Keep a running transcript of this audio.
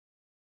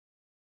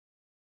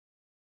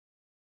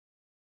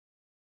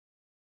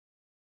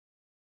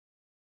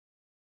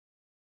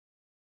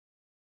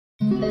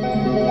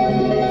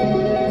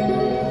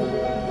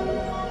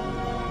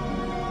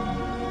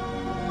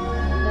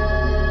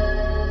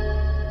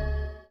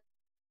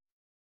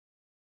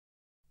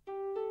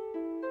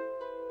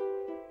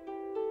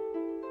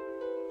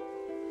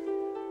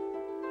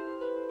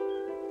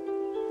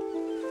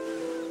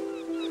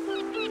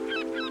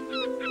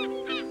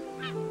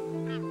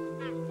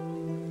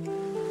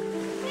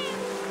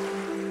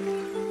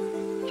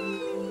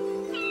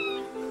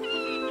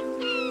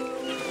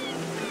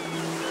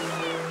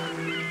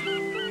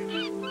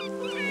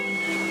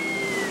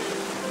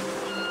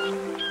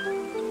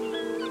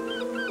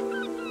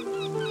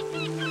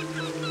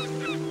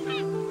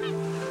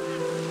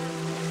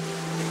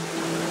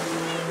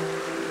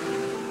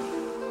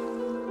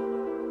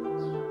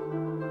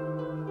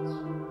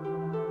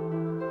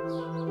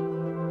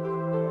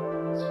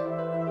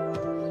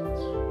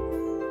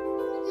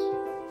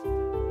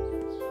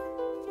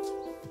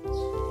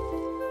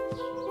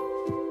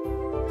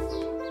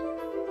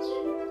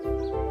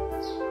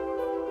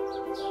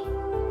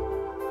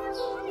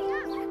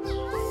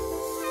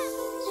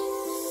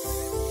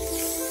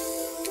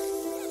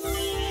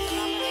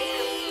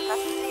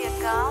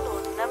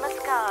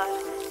नमस्कार,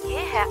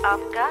 ये है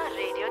आपका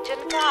रेडियो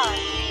जनकार।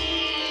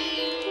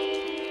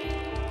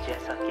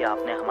 जैसा कि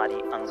आपने हमारी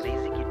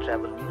अंग्रेजी की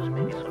ट्रैवल न्यूज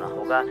में भी सुना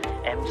होगा,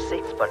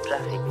 M6 पर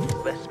ट्रैफिक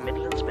वेस्ट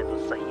मिडलैंड्स में तो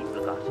सही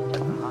प्रकार से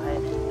चल रहा है,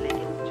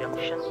 लेकिन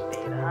जंक्शन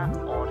 13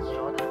 और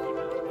 14 के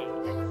बीच एक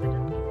एक्सीडेंट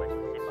की वजह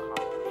से वहां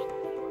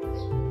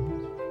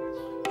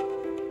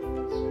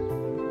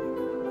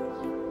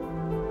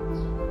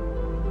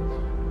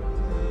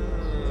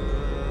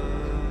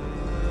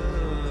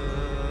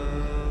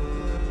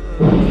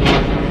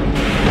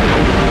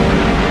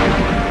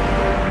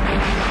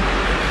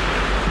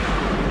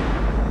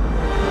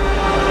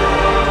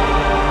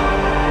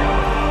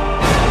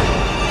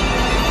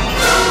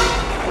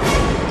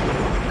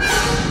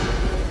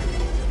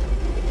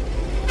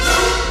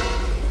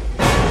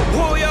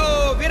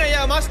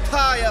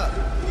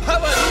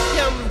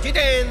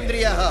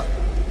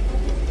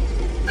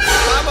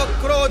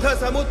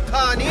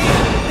समुत्थानि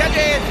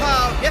त्यजेथा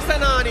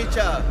व्यसनानि च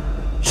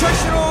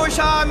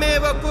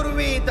शुश्रूषामेव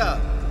कुर्वीत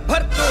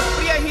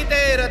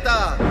भर्तुप्रियहिते रता।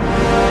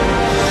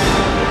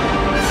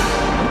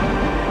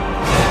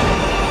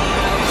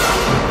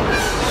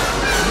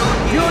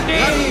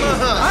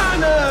 धर्मः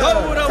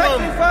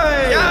गौरवं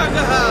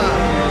त्यागः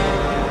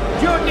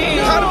धर्मः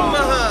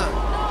गौरवं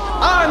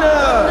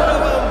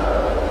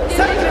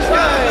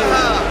त्यागः।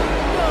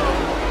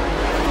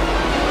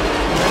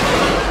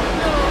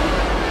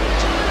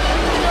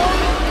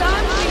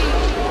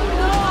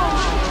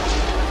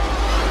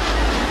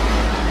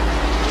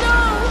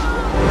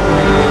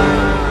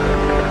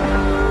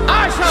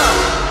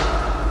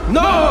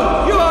 No,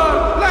 your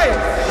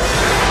place.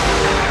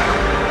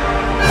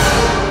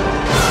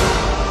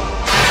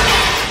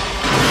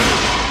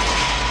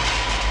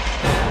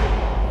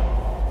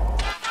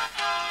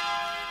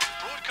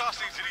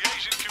 Broadcasting to the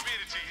Asian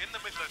community in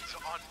the Midlands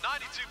on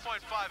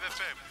 92.5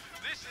 FM.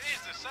 This is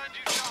the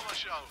Sanju Sharma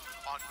Show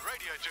on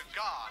Radio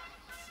Jungar.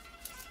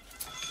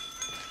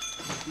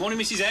 Morning,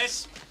 Mrs. S.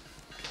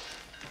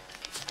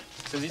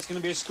 Says it's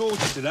going to be a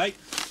scorcher today.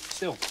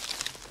 Still,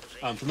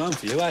 I'm from home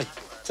for you, eh?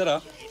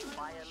 Ta-da.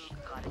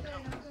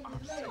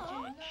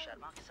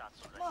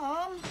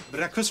 Mom.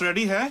 Breakfast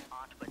ready है?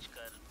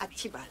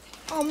 अच्छी बात है।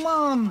 Oh,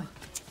 Mom.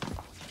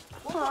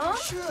 Huh?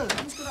 Sure.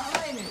 Who's gonna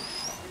iron it?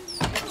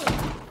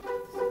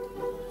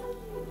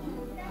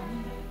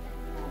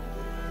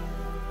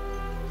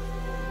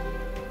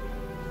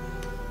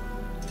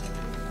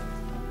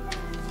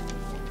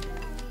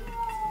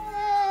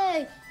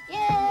 Yay!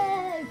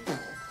 Yay!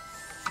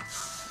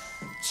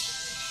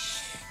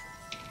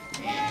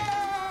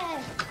 Yay!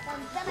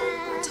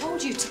 I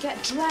told you to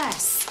get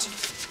dressed.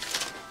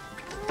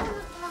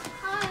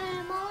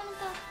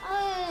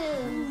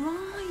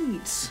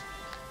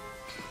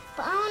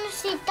 But I want to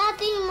see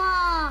Daddy,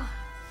 Ma.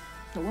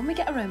 But when we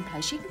get our own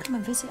place, you can come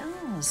and visit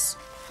ours.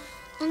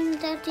 And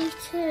Daddy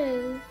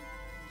too.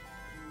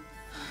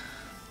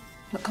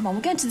 Look, come on,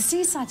 we're going to the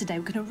seaside today.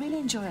 We're going to really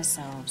enjoy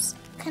ourselves.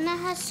 Can I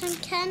have some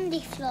candy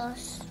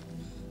floss?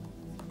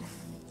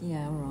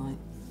 Yeah, all right.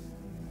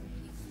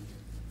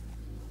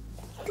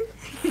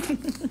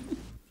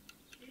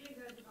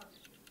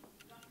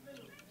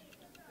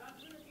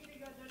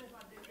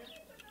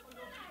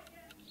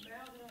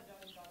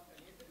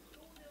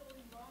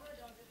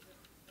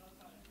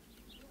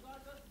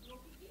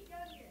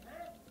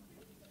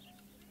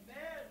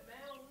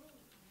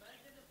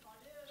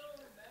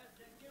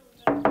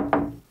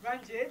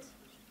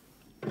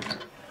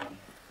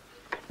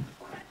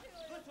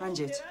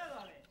 Ranjit,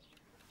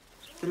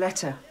 the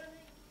letter.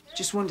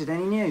 Just wondered,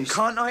 any news?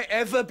 Can't I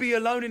ever be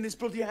alone in this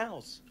bloody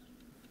house?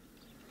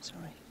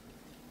 Sorry.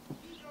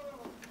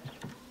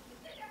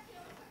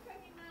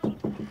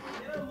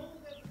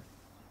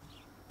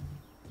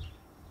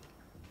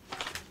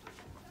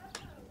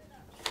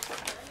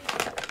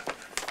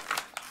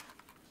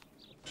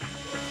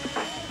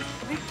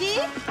 Vicky,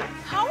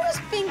 how is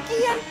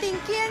Pinky and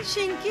Tinky and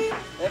Shinky?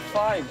 They're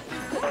fine.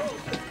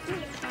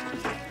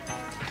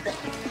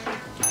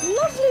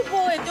 lovely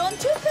boy,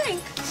 don't you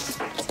think?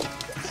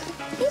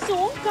 His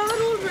own car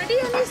already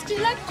and he's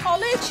still at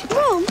college.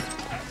 Mom,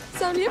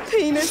 it's only a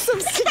peanut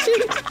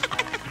substitute.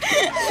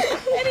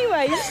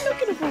 Anyway, he's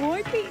looking a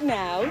boy Pete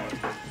now.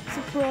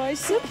 Surprise,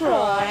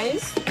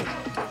 surprise.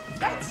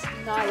 That's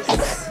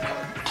nice.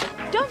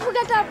 Don't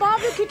forget our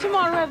barbecue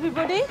tomorrow,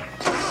 everybody.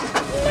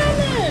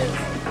 Manners.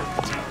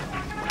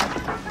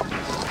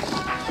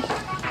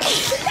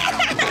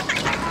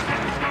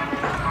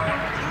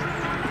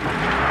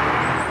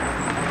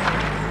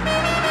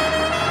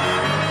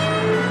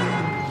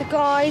 The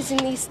guys in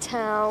this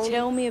town.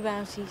 Tell me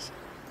about it.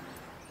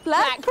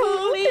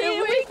 Blackpool,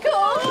 here we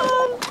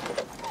come.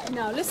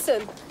 Now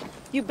listen,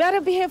 you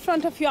better behave in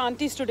front of your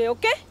aunties today,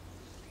 okay?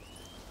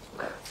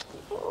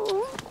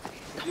 Oh.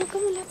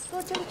 Come on, let's go,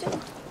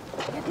 jump.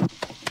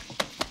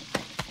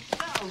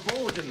 Out of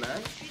order,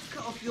 man. She's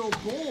cut off your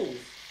balls.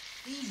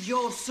 He's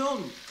your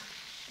son.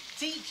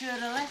 Teach her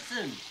a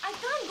lesson. I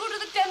can't go to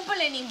the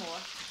temple anymore.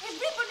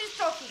 Everybody's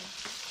talking.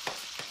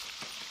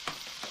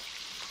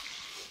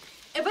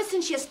 Ever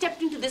since she has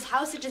stepped into this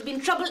house, it has been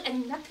trouble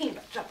and nothing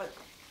but trouble.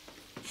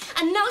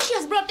 And now she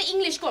has brought the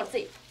English court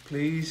say.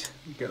 Please,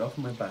 get off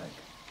my back.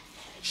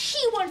 She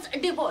wants a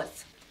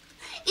divorce.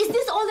 Is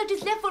this all that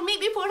is left for me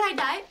before I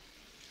die?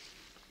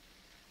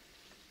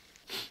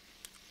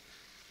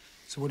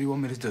 So what do you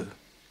want me to do?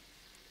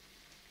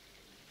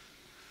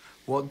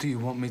 What do you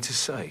want me to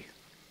say?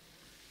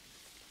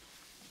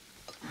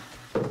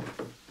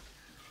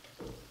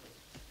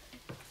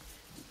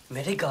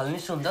 मेरी गल नहीं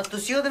सुनता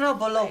तुसी ओदे नाल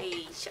बोलो What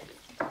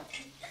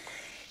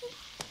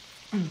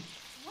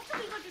are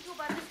we going to do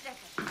about this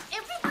record?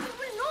 Everybody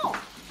will know.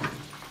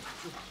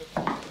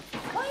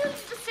 Why are you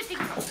just sitting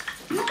there?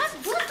 You must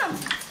do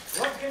something.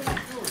 What can you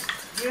do?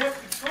 You have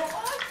to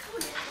talk.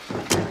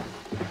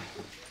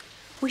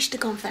 We should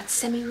have gone for that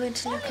semi we went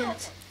to look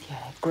at.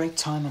 Yeah, great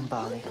time in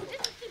Bali. Oh,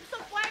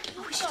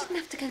 we shouldn't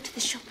have to go to the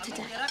shop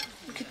today.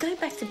 We could go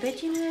back to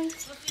bed, you know.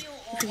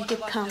 If we could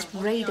get past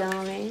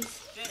radar is.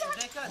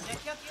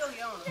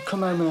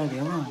 Come home early,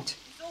 all right?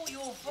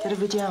 Get a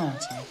video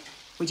out, eh?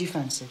 Would you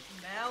fancy?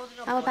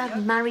 How about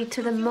married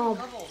to the mob?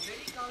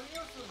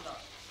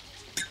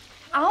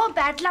 Our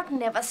bad luck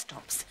never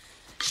stops.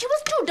 She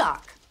was too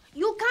dark.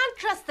 You can't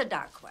trust the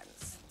dark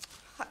ones.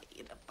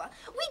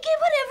 We gave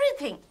her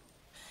everything.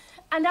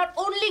 And our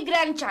only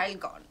grandchild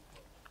gone.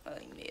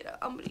 Ay, Meera,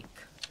 Amrik.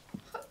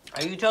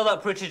 You tell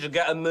that pretty to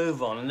get a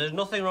move on, and there's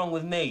nothing wrong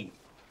with me.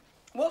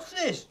 What's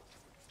this?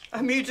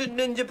 A mutant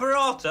ninja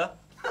pirata?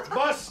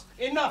 Boss,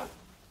 enough.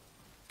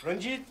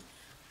 Ranjit,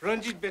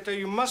 beta,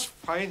 you must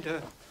find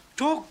her.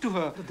 Talk to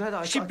her.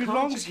 Dad, she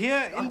belongs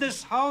here in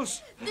this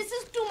house. This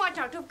is too much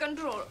out of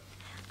control.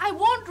 I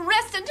won't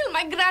rest until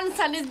my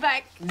grandson is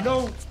back.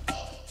 No.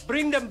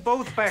 Bring them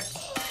both back.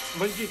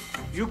 Ranjit,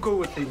 you go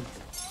with him.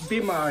 Be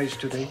my eyes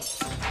today.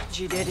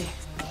 Gee, Daddy.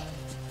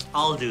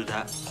 I'll do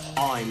that.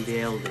 I'm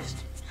the eldest.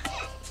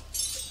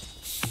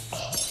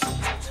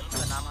 Film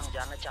का नाम हम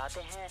जानना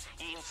चाहते हैं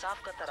ये इंसाफ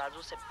का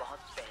तराजू से बहुत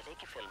पहले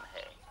की फिल्म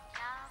है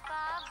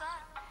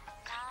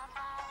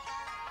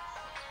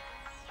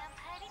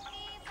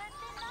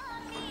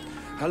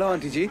Hello,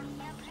 Auntie Ji.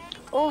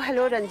 Oh,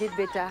 hello, Ranjit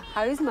beta.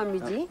 How is Mummy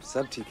ji?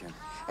 सब ठीक है.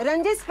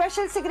 Ranjit,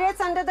 special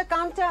cigarettes under the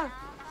counter.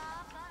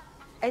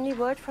 Any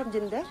word from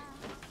Jinder?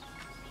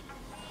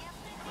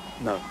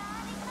 No.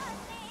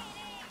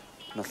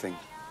 Nothing.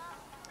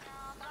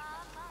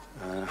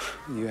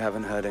 You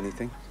haven't heard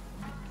anything?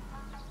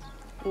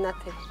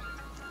 Nothing.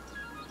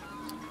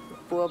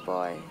 Poor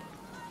boy.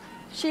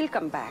 She'll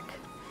come back.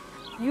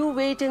 You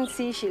wait and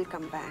see, she'll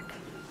come back.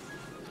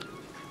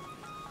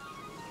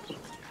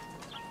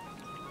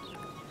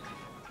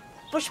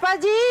 Pushpa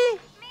ji!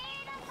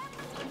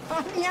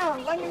 Yeah,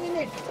 1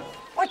 minute.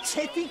 What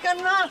cheti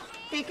karna?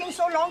 Taking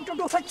so long to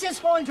do such a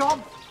small job.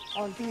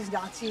 All these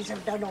Nazis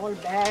have done all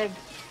bad.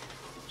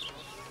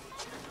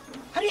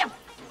 Hurry up!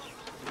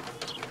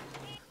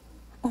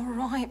 All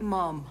right,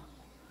 Mum.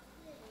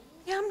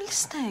 Yeah, I'm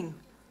listening.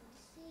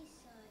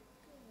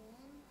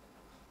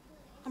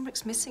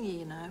 Amrik's missing you,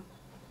 you know.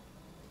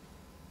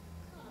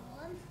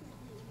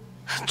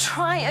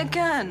 Try it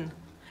again.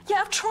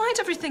 Yeah, I've tried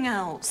everything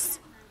else.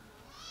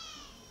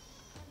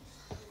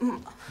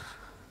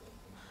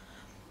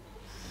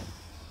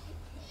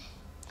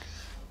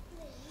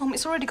 Mum,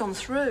 it's already gone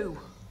through.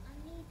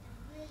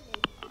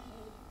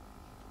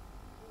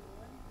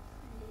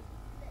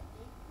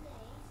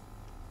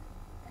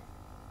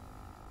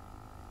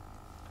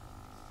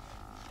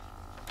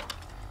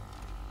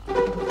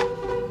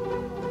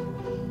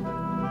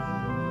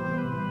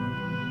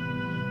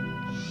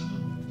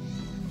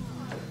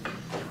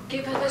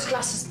 Give her those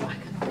glasses back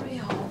and hurry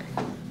on.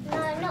 No,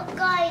 I'm not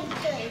going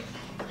to.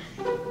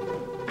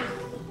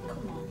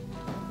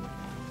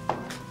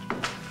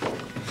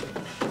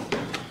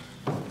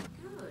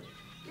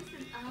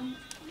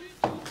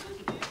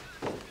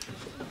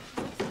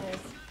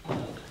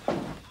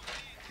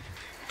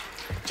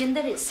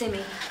 Jinder, it's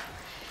Simi.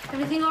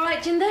 Everything all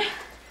right, Jinder?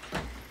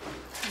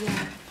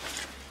 Yeah.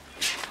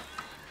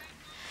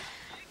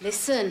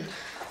 Listen,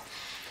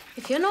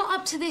 If you're not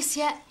up to this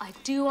yet, I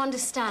do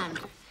understand.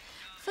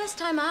 First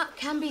time out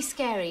can be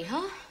scary,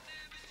 huh?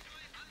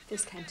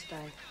 This came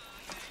today.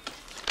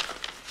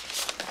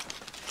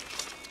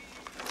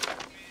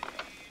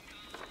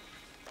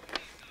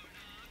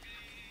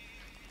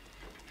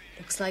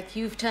 Looks like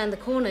you've turned the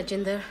corner,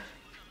 Jinder.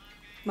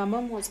 My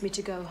mum wants me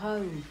to go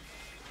home.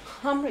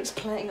 Amrit's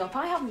playing up.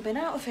 I haven't been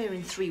out of here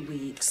in 3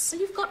 weeks.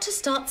 Well, you've got to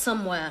start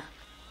somewhere.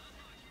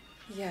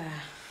 Yeah.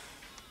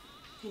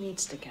 He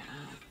needs to get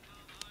out.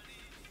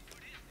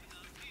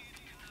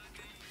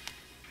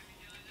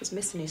 He's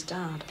missing his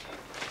dad.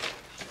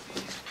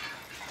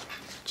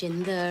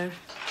 Jinder.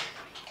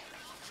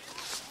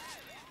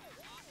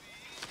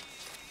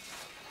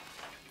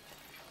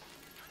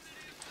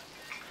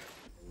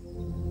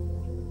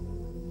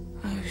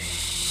 Oh,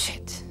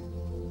 shit.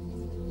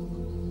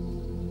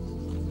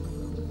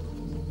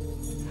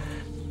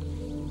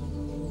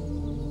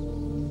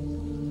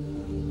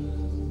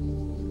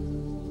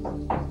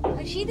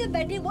 Rashida,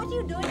 Betty, what are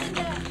you doing in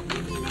there?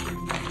 You'll be late.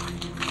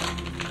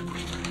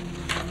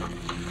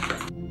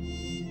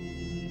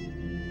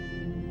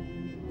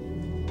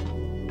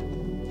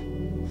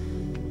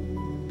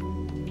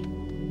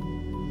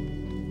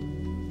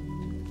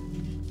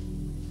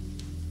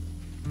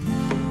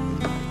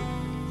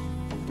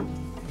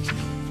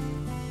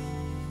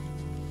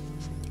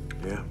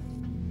 Yeah.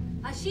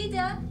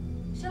 Ashida,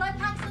 shall I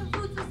pack some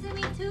food for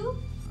Simi too?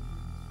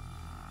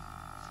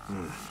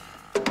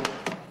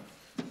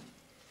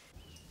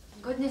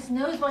 Goodness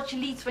knows what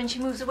she'll eat when she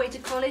moves away to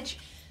college.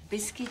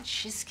 Biscuits,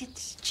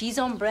 shishkits, cheese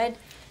on bread.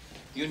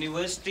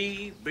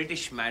 University,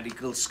 British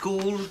Medical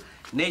School,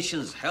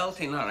 nation's health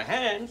in her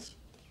hands.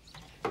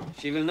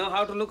 She will know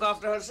how to look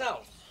after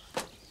herself.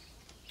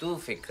 तू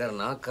फिक्र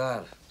ना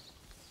कर,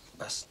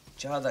 बस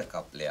ज़्यादा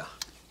cup लिया.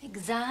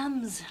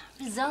 Exams,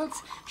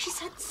 results. She's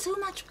had so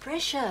much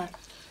pressure.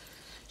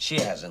 She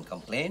hasn't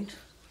complained.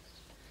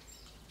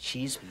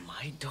 She's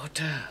my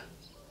daughter.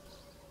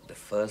 The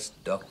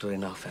first doctor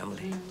in our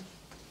family.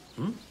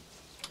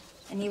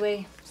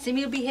 Anyway,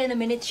 Simi will be here in a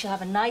minute. She'll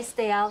have a nice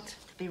day out.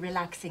 Be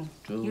relaxing.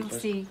 True, You'll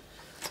but- see.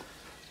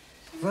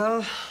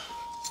 Well,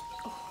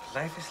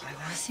 life is like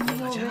that.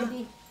 Simi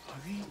already.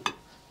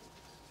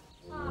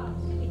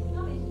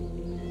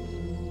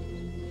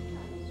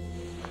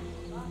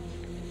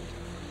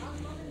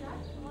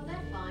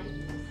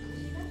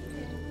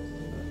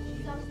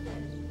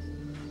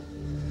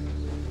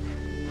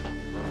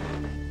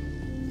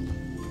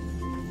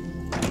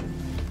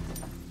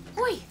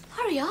 Oi,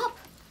 hurry up.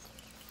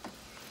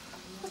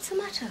 What's the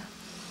matter?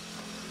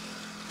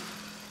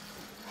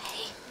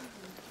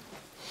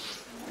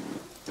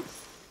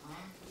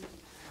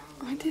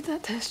 I did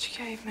that test you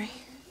gave me.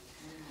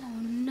 Oh,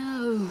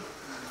 no.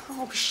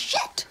 Oh,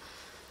 shit!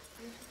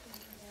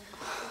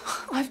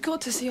 I've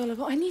got to see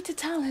Oliver. I need to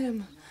tell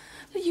him.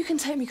 That you can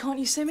take me, can't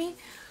you, Simi?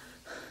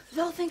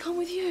 They'll think I'm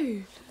with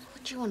you.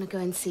 What do you want to go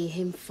and see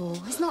him for?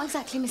 He's not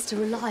exactly Mr.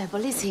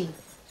 Reliable, is he?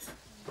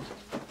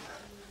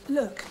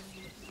 Look,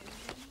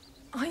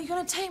 are you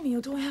going to take me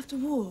or do I have to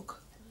walk?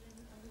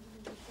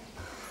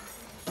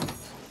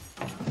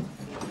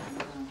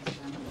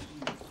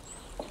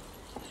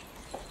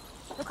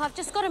 Look, I've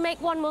just got to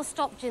make one more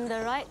stop,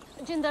 Jinder, right?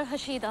 Jinder,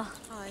 Hashida.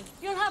 Hi.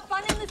 You'll have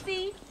fun in the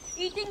sea,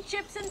 eating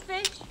chips and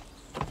fish.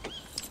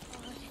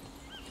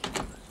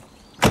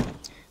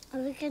 Are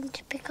we going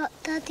to pick up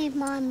Daddy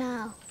Ma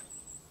now?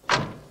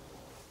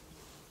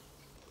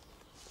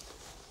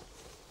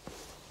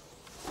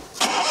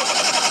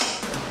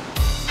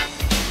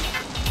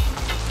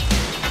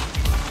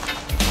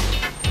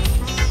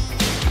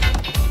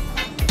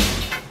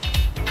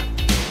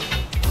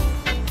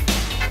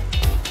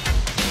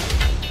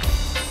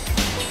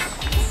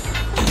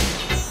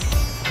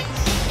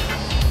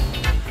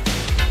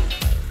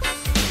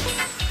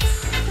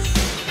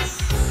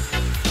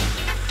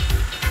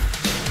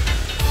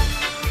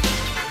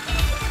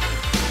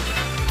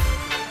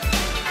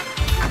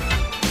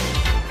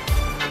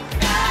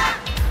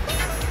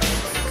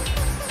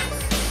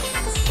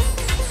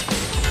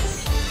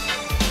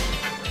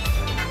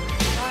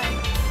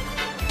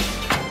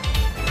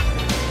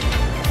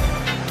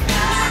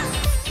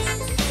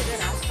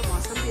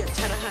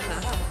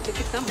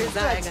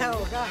 अच्छा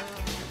होगा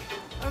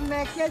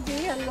मैं क्या जी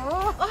hello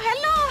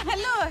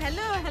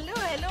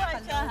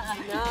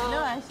Hello,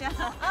 Asha.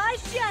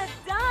 Asha,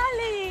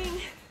 darling.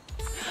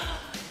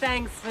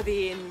 Thanks for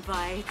the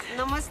invite.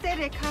 नमस्ते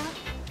रेखा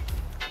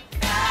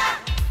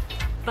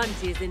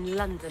Bunty is in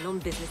London on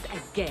business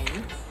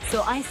again.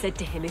 So I said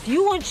to him, if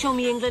you won't show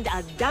me England,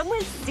 I'll damn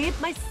well see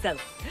it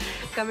myself.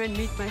 Come and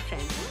meet my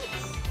friend.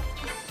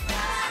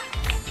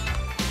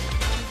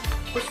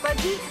 Pushpa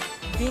ji,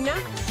 Dina,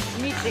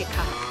 meet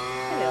Rekha.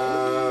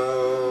 Hello.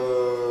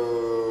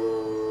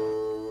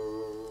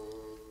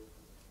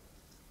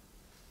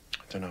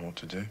 I don't know what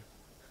to do.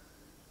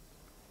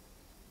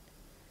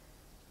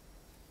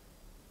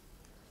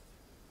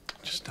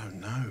 I just don't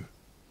know.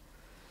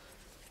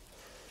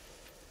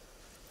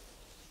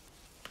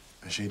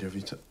 Rashida,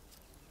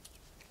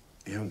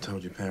 you haven't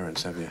told your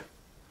parents, have you?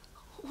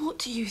 What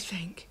do you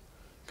think?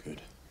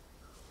 Good.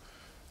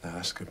 No,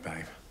 that's good,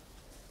 babe.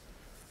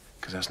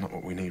 Because that's not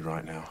what we need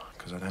right now.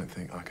 Because I don't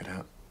think I could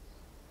I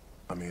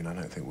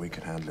don't think we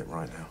could handle it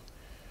right now.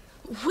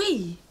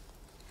 We?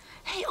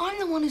 Hey, I'm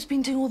the one who's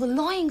been doing all the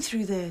lying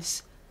through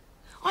this.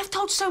 I've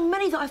told so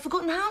many that I've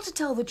forgotten how to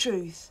tell the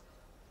truth.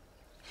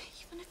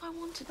 Even if I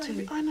wanted to.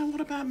 Baby, I know.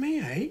 What about me,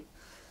 eh?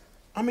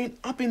 I mean,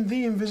 I've been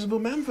the invisible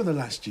man for the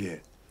last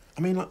year.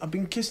 I mean, like, I've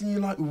been kissing you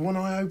like with one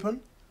eye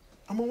open.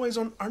 I'm always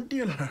on auntie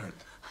alert.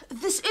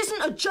 This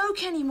isn't a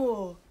joke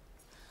anymore.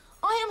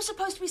 I am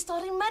supposed to be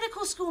starting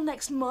medical school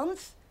next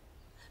month.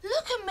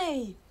 Look at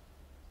me.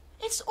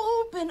 It's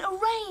all been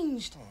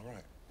arranged. Oh,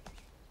 right.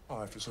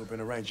 Oh, if it's all been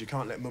arranged, you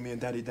can't let Mummy and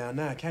Daddy down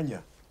now, can you?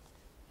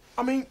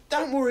 I mean,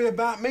 don't worry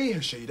about me,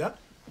 Hashida.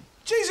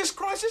 Jesus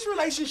Christ, this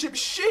relationship's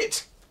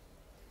shit.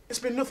 It's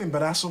been nothing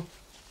but hassle.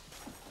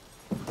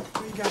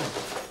 Where you going?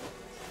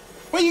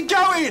 Where you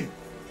going?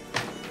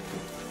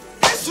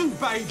 Listen,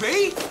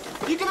 baby!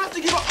 You're gonna have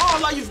to give up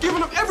art like you've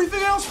given up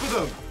everything else for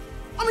them.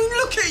 I mean,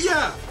 look at you!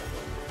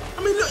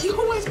 I mean, look, you're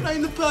always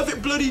playing the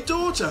perfect bloody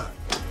daughter.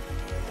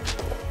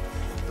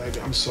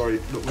 Baby, I'm sorry.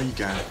 Look, where you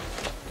going?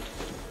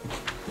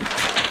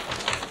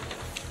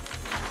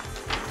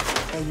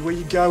 Baby, where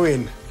you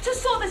going? To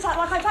sort this out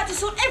like I've had to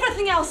sort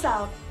everything else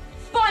out.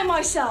 By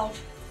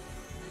myself.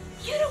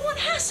 You don't want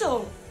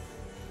hassle.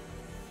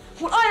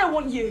 Well, I don't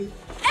want you.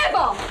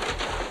 Ever!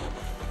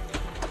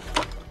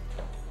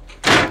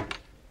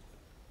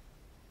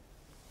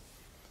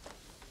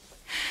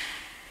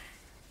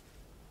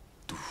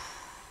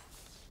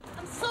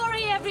 I'm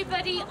sorry,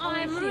 everybody.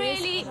 I'm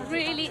really,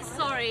 really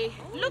sorry.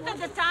 Look at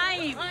the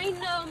time. I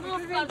know.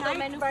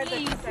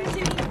 Please.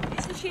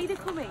 Is Hashida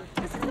coming?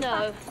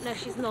 No,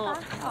 she's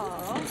not.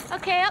 Oh.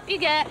 Okay, up you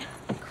get.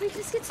 Quick,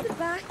 let's get to the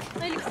back.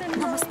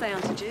 Namaste,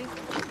 Auntie G.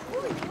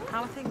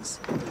 How are things?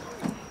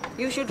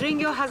 You should ring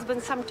your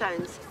husband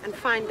sometimes and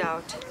find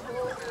out.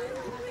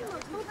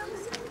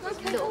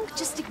 Look,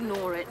 just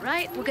ignore it,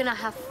 right? We're gonna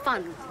have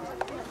fun.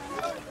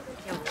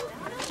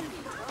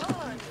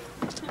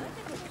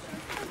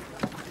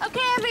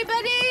 Okay,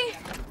 everybody.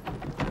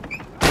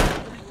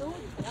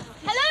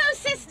 Hello,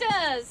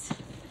 sisters.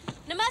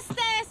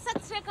 Namaste,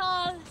 Sat Sri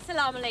Akal,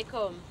 Salam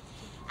Alaikum.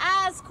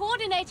 As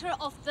coordinator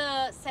of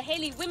the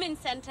Saheli Women's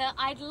Centre,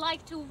 I'd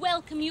like to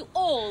welcome you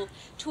all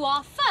to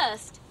our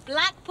first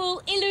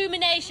Blackpool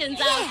Illuminations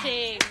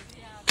outing.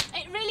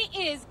 It really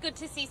is good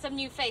to see some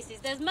new faces.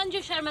 There's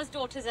Manju Sharma's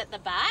daughters at the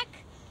back.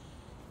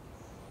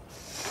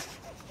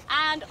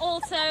 And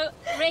also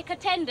Rekha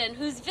Tendon,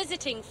 who's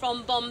visiting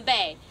from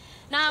Bombay.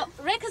 Now,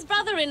 Rekha's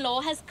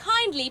brother-in-law has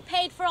kindly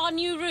paid for our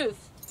new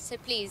roof, so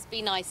please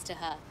be nice to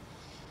her.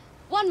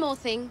 One more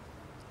thing.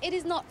 It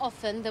is not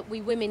often that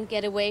we women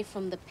get away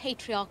from the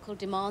patriarchal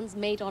demands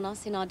made on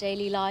us in our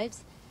daily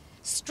lives,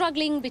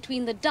 struggling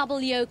between the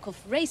double yoke of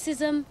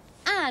racism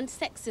and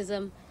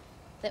sexism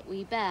that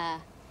we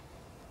bear.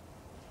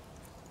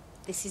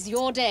 This is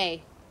your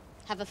day.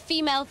 Have a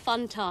female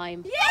fun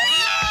time.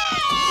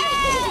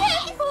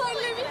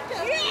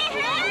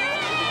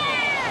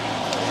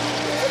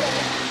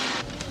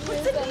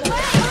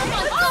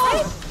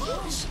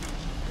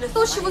 I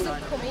thought she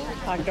wasn't coming.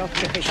 Our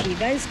Dr.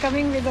 Hashida is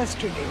coming with us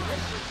today.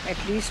 At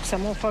least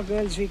some of our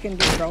girls we can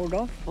be proud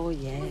of. Oh,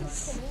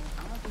 yes.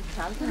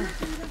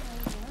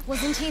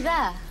 Wasn't he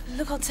there?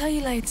 Look, I'll tell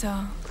you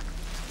later.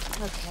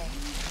 Okay.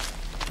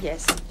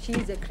 Yes,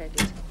 she's a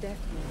credit,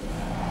 definitely.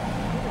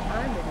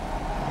 I'm a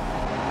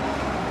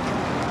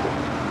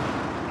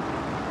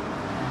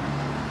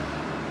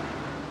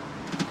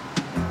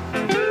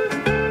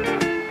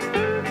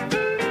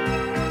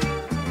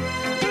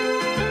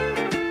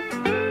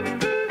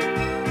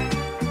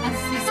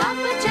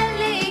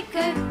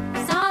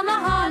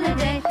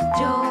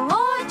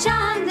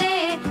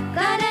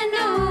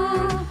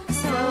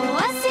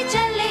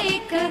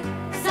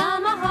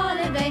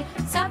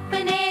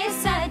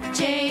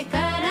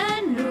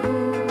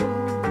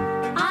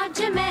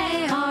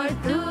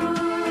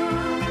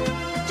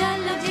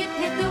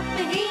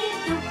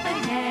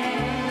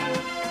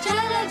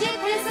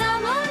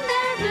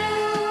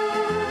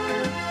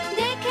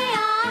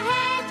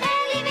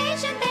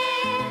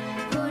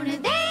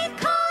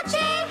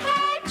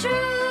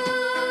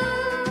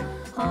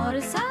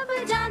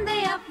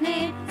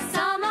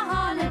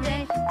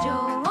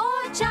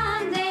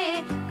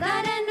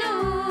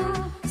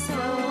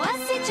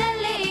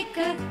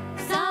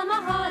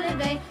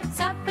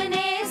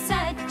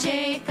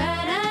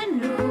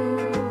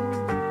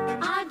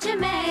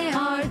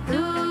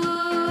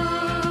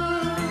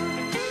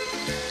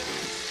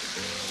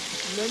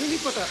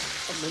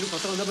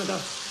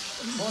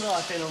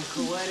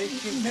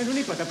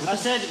I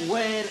said,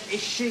 where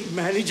is she?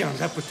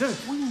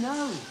 We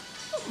know.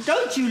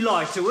 Don't you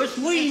lie to us.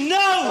 We know.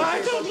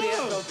 I don't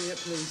know. Don't be it,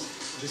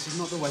 please. This is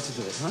not the way to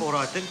do it, huh? All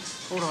right, then.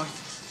 All right.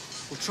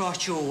 We'll try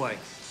it your way.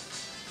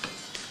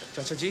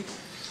 Chachaji,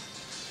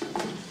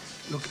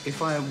 look,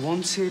 if I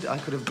wanted, I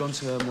could have gone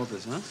to her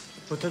mother's, huh?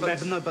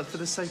 But for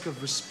the sake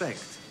of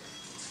respect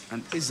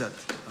and Izzat,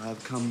 I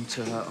have come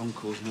to her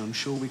uncle's, and I'm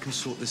sure we can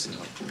sort this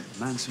out,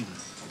 man to man.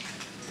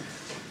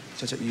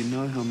 Chacha, you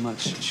know how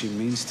much she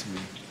means to me.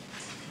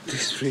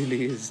 This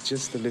really is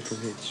just a little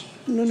hitch.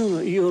 No, no, no.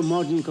 You're a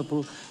modern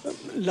couple.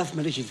 Love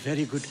marriage is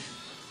very good.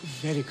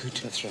 Very good.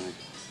 That's right.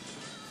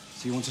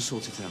 So you want to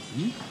sort it out,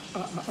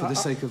 for the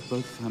sake of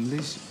both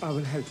families? I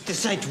will help.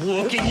 This ain't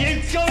walking.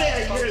 You got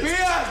it, you!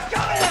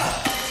 Got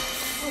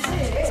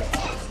it!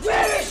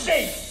 Where is she?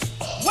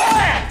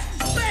 Where?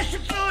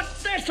 Basic road!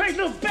 That's right,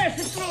 no,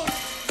 basic road!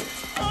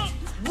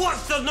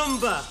 What's the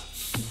number?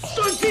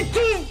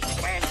 22!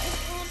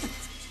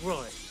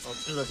 Right, I'll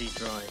bloody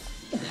drive.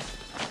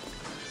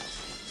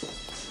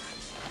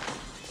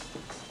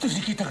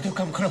 ਤੁਸੀਂ ਕੀ ਤੱਕ ਦੇ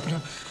ਕੰਮ ਖਰਾਬ ਨਾ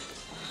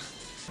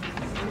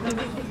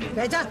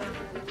बेटा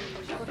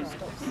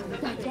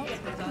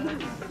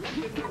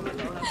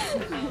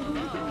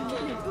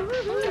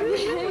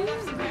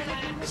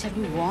Shall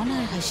we warn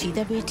our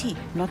Hashida Beti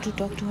not to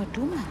talk to her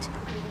too much?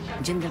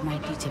 Jinder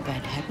might teach her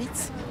bad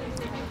habits.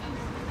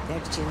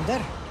 That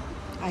Jinder,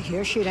 I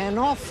hear she ran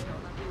off,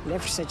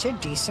 left such a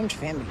decent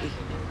family.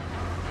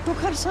 Took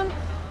her son,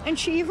 and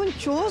she even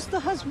chose the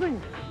husband.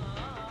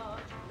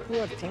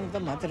 Poor thing,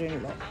 the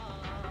mother-in-law.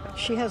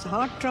 She has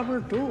heart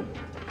trouble too.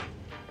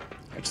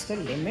 It's the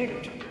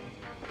limit.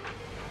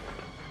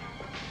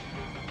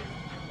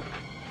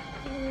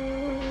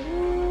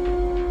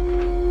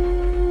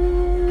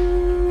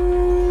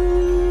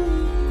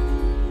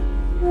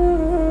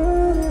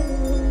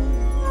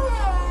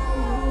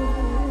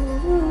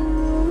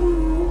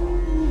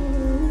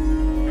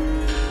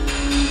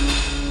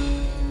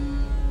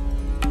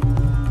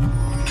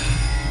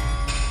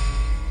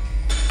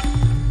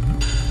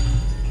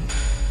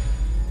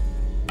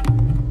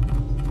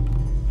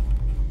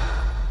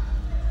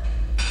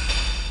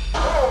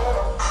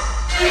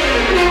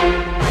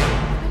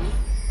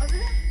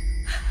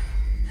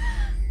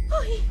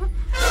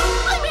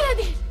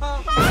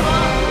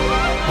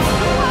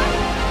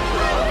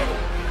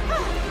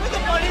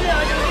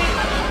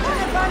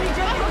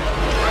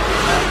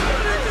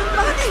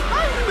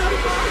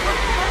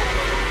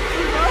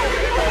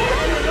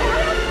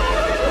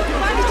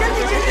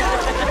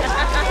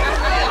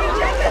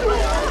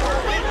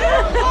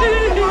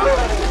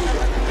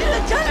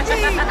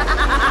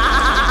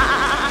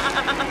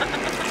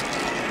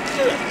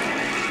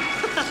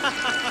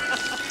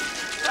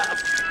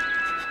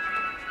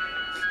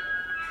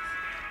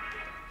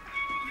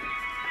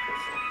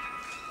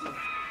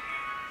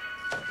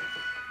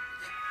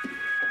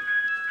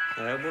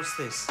 What's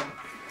this?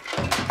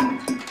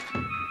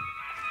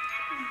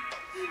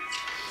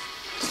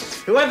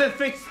 Whoever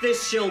fixed this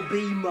shall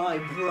be my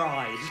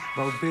bride.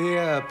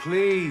 Balbia,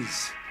 please.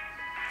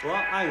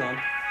 What? Hang on.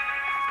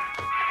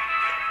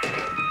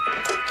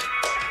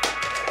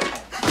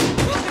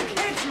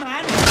 Kids,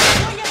 man!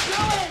 What are you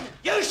doing?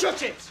 You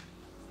shut it!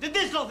 Did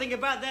this not think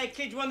about their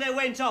kids when they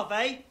went off,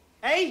 eh?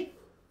 Eh?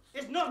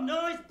 It's not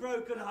nice,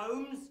 broken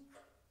homes.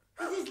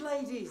 Is it,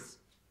 ladies?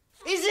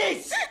 Is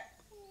it?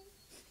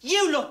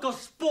 You lot got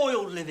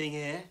spoiled living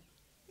here.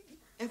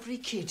 Every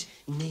kid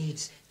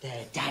needs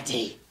their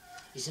daddy.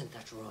 Isn't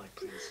that right,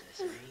 Princess,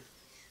 eh?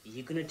 Are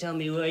you going to tell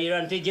me where your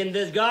Auntie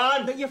Jinder's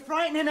gone? But you're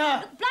frightening her.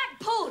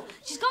 Blackpool!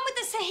 She's gone with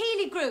the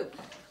Saheli group.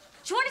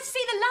 She wanted to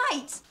see the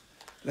light.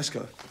 Let's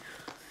go.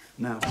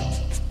 Now.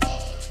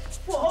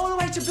 What, all the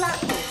way to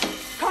Blackpool?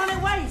 Can't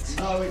it wait?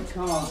 No, it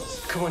can't.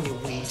 Come on, you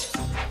weed.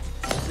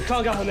 We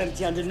can't go home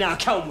empty-handed now,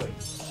 can we? Look,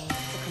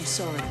 I'm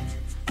sorry.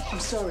 I'm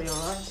sorry,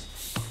 all right?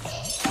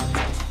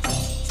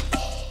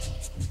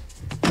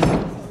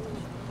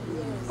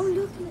 Oh,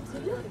 look.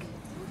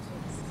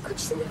 Could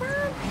you see the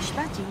van?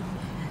 Bhaji,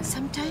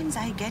 sometimes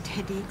I get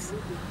headaches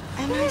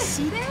and I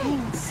see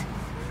things.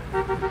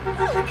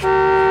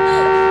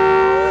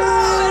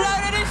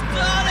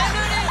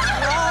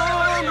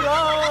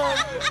 Wrong.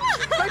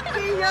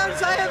 30 years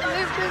I have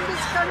lived in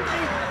this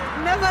country.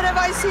 Never have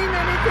I seen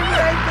anything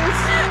like this.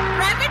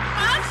 Private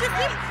car should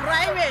be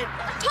private.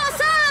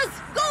 Tossers!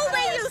 Go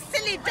away, you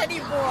silly teddy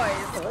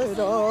boys.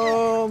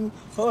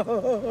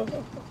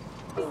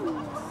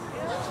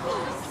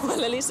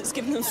 Well, at least it's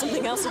given them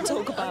something else to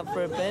talk about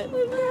for a bit.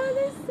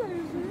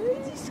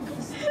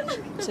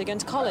 So you're going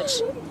to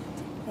college?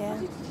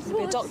 Yeah. To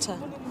be a doctor?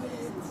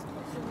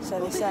 So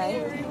they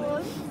say.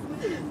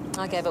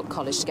 I gave up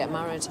college to get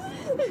married.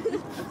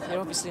 You're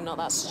obviously not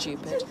that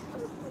stupid.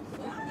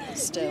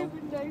 Still,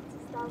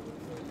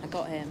 I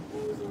got him.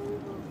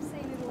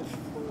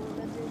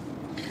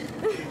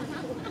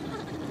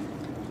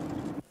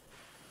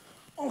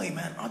 Ollie,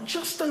 man, I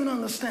just don't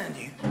understand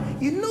you.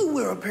 You know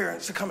where her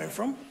parents are coming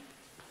from.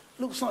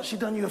 Looks like she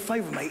done you a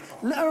favour, mate.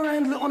 Let her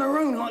handle it on her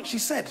own, like she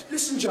said.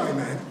 Listen, Joey,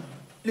 man.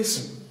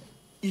 Listen.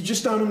 You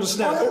just don't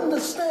understand. I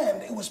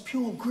understand it was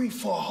pure grief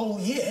for a whole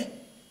year.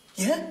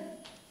 Yeah?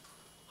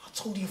 I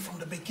told you from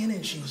the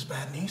beginning she was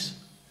bad news.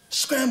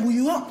 Scramble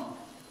you up.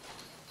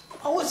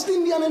 I was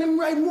Indian and him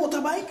ride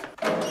motorbike.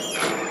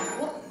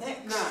 What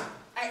next? Nah,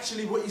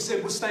 actually what you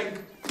said was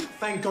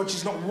thank God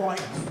she's not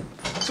white.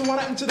 So what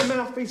happened to the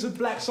mouthpiece of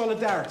black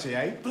solidarity,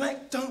 eh?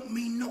 Black don't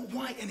mean not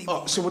white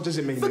anymore. Oh, so what does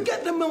it mean?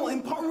 Forget the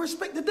melting pot and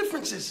respect the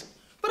differences.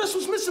 But that's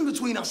what's missing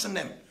between us and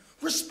them.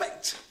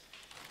 Respect.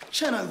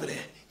 Chen over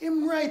there,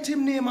 him right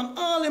him name on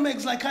all him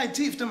eggs like I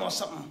teethed him or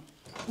something.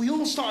 We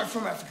all started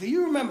from Africa,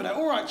 you remember that,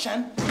 all right,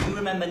 Chen? You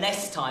remember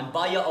next time,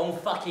 buy your own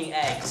fucking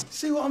eggs.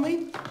 See what I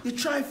mean? You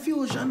try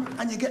fusion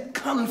and you get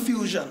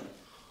confusion.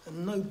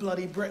 And no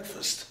bloody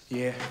breakfast.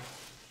 Yeah,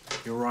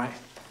 you're right.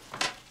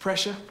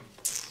 Pressure?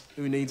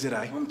 Who needs it,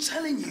 eh? I'm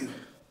telling you.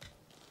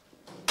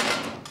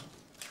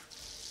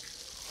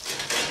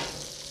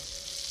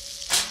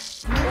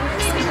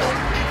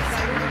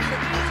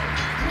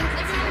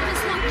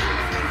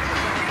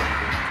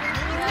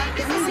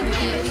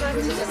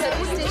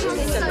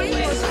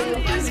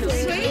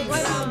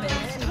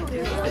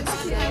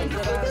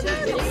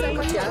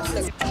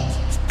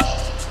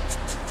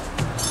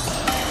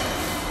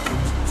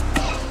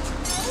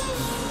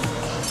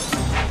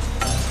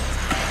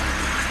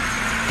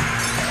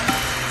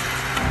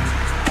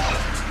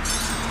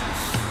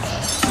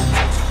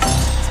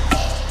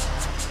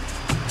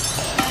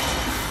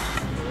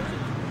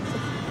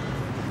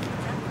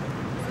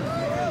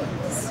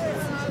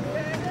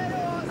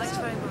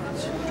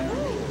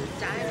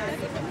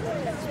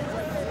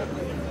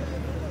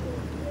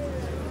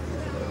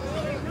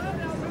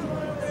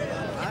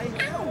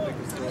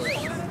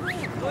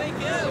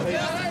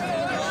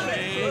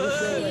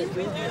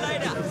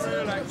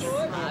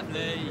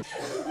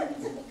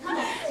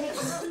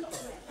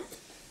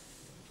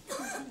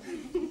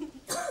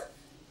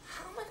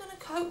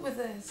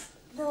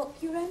 Look,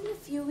 you're only a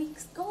few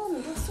weeks gone.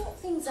 We'll sort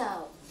things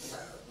out.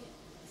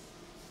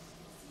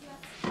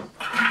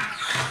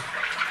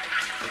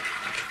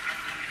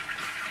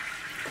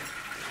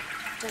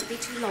 Don't be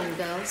too long,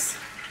 girls.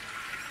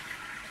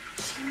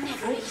 She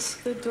never eats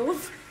the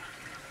dove.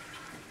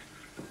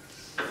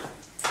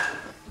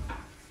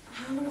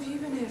 How long have you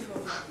been here for?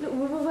 Look, we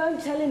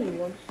won't tell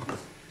anyone.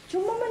 Do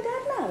your mum and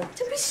dad know?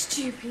 Don't be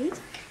stupid.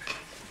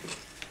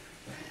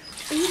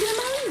 Are you going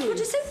to marry him? You're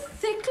just so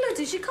thick,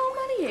 Gladys. You can't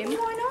marry him.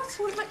 Why not?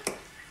 What about...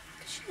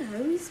 She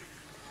knows.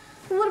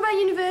 Well, what about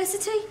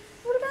university?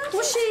 What about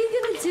What's she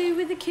going to do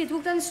with the kid?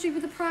 Walk down the street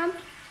with a pram?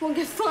 Won't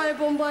get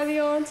firebombed by the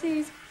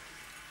aunties.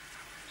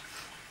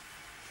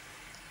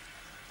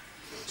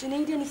 Do you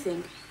need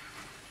anything?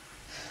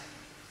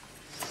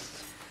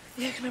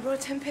 Yeah, can I borrow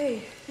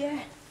 10p?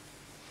 Yeah.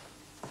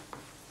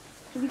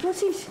 Have you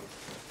got it?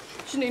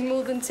 You need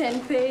more than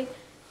 10p.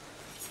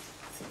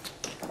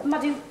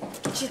 Madhu,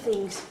 get your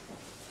things.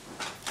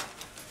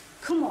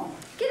 Come on.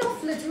 Get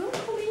off, Madhu. I'm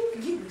coming.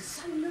 You were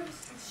so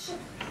nervous. Shut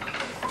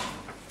up.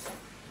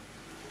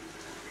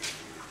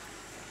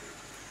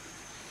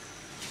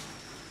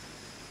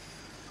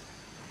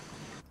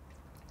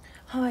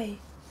 Hi.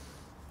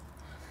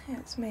 Yeah,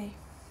 it's me.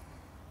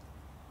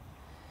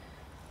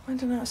 I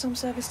don't know, at some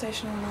service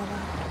station or another.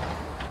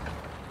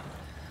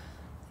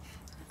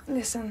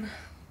 Listen.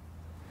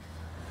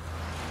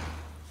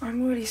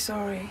 I'm really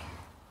sorry.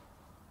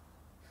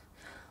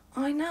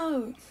 I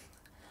know.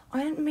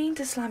 I didn't mean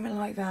to slam it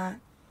like that.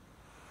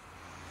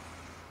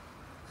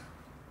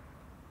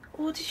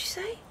 What did you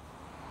say?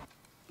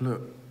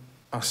 Look,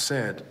 I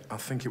said I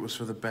think it was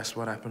for the best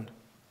what happened.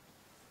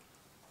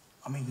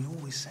 I mean, you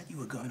always said you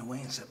were going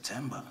away in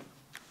September.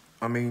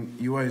 I mean,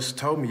 you always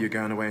told me you're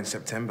going away in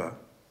September.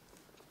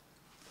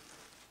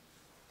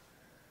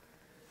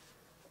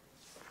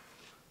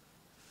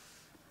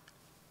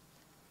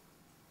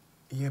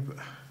 Yeah, but...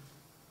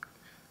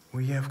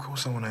 Well, yeah, of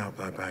course I want to help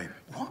though, babe.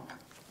 What?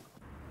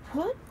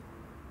 What?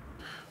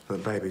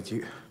 Look, baby, do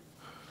you...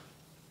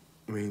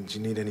 I mean, do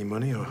you need any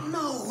money, or...?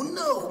 No,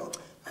 no.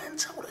 Man,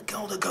 tell the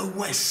girl to go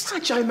west. Hey,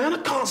 Jay, man, I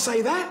can't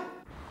say that.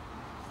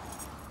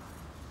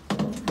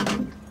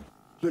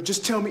 Look,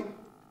 just tell me...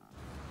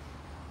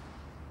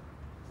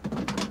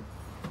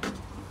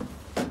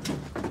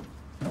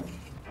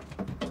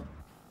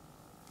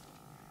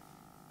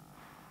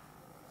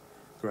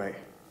 Great.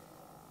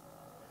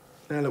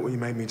 Now look what you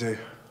made me do.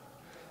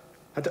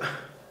 I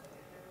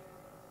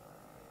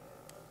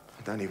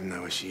don't even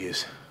know where she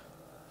is.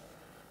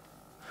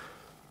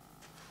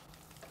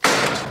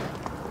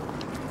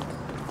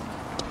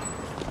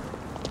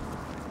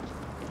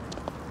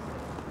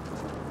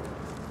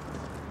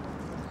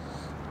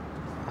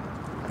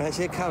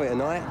 Fancy a curry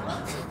tonight?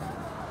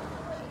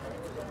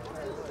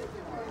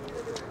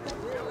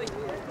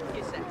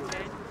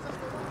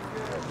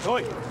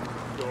 Oi!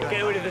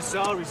 Get rid of the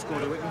sari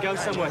squad and we can go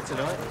somewhere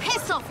tonight.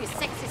 Piss off, you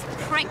sexist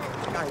prick!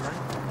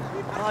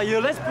 Oh, you're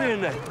a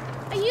lesbian then?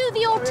 Are you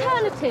the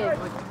alternative?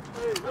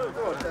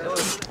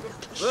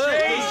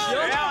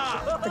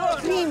 The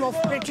cream of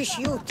British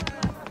youth.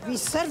 We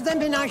serve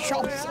them in our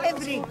shops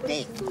every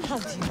day. How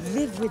do you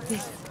live with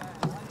this?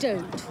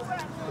 Don't.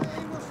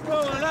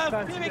 Roll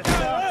up, give me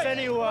carrots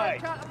anyway.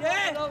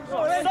 Yeah?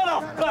 Shut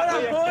up,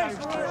 boys.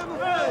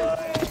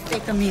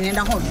 Take a minute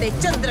and hold. Take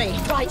Chandra.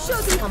 Right, show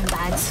them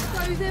scumbags.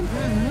 Show them.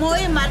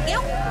 Moy mar ke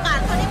car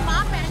को नहीं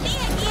माँ पहनी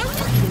है ये.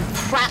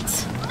 Rats.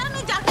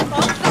 मैं जाके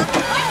बहुत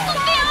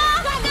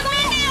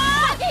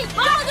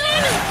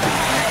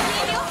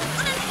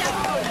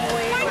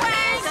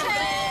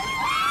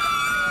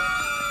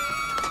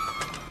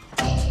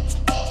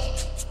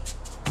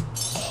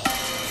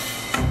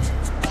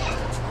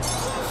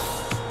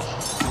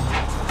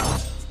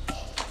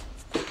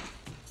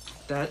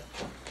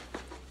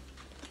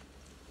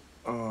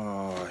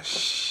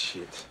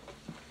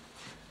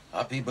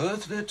Happy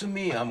birthday to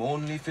me. I'm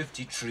only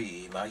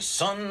 53. My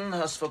son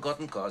has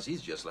forgotten cause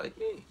he's just like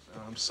me.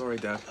 Oh, I'm sorry,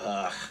 Dad.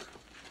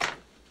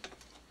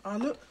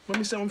 Look,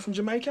 Mummy sent one from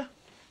Jamaica.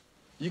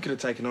 You could have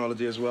taken a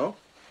holiday as well.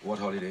 What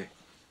holiday?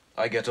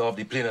 I get off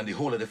the plane and the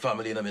whole of the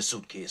family in my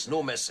suitcase.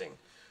 No messing.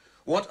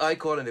 What I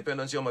call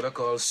independence, your mother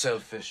calls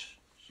selfish.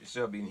 She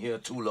said I've been here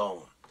too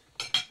long.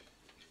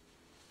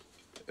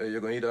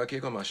 You gonna eat that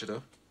cake or mash it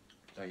up?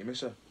 Thank you,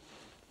 mister.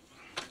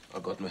 I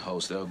got my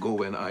house there. Go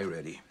when I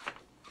ready.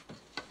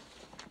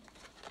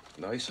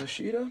 Nice,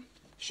 Rashida.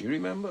 She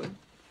remembered.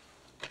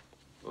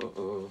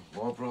 Uh-oh,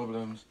 more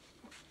problems.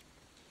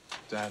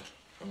 Dad,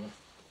 I've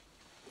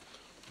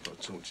got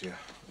to talk to you.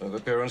 The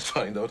parents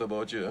find out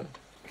about you, huh?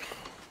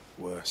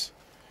 Worse.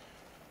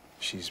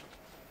 She's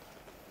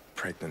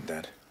pregnant,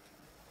 Dad.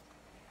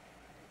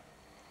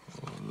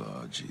 Oh,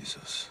 Lord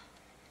Jesus.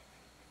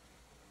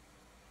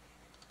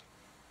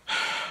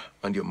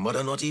 And your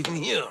mother not even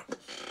here.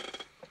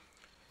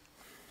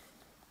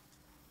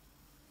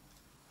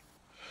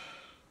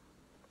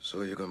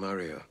 So you can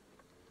marry her.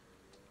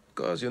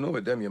 Because, you know,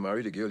 with them, you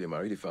marry the girl, you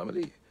marry the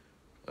family.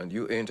 And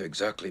you ain't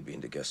exactly been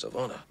the guest of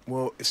honor.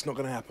 Well, it's not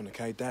going to happen,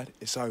 okay, Dad?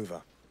 It's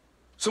over.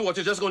 So what,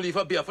 you're just going to leave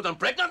her barefoot and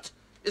pregnant?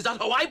 Is that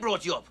how I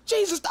brought you up?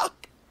 Jesus, I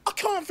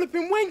can't flip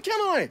him win, can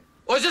I?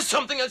 Or is this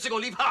something else you're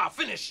going to leave half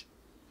finish?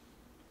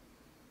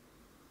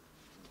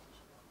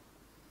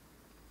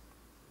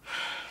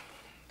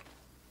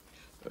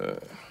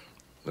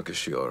 Look, is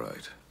she all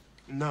right?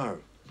 No.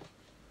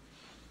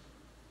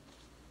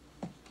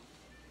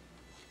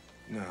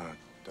 No, I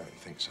don't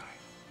think so.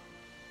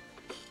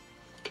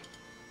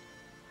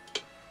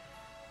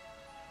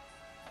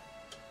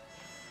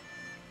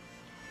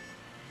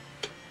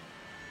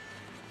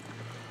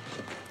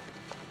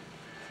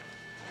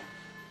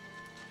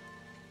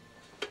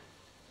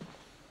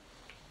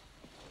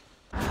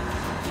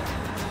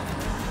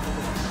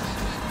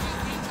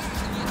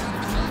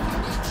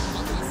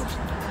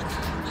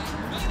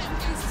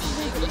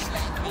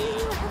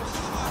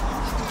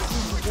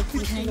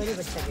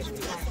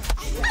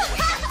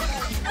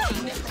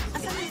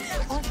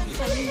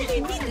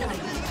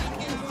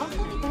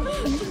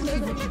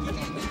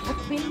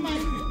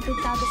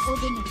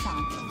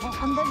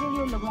 अंदर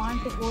जो लगवान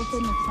तो वो से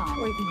नुकसान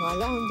और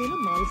माला होंगी ना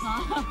माल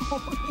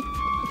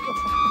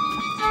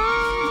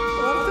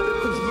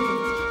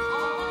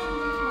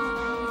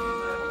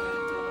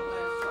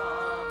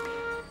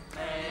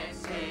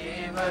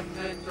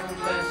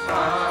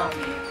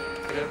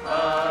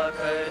कृपा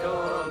करो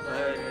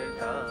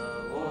भरता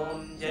ओम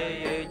जय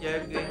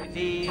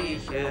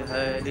जगदीश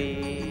हरे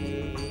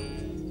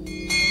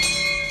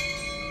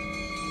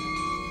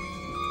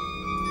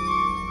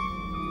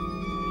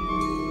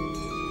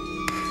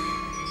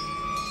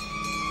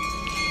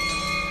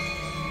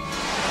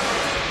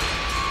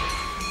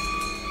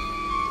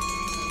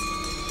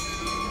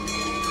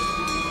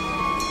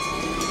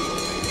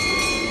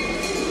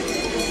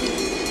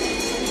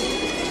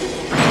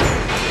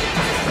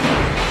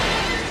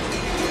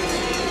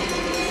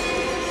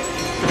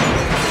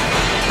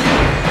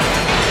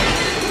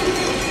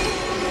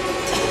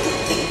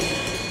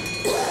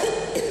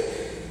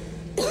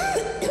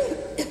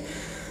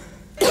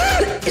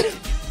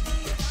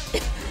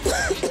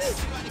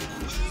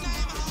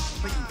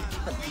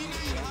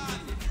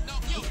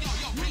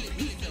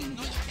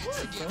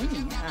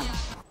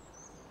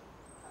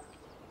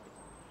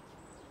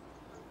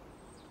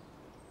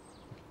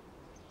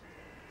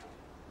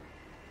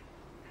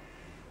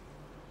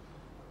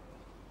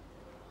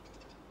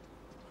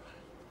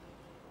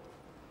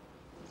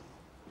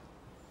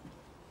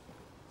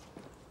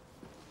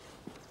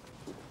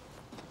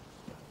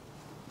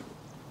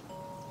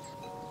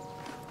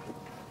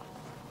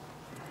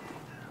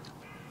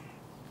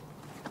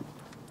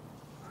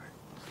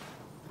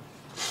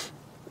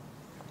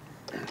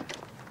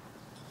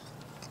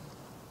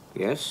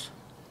Yes?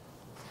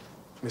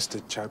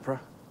 Mr. Chopra?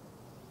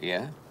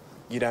 Yeah?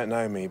 You don't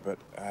know me, but,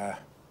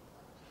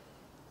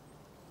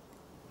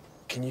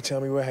 can you tell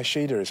me where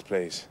Hashida is,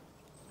 please?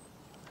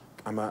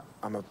 I'm a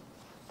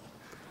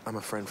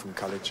friend from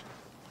college.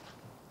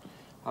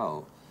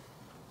 Oh.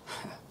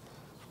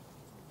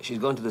 She's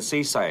gone to the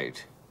seaside,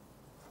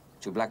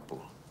 to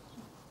Blackpool.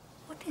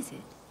 What is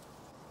it?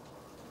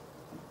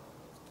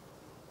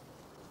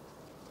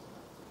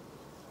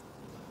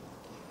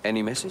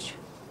 Any message?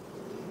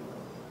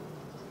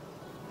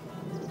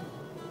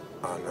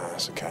 Oh, no,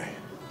 that's okay.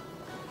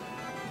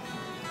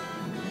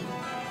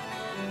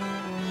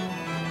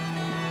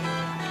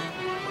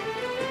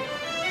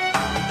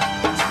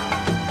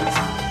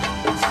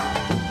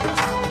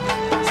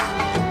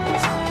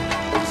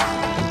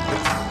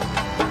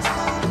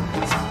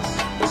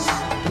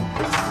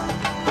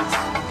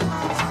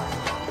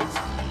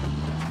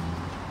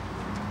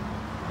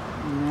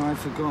 I've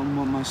forgotten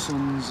what my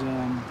son's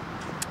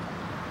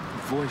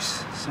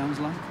voice sounds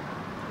like.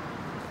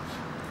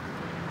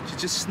 She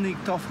just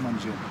sneaked off,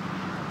 Manju.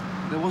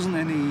 There wasn't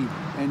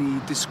any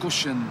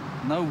discussion,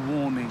 no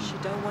warning. She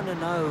don't want to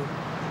know.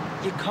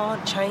 You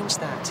can't change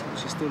that.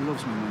 She still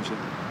loves me, Manju.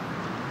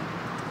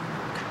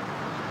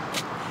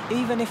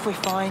 Even if we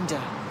find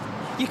her,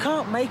 you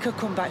can't make her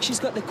come back. She's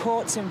got the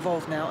courts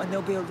involved now, and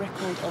there'll be a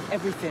record of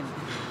everything.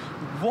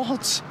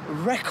 What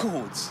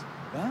records?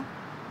 Huh?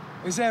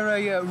 Is there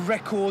a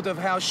record of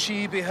how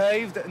she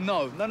behaved?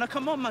 No,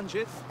 come on,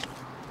 Manjit.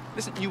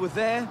 Listen, you were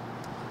there,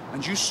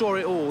 and you saw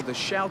it all. The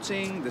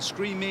shouting, the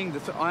screaming,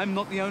 I'm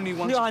not the only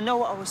one... No, I know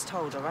what I was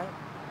told, all right?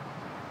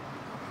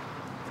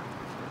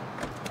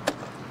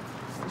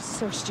 It's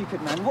so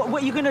stupid, man.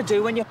 What are you going to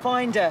do when you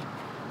find her?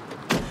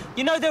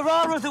 You know, there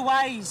are other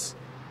ways.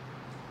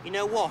 You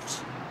know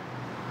what?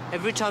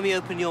 Every time you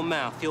open your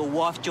mouth, your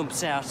wife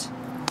jumps out.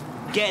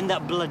 Get in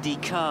that bloody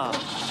car.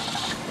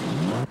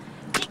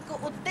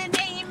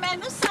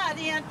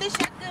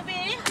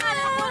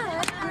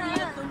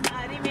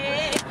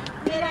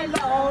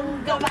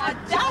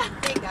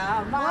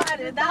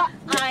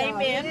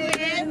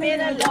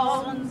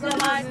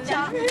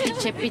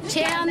 पीछे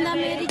पीछे आंदा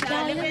मेरी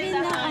चाल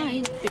विंदा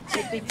आई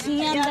पीछे पीछे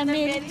आंदा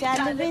मेरी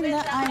चाल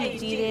विंदा आई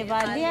जीरे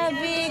वालिया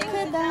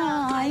वेखदा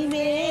आई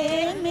वे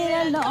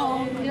मेरा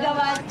लौंगा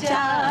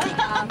बच्चा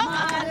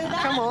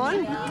Come on.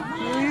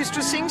 You used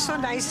to sing so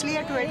nicely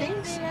at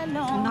weddings.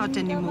 Not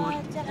anymore.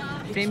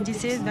 Premji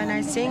says when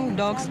I sing,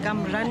 dogs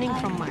come running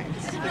from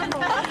miles.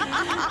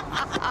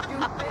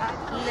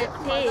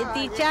 लट्ठे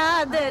दी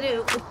चादर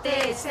उत्ते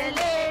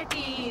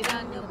सलेटी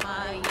रंग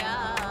माया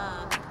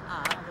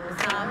आपो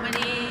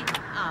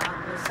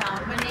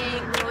सामने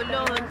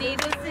बोलो दी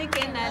रुस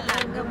के न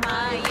लंग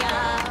माया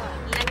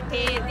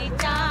लट्ठे दी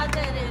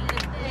चादर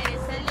लट्ठे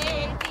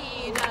सलेटी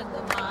रंग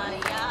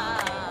माया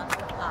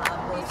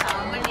आपो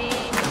सामने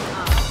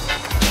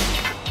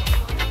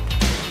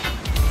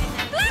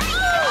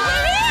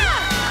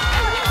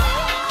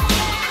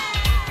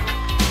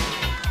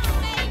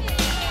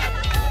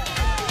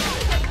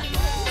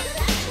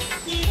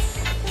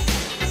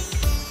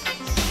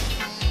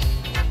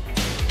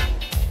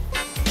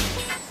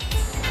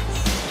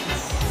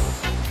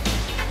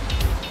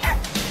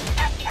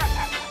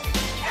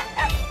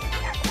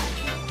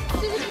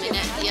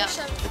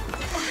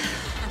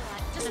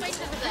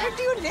Where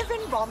do you live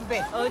in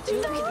Bombay? Oh,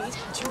 Julie.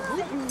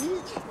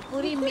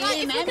 Right,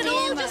 if we can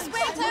all just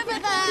wait over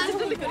there.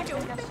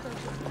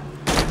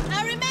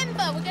 Now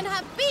remember, we're going to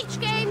have beach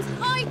games,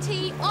 high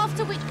tea,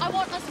 after which I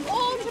want us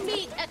all to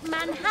meet at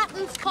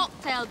Manhattan's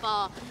Cocktail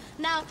Bar.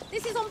 Now,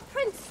 this is on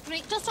Prince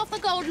Street, just off the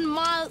Golden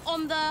Mile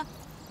on the...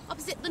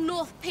 opposite the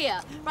North Pier.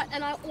 Right,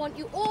 and I want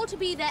you all to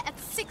be there at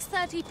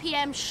 6:30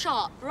 p.m.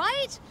 sharp,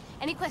 right?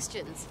 Any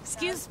questions?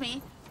 Excuse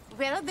me,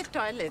 where are the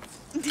toilets?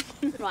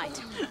 Right,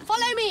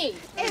 follow me.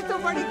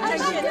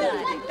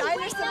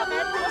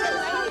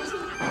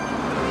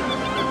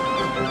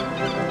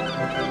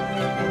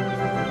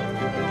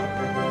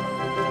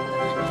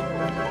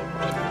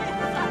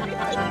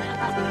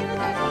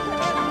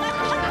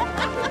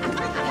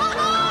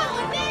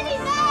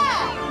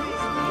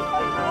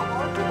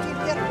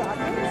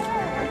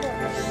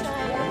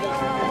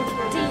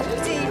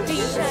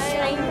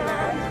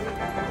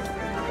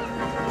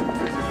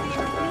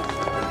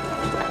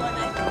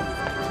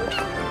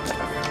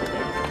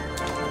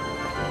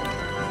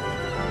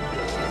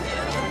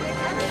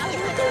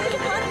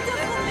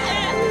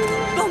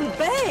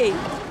 Bombay!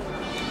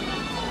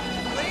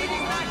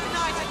 Leading back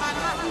tonight at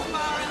Manhattan's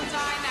Bar and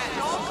Dinette.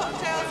 All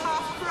cocktails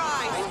half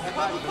price.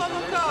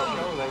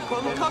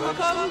 Come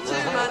to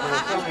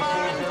Manhattan's Bar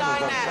and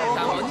Dinette. All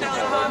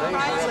cocktails half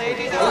price,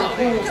 ladies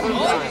only.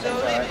 Ladies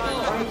only.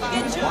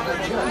 Get your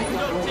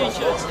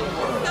t-shirts.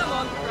 Come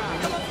on,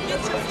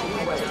 get your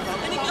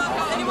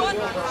anyone?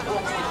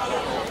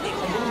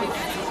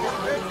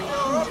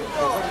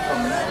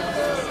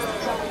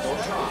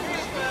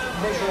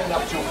 Measuring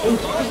up to 8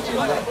 feet in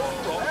length.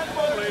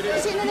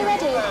 Is it nearly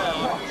ready?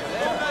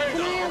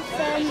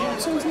 Can I have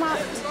some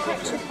tomato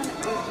ketchup on it?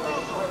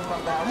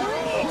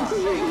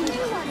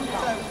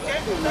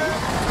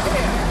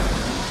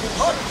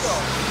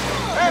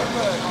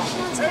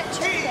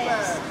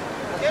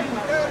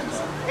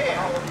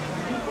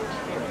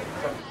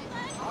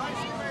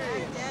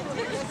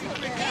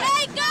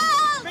 Hey,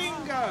 girls!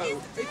 Bingo!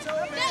 It's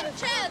all Get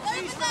chairs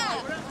over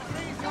there!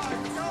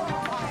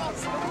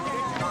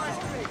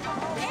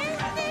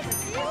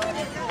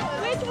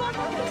 Which one?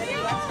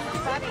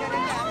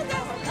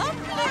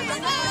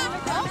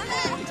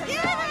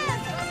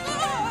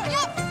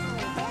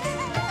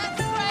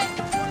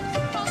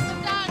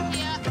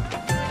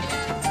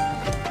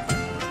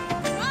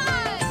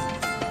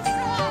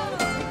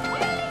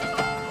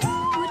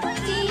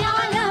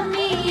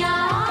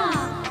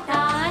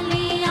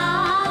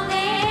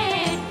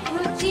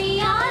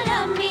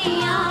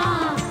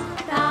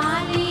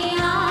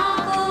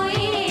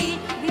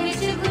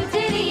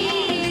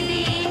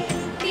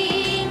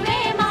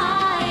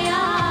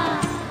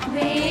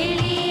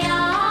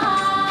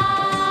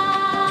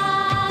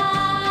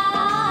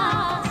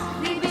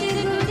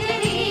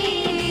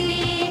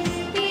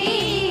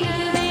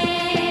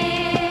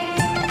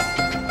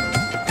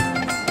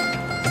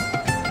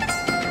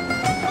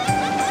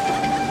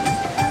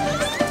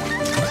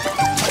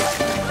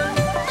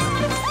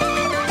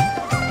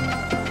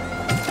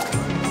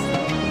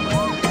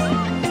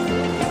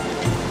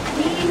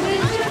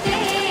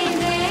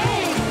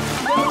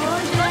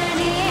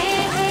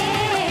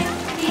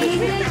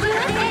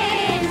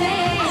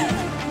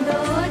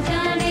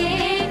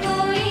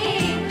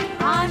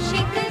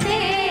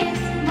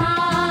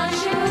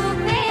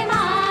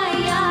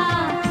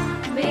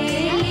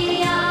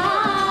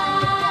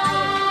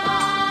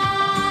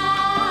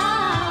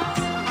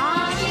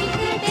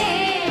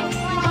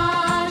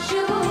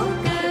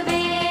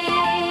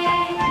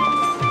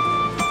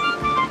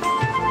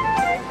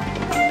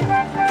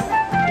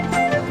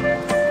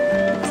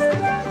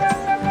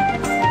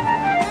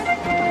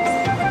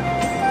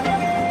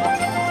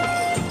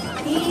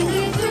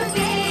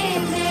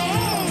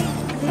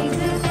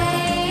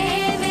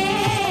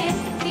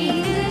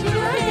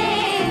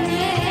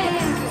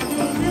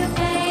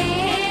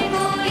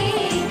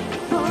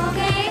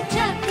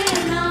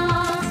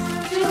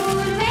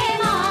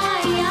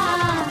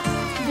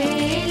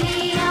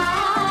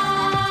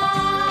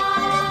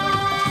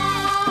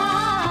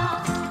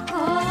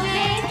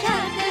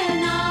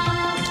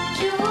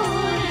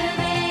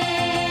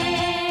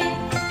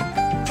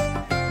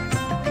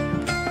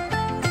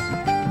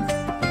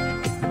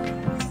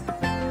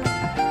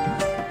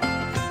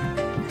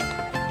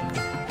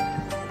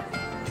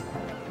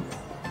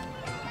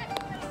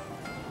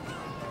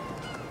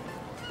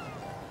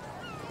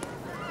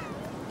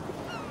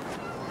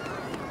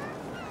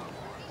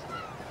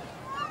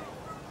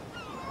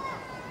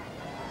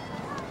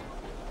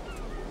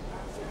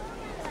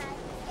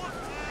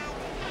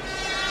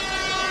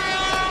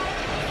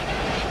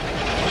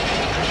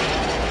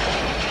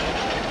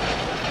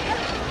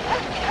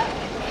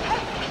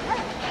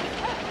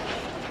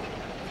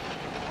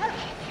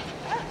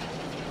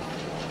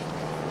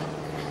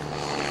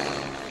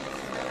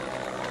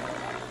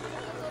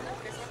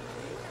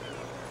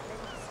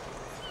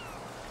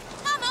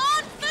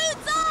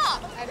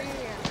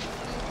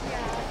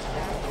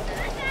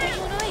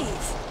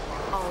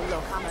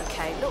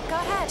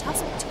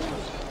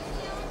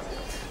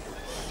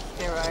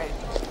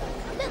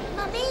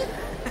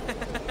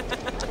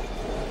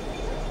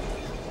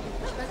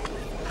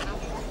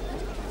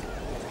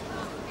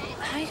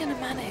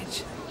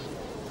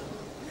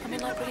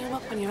 clean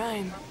them up on your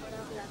own.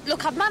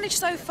 Look, I've managed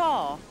so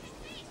far.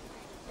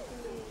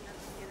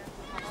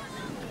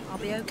 I'll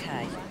be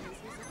okay.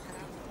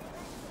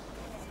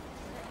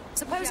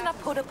 Supposing I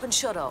put up and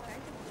shut up,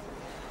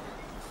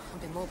 I'll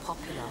be more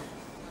popular.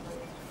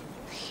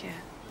 Yeah.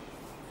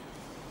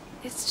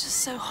 It's just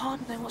so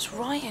hard to know what's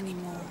right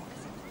anymore.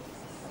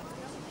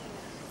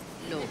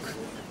 Look,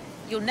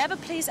 you'll never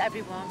please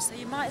everyone, so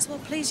you might as well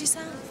please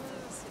yourself.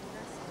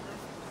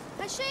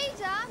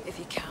 Hashida? If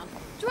you can.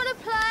 Do you want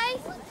to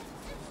play?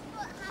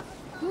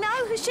 No,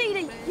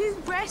 Hashida, you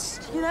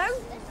rest, you know?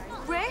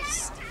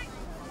 Rest.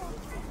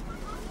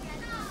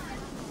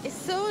 It's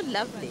so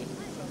lovely.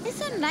 It's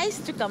so nice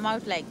to come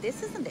out like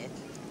this, isn't it?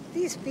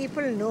 These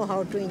people know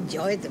how to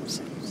enjoy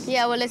themselves.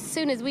 Yeah, well, as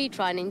soon as we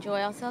try and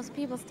enjoy ourselves,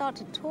 people start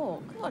to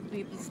talk. What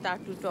people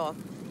start to talk?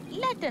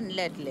 Let and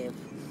let live.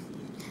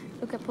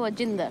 Look at poor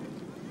Jinder.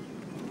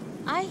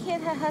 I hear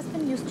her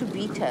husband used to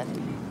beat her.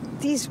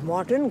 These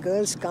modern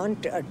girls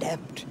can't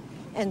adapt,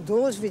 and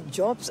those with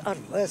jobs are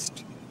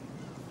worst.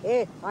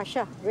 Hey,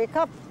 Asha, wake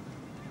up.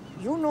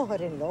 You know her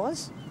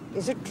in-laws.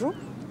 Is it true?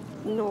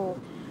 No.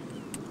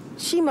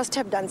 She must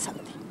have done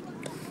something.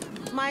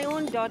 My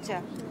own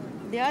daughter.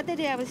 The other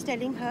day I was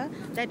telling her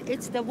that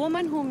it's the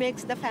woman who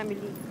makes the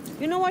family.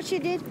 You know what she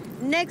did?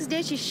 Next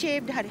day she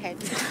shaved her head.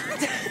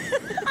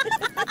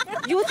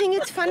 You think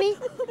it's funny?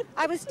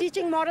 I was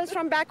teaching morals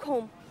from back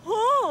home.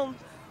 Home?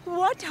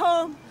 What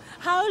home?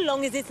 How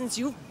long is it since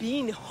you've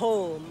been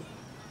home?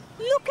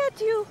 Look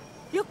at you.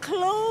 Your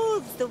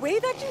clothes, the way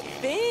that you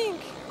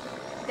think.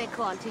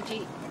 Dekho, Auntie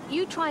Ji,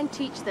 you try and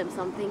teach them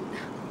something,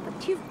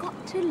 but you've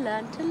got to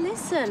learn to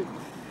listen.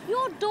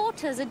 Your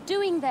daughters are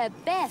doing their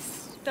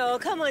best. Oh,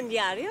 come on,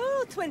 yaar.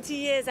 You're 20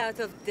 years out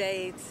of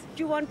date.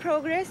 Do you want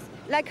progress?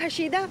 Like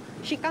Hashida,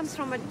 she comes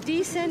from a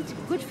decent,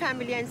 good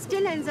family and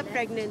still ends up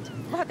pregnant.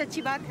 बहुत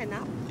अच्छी बात है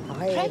ना?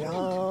 Hai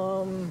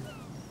Ram.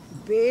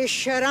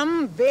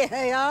 Besharam,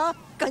 behaya,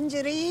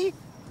 kanjari.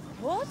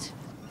 What?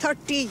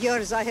 30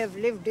 years I have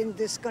lived in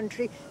this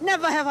country.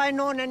 Never have I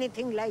known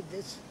anything like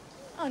this.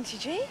 Auntie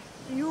Ji?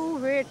 You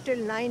wait till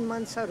 9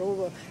 months are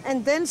over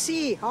and then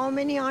see how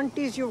many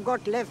aunties you've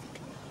got left.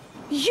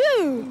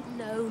 You?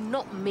 No,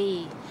 not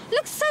me.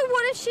 Look, so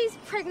what if she's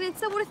pregnant?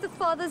 So what if the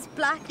father's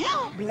black?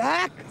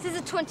 Black? This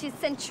is the 20th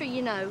century,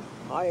 you know.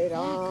 Hai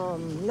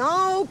Ram,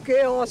 now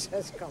chaos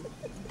has come.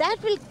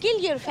 That will kill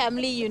your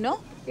family, you know.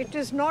 It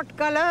is not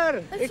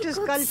color, it is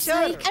culture.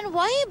 Sake. And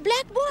why a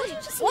black boy?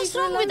 What's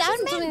wrong with our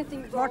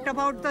men? What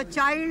about the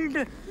child?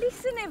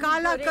 Listen,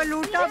 Kala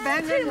kaluta,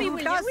 bhengan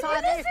luta,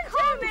 sare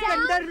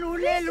gandar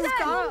lule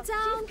luta.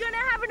 She's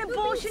gonna have an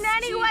abortion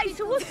anyway,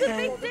 so what's the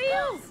big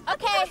deal?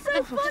 Okay,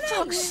 so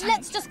funny?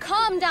 let's just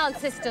calm down,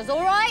 sisters,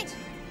 all right?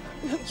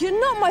 You're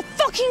not my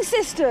fucking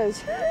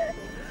sisters.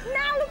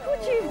 Now look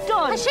what you've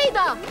done.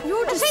 Hashida!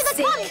 You're just Hashida,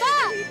 sick. come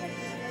back!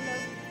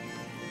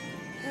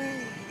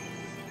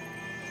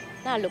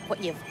 Now look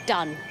what you've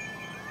done.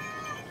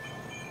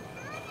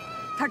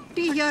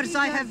 30 years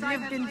I have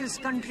lived in this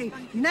country.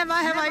 Never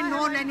have I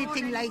known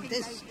anything like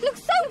this. Look,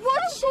 so what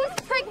if she's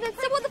pregnant?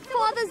 So what, the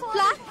father's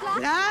black?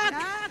 Black?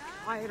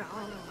 Hai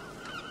Ram.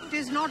 It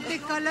is not the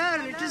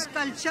color, it is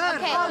culture.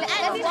 Okay,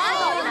 and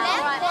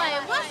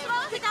why? What's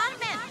wrong with our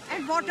men?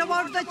 And what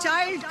about the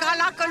child?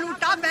 Kala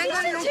kaluta,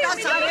 bhengan luta,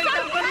 sare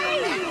gandar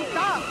lule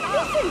luta.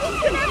 Listen, she's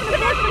gonna have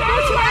an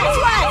abortion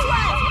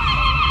anyway.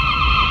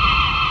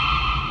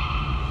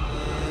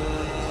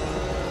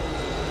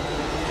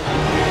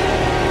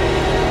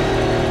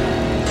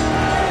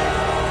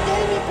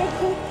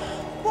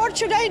 What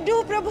should I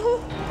do, Prabhu?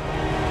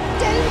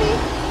 Tell me.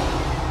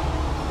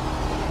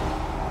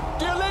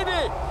 Dear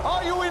lady,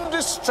 are you in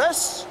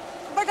distress?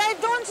 But I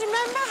don't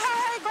remember how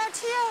I got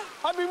here.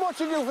 I've been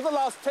watching you for the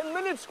last 10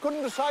 minutes.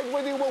 Couldn't decide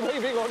whether you were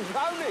waving or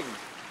drowning.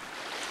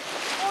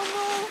 Oh,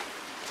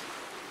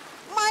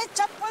 no. My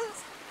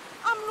chappals.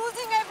 I'm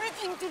losing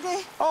everything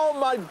today. Oh,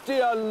 my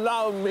dear,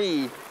 allow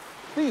me.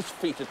 These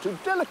feet are too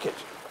delicate,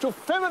 too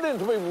feminine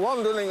to be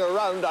wandering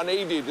around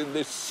unaided in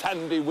this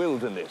sandy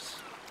wilderness.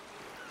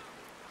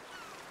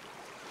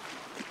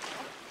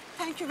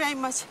 Thank you very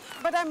much,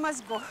 but I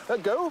must go.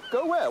 Go?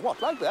 Go where?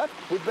 What, like that?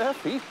 With bare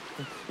feet?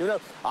 You know,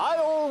 I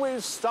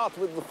always start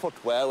with the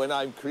footwear when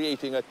I'm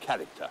creating a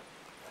character.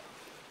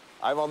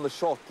 I'm on the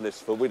short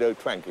list for Widow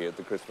Twankey at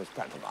the Christmas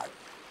pantomime.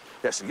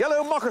 Yes,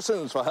 yellow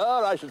moccasins for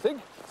her, I should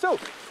think. So,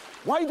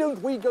 why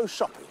don't we go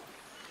shopping?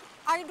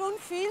 I don't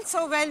feel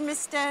so well,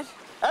 mister.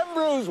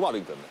 Ambrose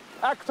Wallington,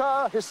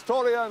 actor,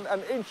 historian,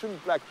 and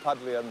ancient Black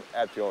Pudlian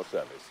at your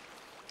service.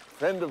 A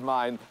friend of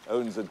mine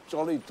owns a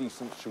jolly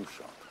decent shoe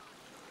shop.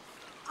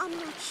 I'm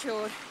not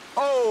sure.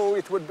 Oh,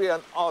 it would be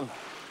an honor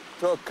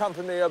to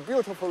accompany a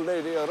beautiful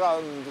lady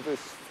around this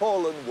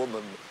fallen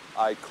woman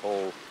I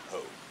call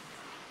home.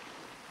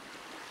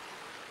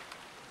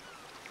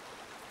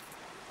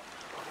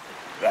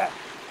 There.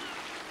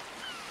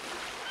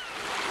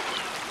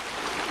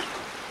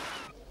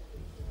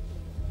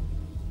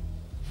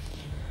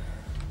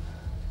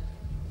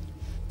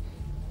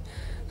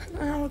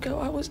 An hour ago,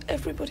 I was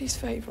everybody's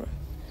favourite.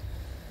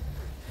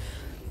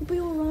 You'll be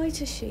all right,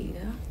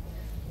 Ashida.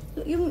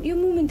 Look, your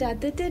mum and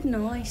dad, they're dead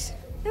nice.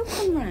 They'll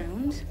come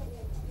round.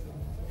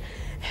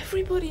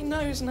 Everybody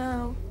knows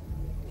now.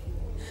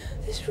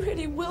 This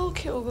really will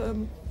kill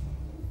them.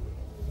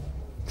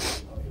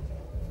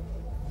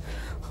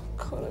 Oh,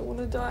 God, I want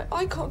to die.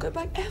 I can't go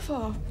back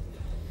ever.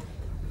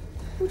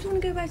 What do you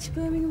want to go back to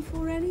Birmingham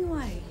for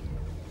anyway?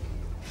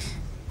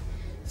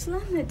 It's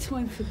land that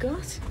time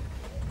forgot.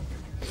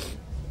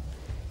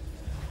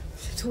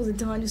 Except all the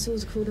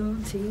dinosaurs called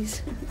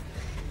aunties.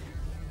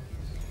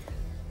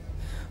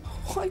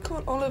 Why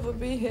can't Oliver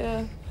be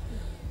here?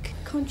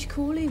 Can't you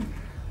call him?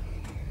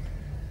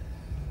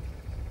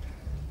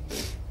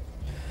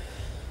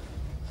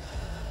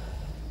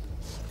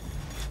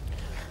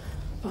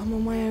 But I'm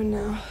on my own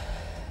now.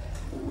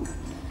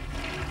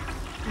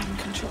 I'm in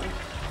control.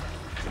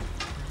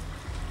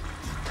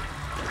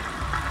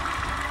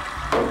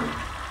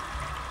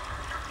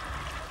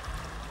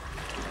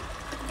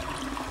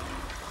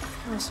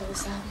 I'll sort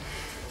this out.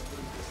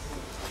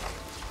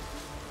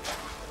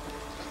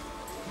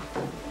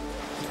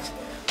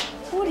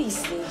 What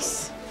is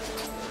this?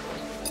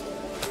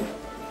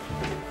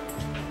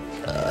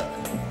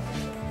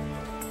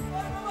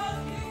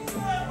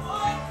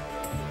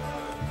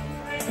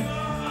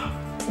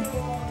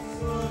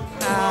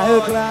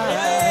 I'll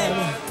climb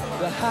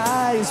the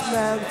highest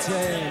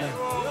mountain.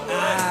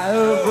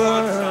 I'll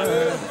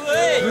run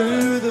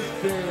through the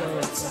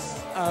fields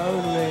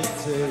only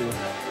to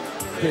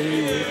be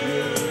with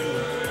you.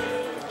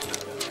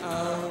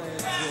 Only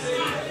to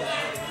be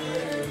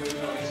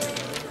with you.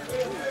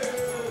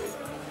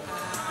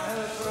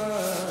 I'll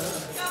run,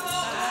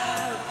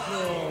 I'll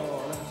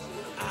crawl,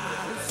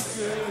 I'll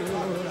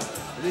scale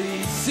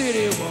these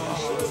city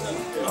walls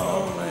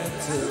only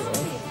to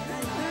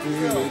be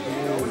with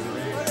you.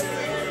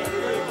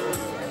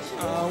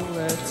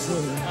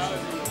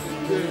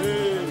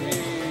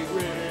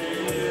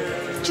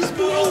 Just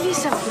behave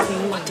yourself with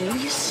him, you do.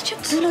 You're such a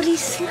bloody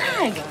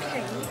slag.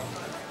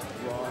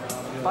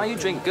 Buy you a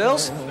drink,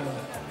 girls?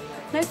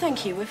 No,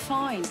 thank you. We're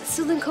fine.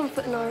 Southern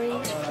Comfort and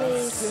Orange,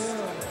 please.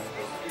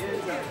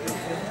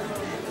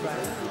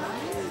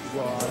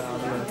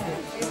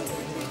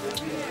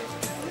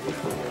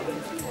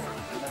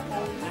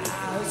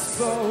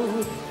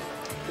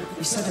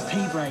 You said a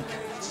pee break.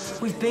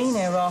 We've been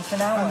here half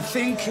an hour. I'm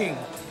thinking.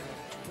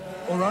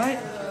 All right?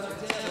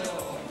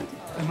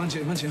 Hey,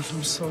 Manjit,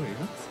 I'm sorry,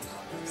 huh?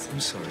 I'm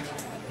sorry.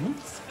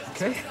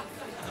 Okay?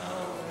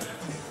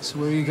 So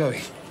where are you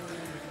going?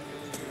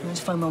 I went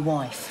to phone my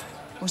wife.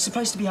 I was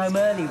supposed to be home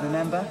early,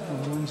 remember?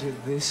 Oh, Manjit,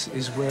 this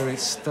is where it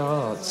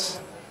starts.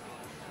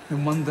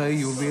 And one day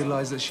you'll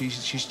realise that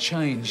she's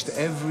changed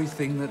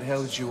everything that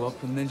held you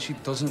up, and then she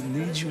doesn't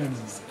need you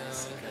anymore.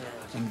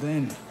 And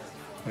then,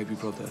 maybe,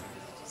 brother,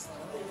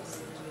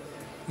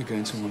 you're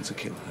going to want to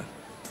kill her.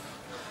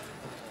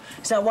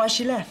 Is that why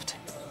she left?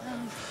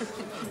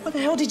 What the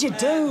hell did you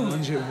do?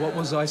 Manjit, what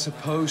was I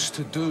supposed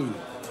to do?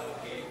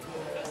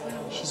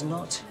 She's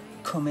not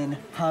coming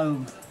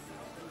home.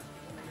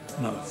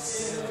 No.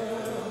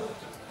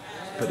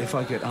 But if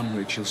I get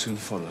Umrig, she'll soon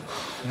follow.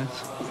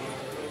 Yes?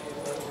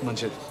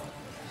 Manjit,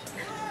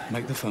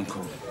 make the phone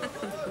call.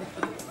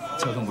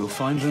 Tell them we'll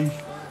find them.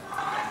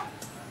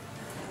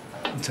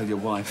 And tell your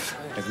wife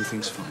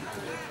everything's fine.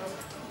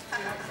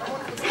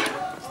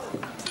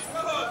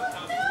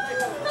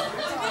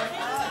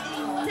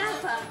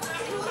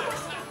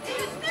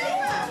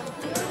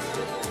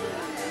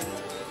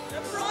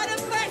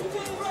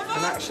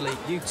 And actually,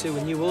 you two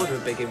and New Order are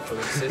big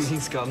influences.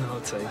 He's got no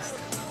taste.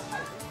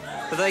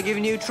 Are they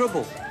giving you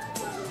trouble?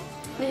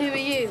 Who are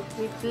you?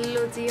 My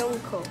bloody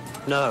uncle?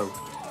 No.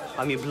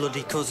 I'm your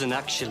bloody cousin,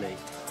 actually.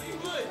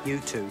 You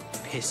two,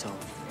 piss off.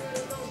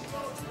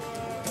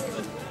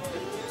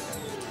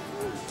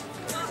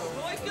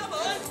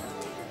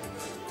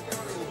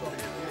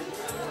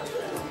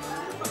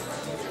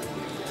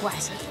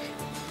 Where's he?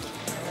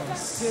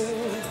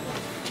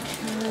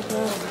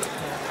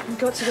 We've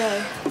got to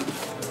go.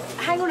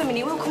 Hang on a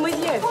minute, we'll come with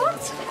you.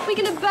 What? We're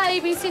going to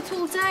babysit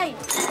all day.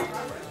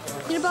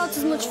 You're about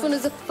as much fun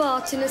as a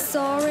fart in a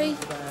sari.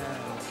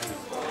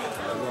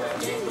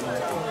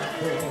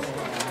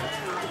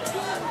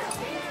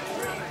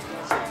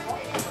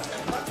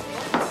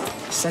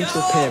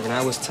 Central Pier in an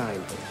hour's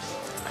time.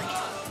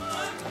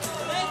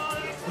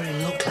 We're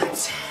in luck,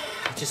 lads.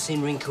 I've just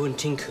seen Rinku and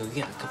Tinku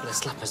get a couple of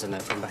slappers and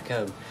that from back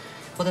home.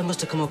 Well, they must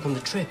have come up on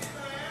the trip.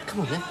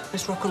 Come on, then.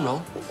 Let's rock and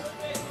roll.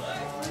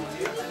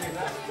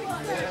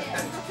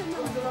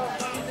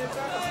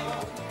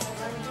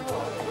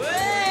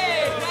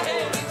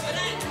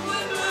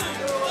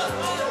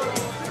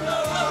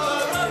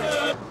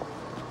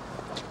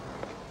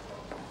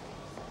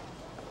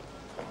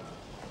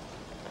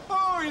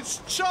 Oh,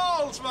 it's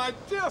Charles, my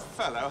my dear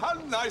fellow, how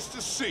nice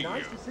to see you.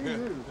 Nice to see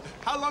you.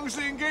 How long's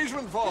the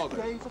engagement for, then?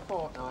 10 days, a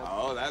fortnight.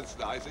 Oh, that's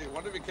nice. You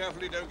want to be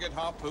careful you don't get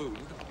harpooned.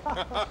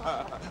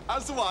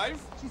 How's the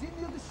wife? She's in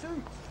the other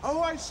suit.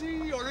 Oh, I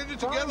see. You're in it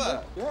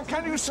together. Yes,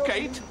 Can you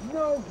skate?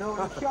 No,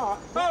 I'm sharp.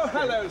 Oh,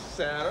 hello,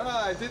 Sarah.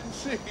 I didn't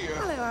see you.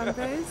 Hello,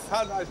 Ambrose.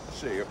 How nice to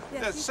see you.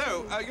 Yes,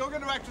 So, you're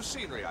going to act as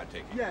scenery, I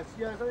take it? Yes, I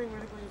think we're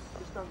going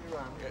to stand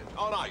around.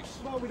 On ice?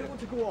 Well, we don't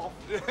want to go off.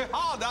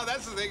 Oh, no,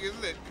 that's the thing,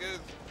 isn't it?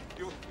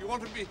 You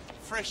want to be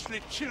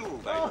freshly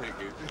chilled, I think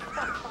it.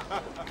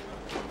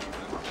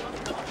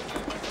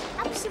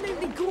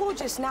 Absolutely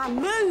gorgeous. Now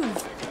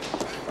move.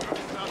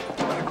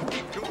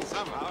 Cool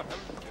somehow, haven't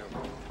you?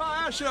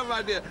 Ah, sure,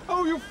 my dear.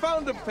 Oh, you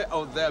found a pair.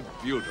 Oh, they're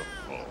beautiful.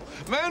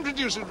 May I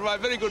introduce you to my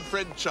very good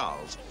friend,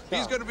 Charles?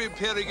 He's going to be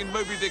appearing in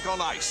Moby Dick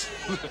on Ice.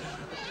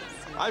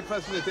 I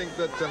personally think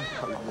that...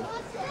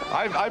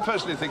 I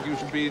personally think you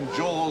should be in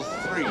Jaws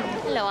 3.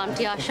 Hello,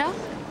 Auntie Asha.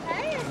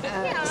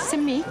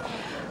 Simi,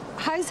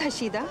 how's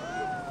Hashida?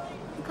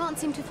 I can't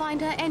seem to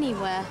find her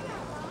anywhere.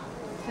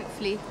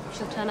 Hopefully,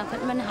 she'll turn up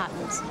at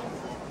Manhattan's.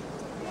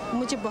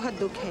 मुझे बहुत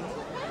दुख है.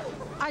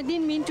 I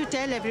didn't mean to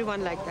tell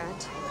everyone like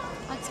that.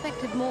 I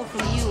expected more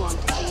from you,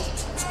 Auntie.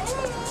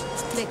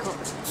 Nico,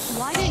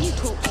 why don't you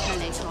talk to her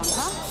later on,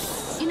 huh?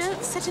 You know,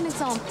 set an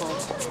example.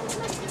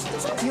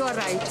 You are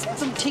right.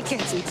 तुम ठीक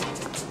कहती हो.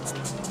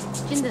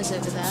 Jinder's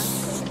over there.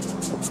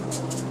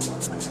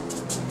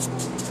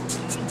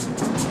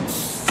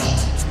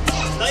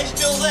 Are they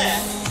still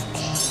there?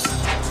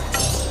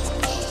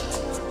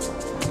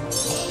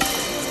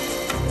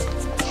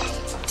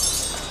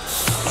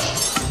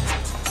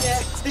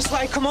 Yeah, this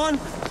way, come on.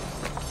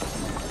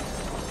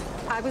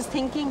 I was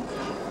thinking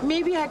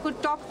maybe I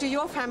could talk to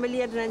your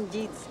family at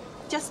Ranjit's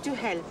just to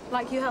help.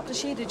 Like you helped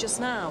Ashida just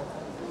now.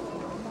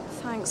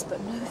 Thanks, but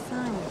no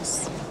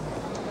thanks.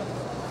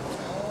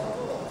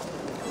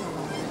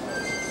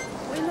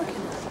 What are you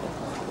looking at?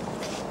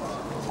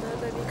 No,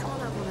 baby, you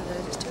can't have one of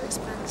those. It's too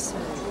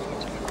expensive.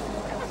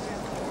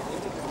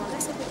 Well,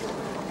 let's have a look.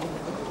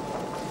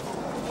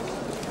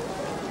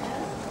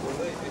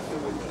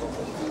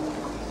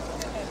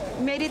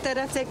 मेरी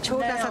तरफ से एक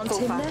छोटा सा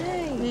तोहफा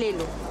ले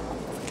लो.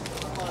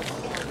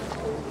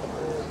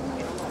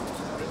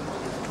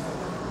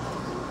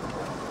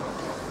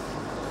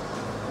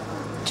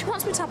 She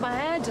wants me to have my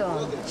hair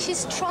done.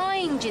 She's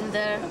trying,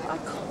 Jinder. I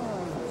can't.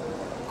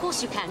 Of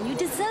course you can. You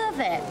deserve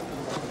it.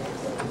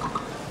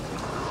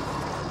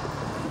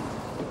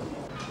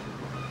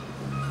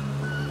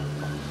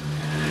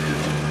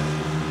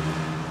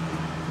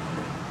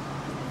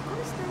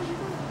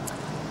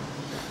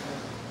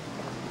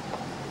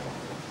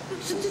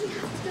 So do we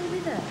have to go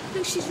with her?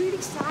 Look, she's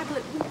really sad.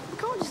 Look, we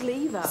can't just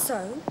leave her. So?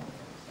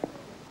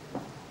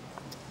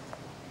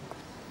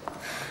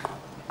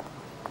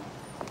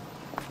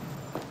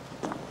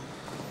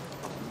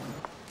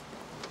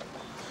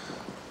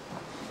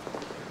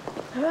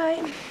 All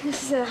right,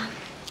 this is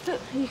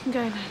look, you can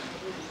go now.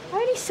 I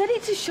only said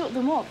it to shut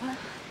them up. I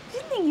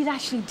didn't think you'd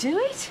actually do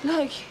it.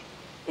 Look,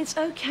 it's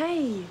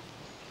okay.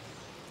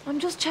 I'm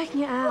just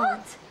checking it out.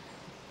 What?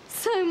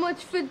 So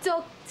much for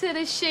Dr.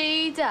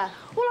 Ashida.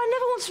 Well, I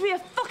never want to be a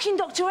fucking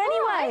doctor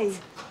anyway.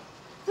 Right.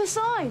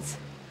 Besides,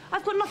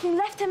 I've got nothing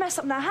left to mess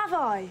up now, have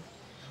I?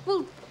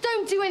 Well,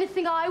 don't do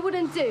anything I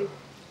wouldn't do.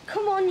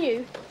 Come on,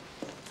 you.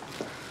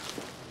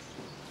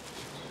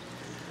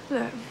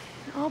 Look,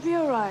 I'll be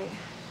all right.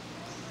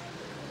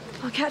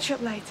 I'll catch you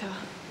up later.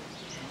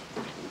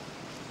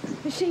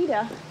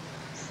 Ashida.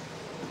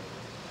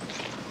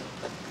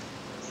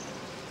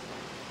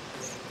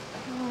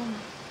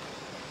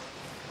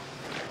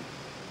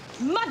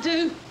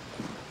 Madhu!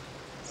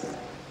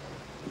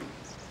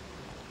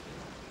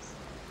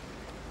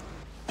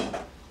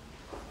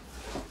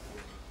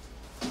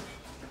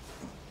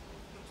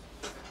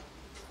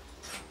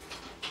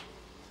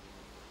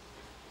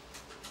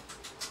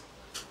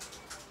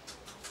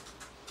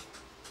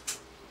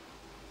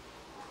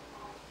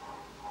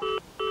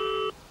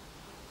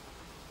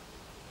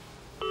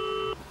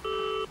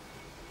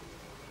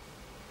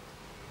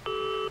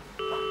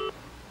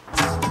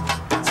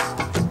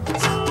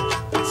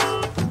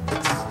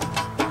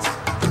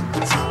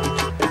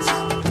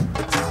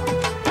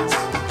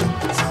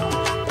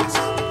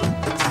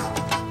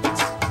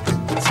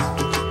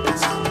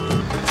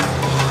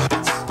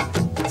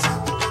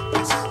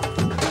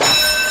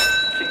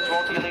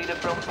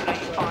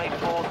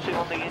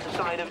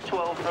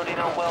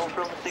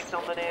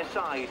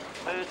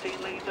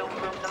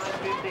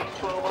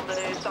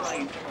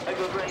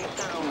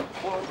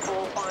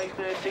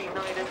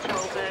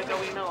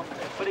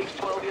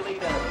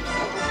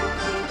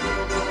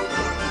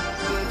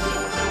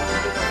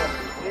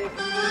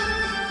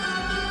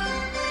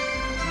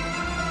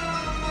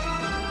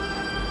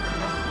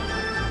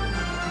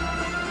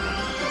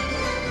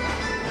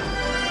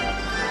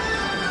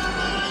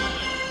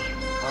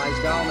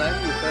 Down then,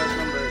 your first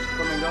number is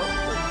coming up.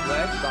 It's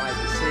red by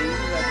the sea,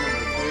 red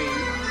number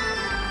 3.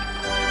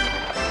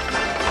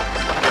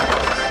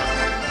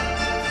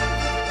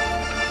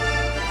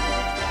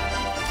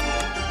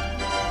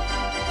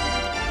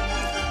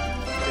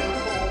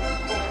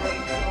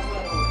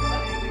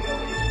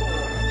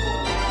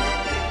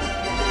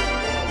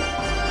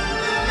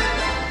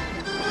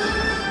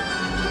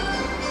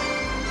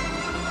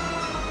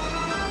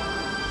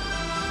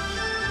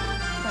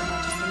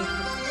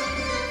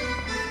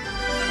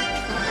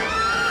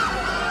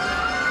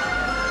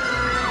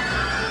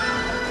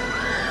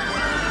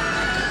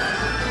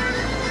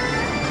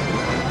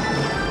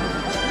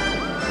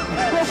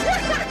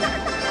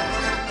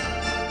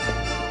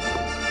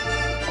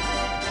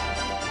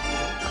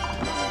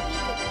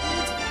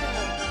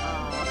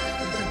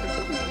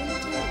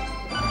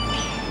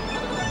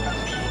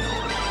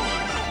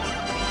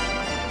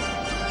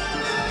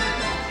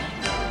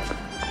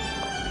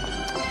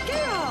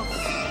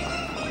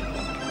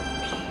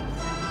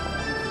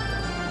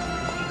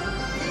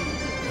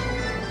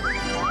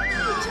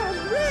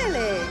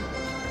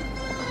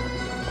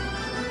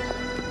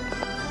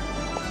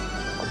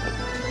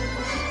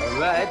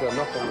 Red, a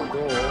knock on the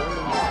door,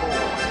 number 4.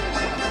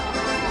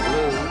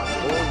 Blue,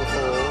 all the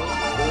 4,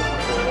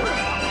 44.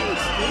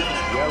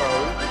 Yellow,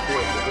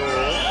 2 at the door,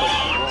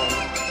 21.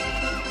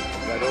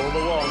 Red, all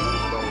the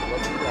 1s, those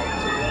lucky reds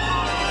to you.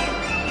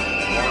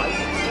 White,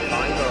 50,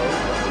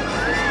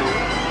 50.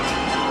 Green,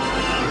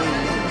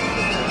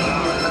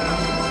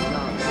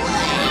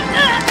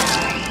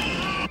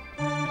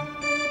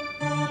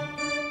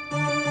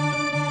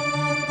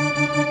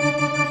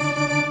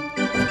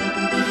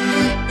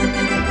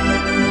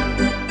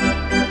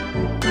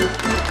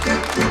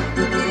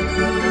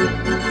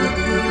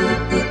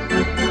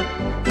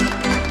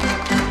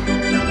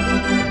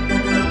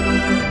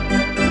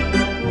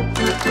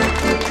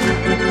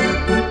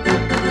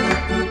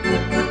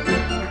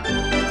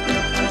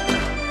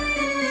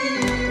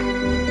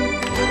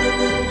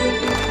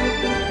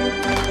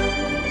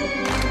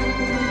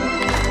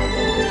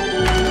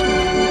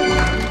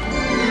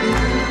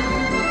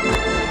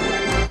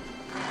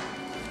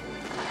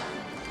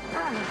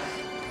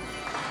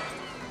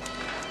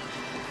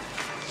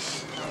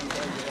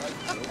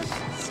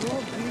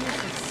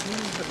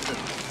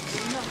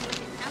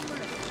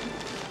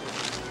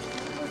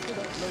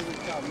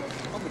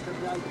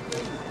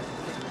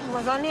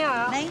 मजा नहीं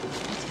आया नहीं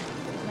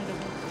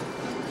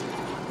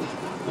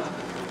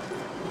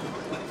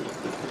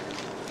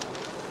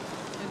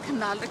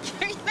नाल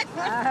रखी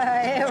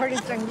ये बड़ी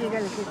चंगी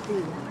गल की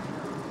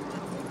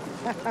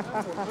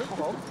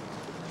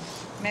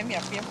मैं भी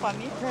अपनी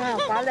पानी हां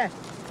पाले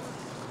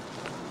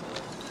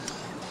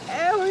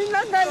ए हुई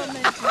ना गल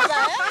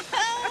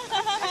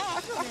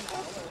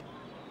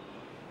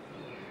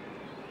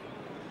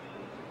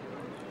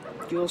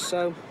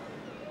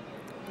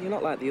You're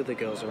not like the other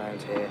girls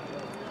around here.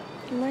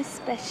 Am I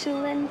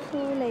special then,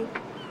 Paulie?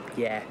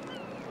 Yeah.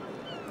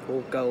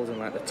 All golden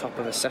like the top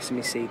of a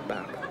sesame seed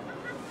bag.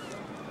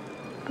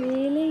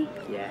 Really?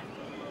 Yeah.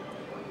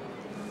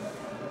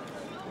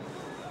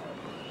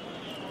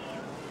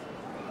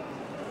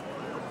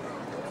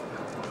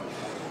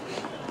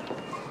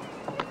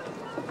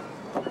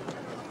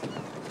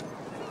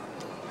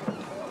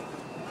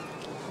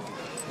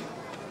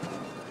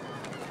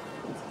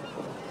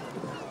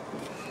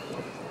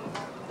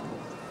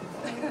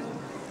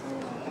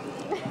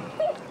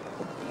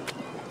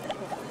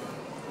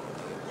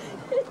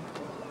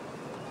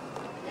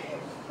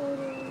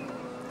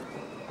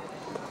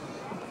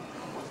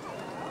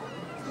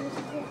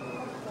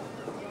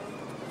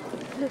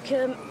 Look,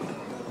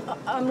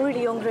 I'm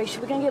really hungry.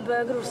 Should we go and get a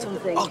burger or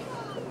something? Oh,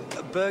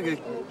 a burger?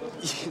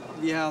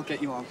 Yeah, I'll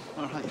get you on.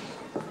 All right.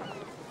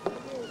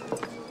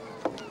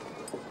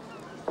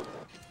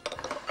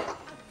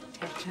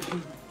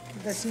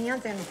 दसनियां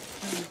तेन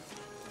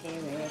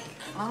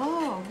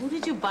Oh, who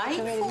did you buy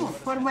it for?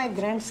 For my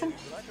grandson.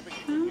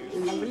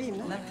 Lovely,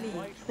 no? Lovely.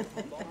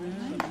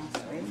 Nice,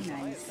 very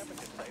nice.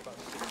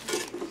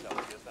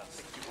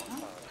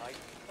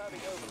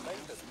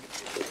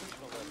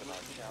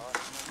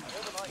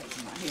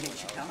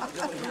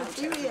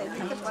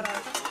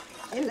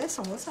 ये ले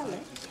समोसा ले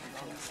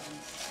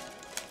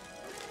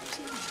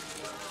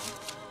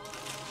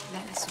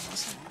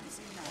समोसा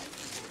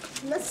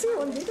लस्सी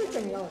होती तो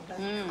चंगा होता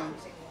है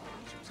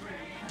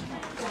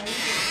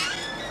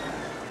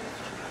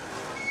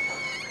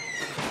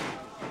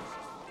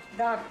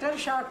doctor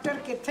शाक्टर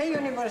किथे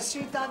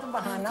यूनिवर्सिटी तक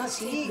बहाना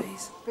सी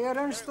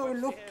पेरेंट्स तो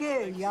लुक के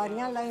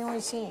यारियां लाई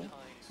हुई सी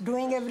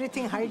doing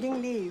everything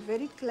hidingly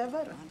very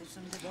clever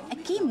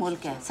की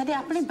मुल्क है साडे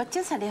अपने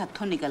बच्चे साडे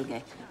हाथों निकल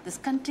गए this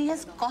country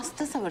has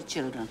cost us our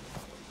children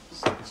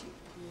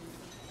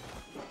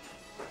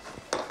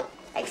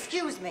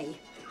Excuse me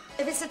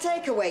if it's a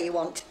takeaway you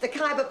want the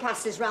Khyber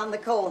Pass is round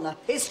the corner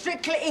it's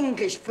strictly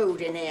English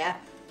food in here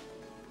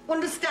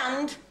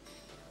understand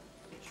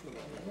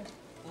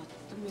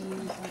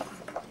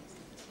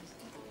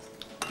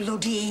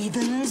Bloody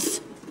heathens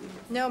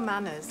no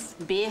manners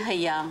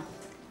behaya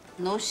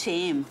No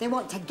shame. They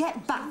want to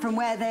get back from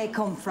where they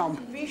come from.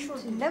 We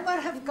should never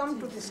have come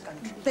to this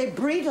country. They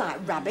breed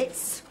like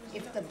rabbits.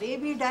 If the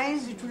baby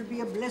dies, it will be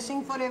a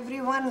blessing for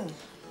everyone.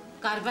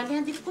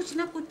 Karwaliyan di kuch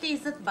na kuch te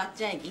izzat bach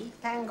jayegi.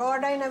 Thank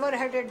God I never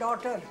had a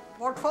daughter.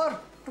 What for?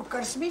 To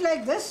curse me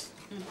like this?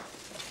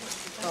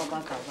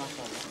 Tauba, tauba,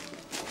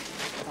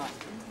 tauba.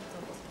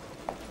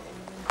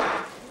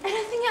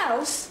 Anything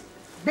else?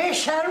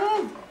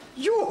 Besharm!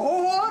 You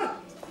whore!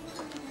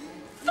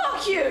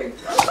 Fuck you!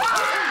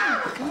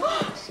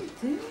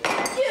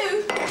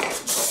 You!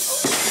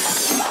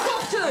 Fuck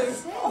off too!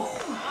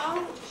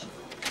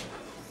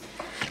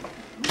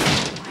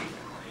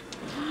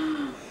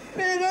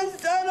 मेरा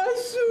सारा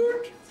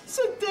suit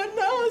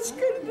सत्यानाश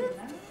कर दे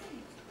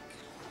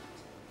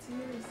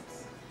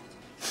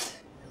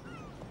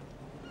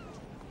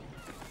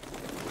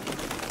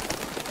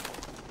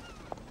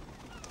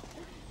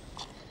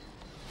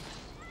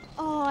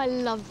Oh, I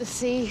love the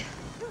sea.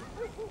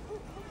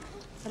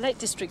 The Lake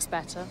District's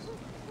better.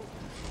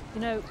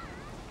 You know,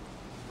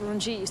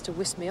 Ranjit used to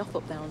whisk me off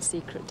up there on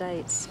secret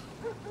dates.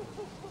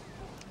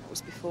 That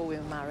was before we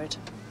were married.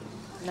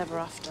 Never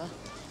after.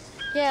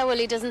 Yeah, well,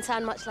 he doesn't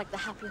sound much like the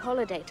happy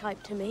holiday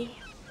type to me.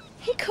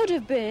 He could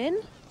have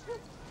been.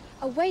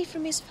 Away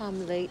from his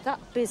family, that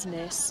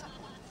business.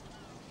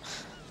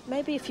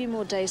 Maybe a few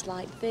more days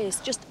like this,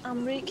 just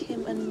Amrik,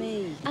 him and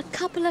me. A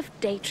couple of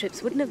day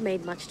trips wouldn't have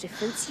made much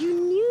difference. You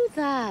knew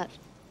that.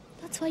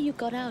 That's why you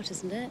got out,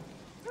 isn't it?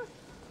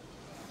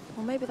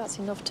 Well, maybe that's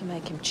enough to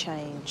make him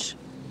change.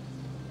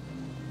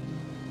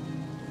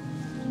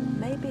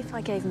 Maybe if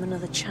I gave him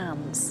another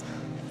chance.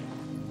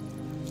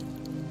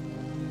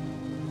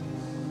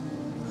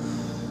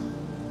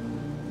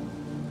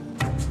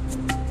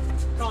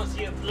 Can't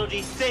see a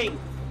bloody thing.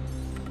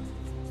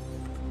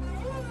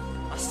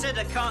 I said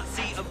I can't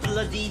see a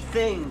bloody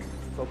thing.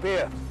 So,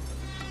 Beer,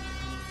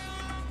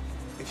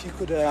 if you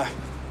could,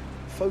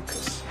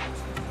 focus.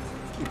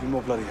 Keep your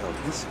more bloody hell,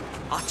 please.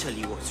 I'll tell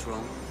you what's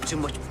wrong. Too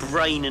much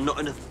brain and not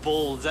enough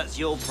balls. That's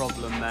your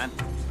problem, man.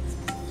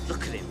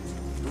 Look at him.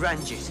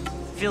 Ranjit.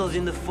 Fills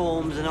in the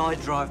forms and I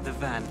drive the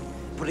van.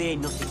 But he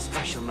ain't nothing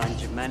special,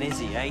 man, is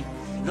he, eh?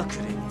 Look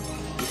at him.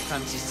 Your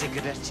fancy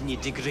cigarettes and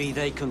your degree,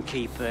 they couldn't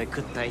keep,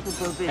 could they?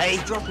 Hey,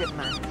 drop it,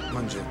 man.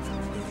 Manjit.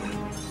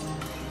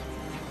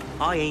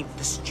 I ain't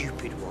the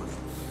stupid one.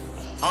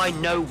 I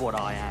know what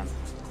I am.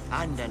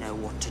 And I know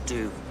what to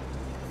do.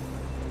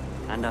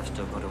 And I've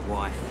still got a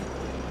wife.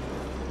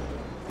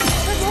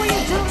 What are you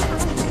doing?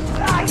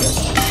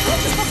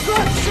 For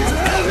God's sake!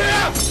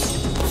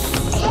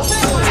 Stop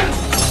it, man!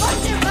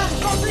 Watch it, man!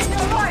 Stop it,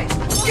 you're right!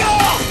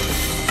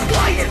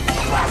 Quiet!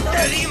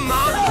 Bastard,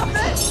 man!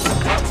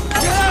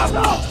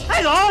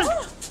 Hang on!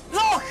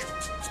 Look!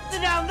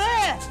 They're down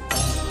there!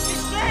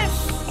 It's them!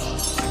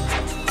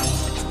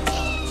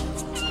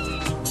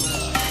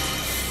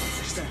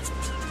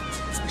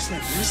 It's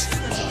them,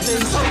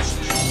 yes?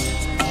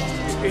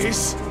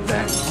 It's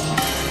them.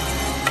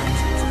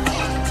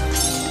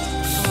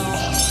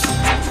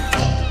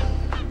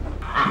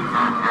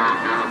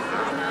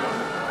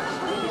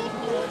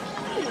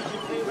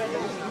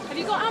 Have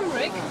you got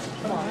Amrik?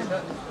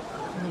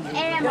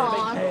 Am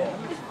on.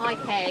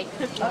 Okay.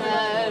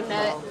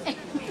 No.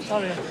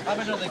 Sorry, have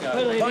another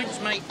go. Points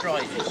make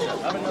prizes.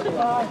 Have another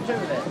go.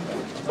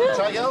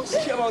 Try, girls.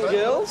 Come on,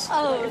 girls.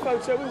 Oh. A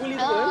photo with Willie the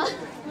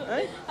Boom.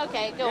 Hey?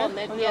 Okay, go on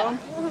then. On Yeah.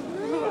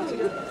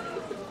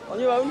 On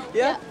your own?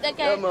 Yeah? Yeah,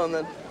 okay. Come on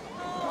then.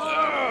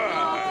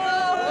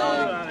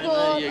 Good.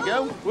 There you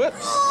go.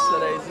 Whoops. So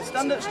there's the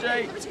stand up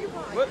straight.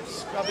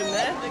 Whoops. Grab him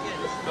there.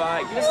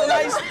 Right. Give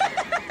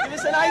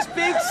us a nice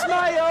big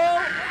smile.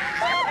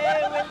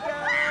 Here we go.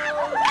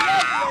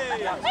 Lovely.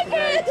 That's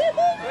great.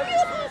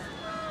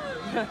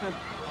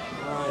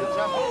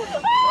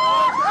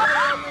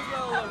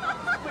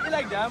 Put your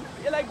leg down.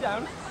 Put your leg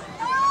down.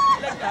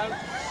 Put your leg down.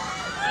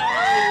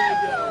 There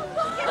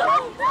you go.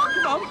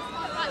 Come on.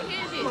 Right,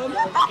 here's you. Come on.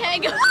 Okay,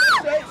 go.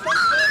 Straight, stand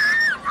straight.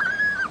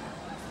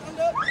 Stand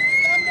up.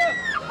 Stand up.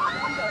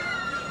 Stand up.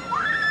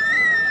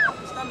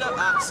 Stand up.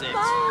 That's it.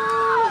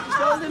 Just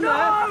hold him there.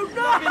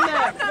 Grab him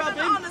there. Grab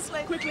him.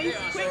 Honestly. Quickly.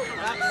 Quick.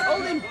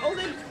 Hold him. Hold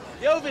him.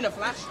 You're over in a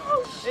flash.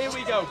 Here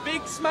we go.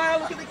 Big smile.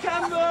 Look at the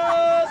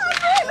cameras.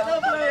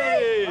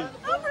 Lovely.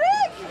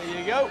 Amrik! There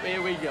you go.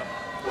 Here we go.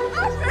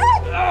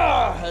 Amrik!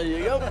 Ah, there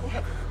you go.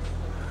 Amrik!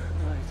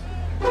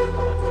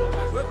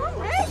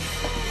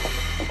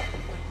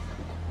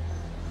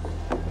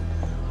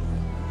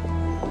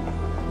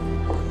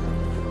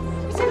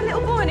 You see the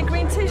little boy in a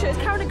green t-shirt? He's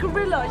carrying a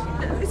gorilla.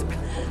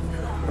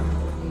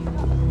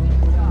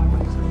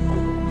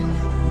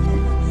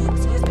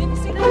 Excuse me, you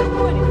see the little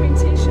boy in a green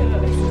t-shirt?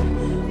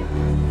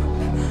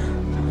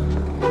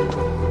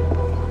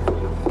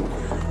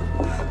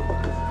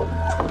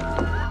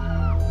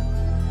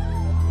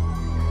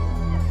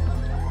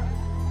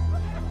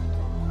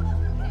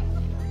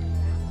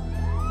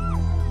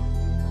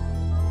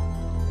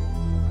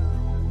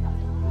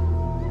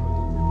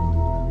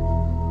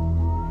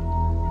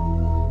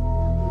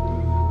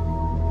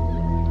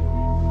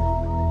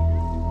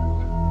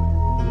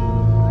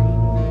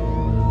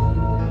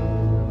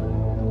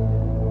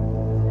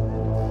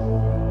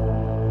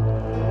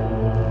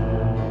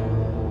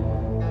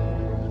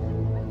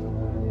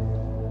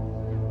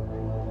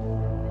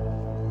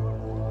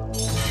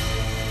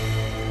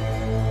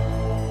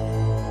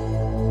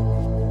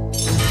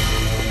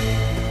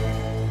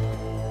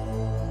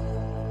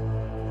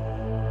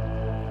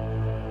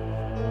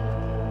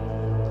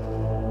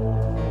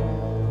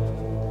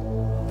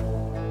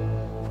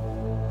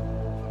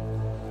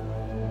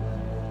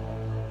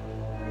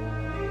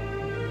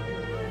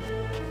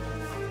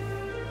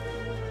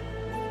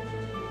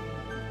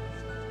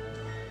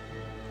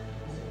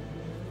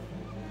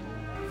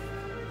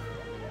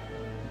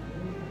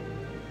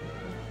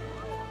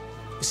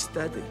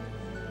 Steady.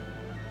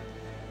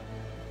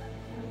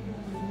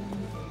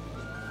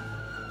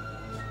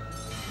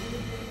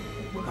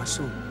 My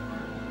son.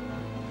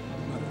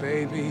 My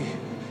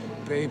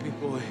baby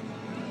boy.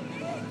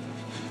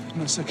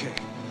 No, it's okay.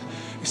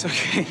 It's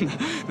okay.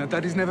 No,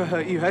 Daddy's never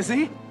hurt you, has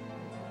he? You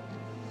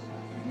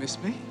miss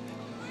me?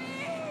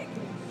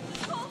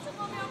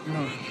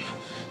 No,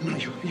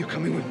 you're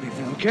coming with me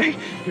then, okay?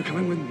 You're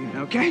coming with me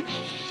now, okay?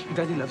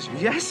 Daddy loves you,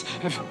 yes?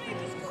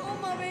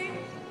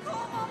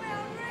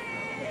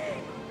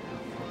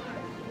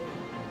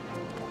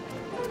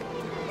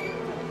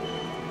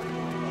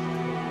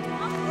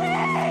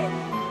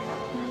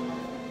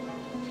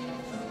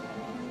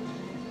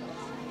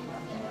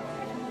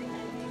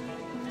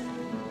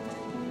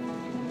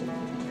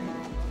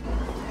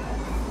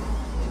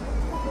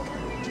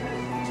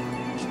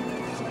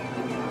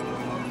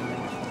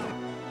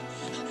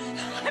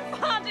 I've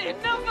had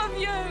enough of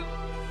you!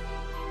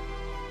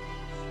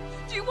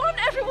 Do you want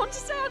everyone to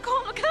say I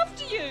can't look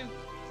after you?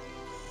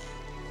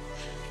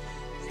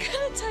 You're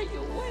gonna take you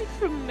away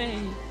from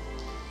me.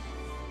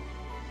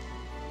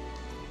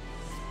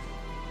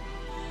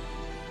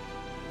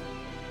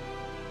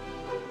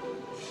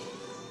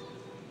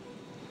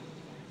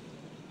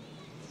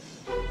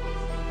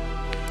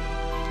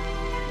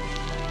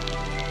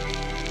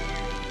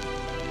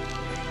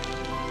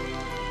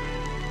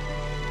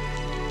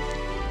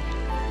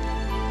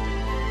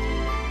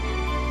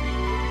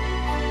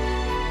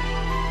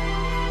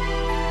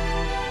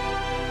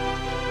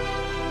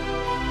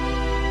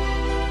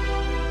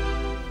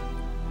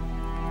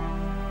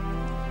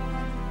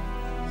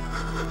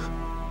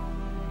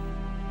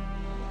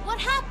 What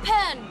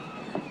happened?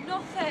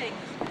 Nothing.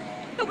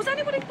 But was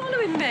anybody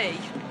following me?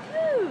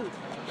 Who?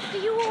 Are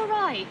you all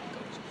right?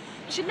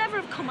 I should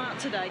never have come out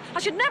today. I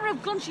should never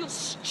have gone to your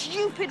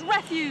stupid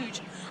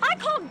refuge. I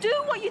can't do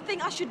what you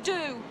think I should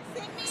do.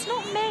 It's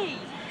not me.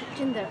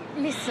 Jinder,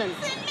 listen.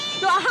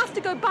 No, I have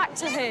to go back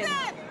to him.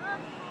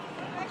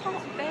 I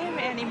can't bear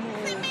it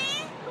anymore.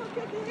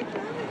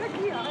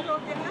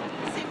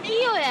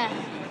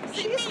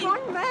 She's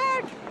gone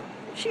mad.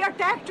 She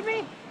attacked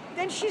me.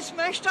 Then she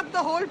smashed up the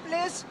whole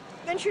place.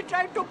 Then she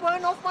tried to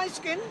burn off my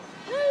skin.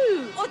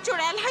 Who? Oh,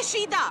 Churel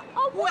Hashida.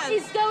 Oh, what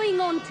is going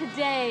on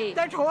today?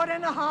 That whore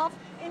and a half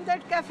in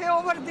that cafe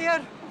over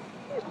there.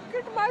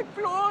 Look at my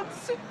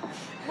clothes.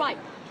 Right.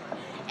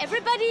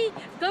 Everybody,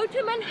 go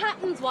to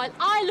Manhattan's while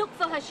I look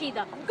for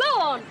Hashida. Go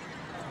on.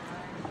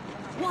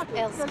 What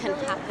else can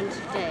happen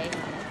today?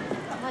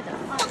 Why the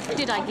fuck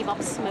did I give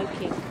up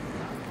smoking?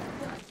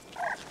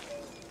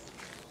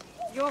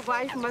 Your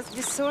wife must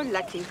be so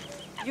lucky.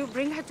 You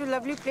bring her to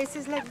lovely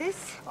places like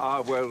this?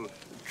 Ah, well,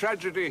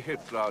 tragedy hit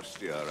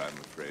last year, I'm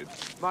afraid.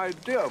 My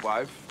dear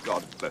wife,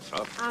 God bless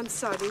her. I'm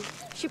sorry.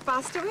 She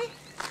passed away?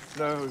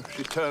 No,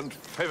 she turned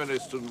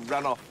feminist and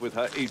ran off with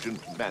her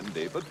agent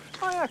Mandy, but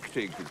my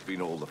acting has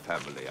been all the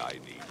family I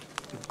need.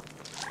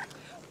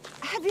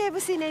 Have you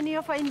ever seen any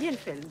of our Indian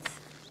films?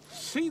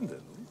 Seen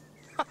them?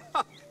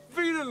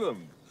 Been in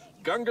them.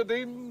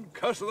 Gangadin,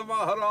 Curse of the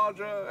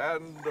Maharaja,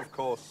 and, of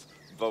course,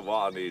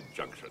 Bhavani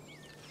Junction.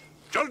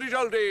 Jaldi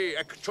Jaldi,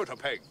 Ek Chota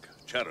Peg,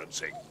 Charan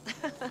Singh.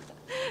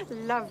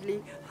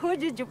 Lovely. Who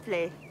did you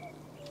play?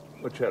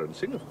 Well, Charan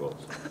Singh, of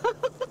course.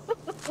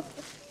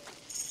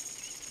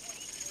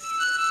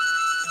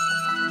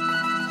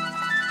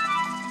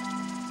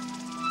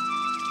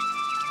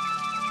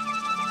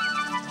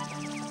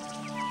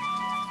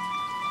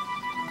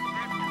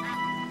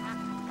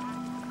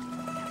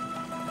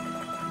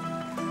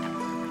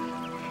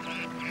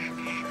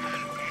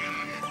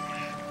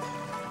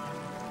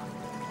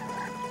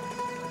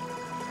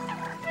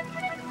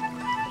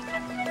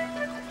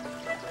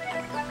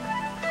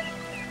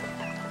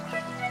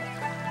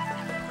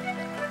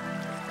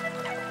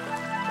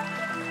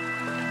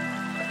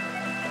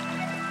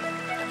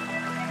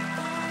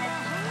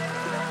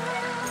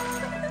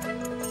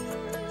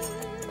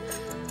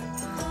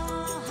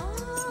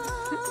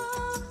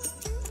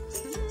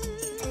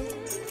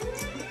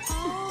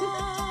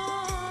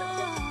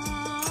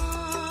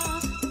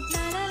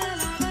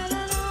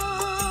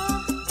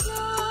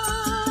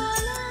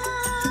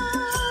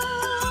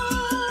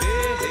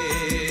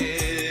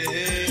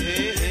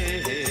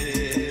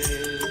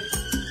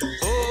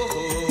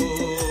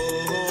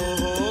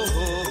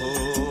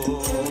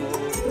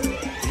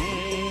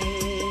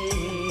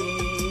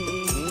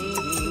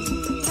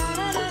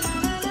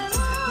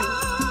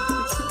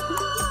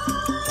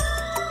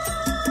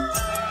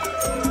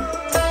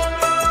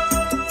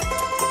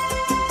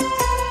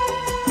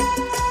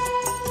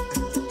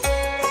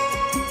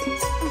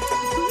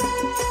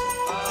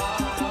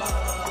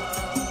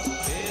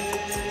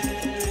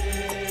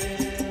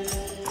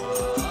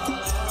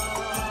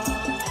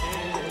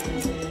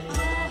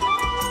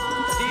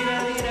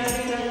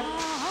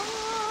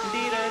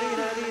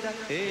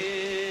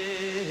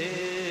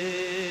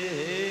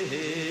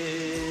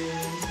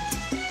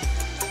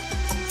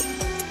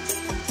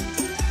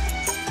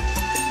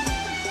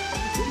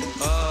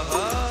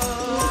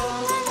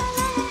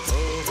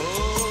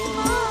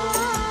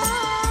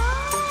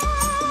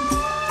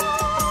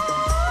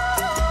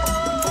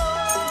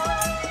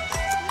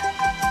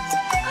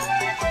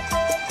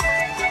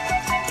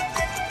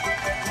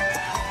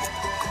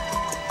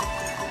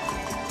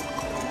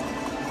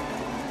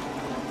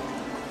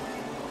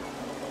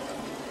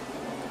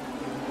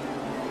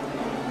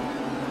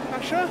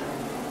 Asha?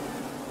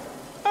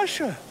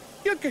 Asha,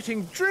 you're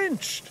getting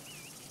drenched.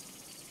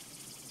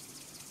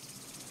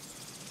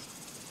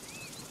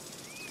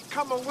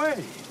 Come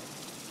away.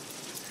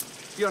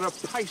 You're a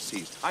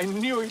Pisces. I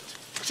knew it.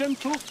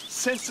 Gentle,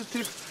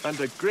 sensitive, and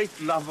a great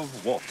love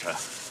of water.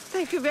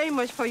 Thank you very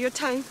much for your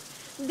time.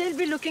 They'll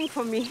be looking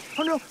for me.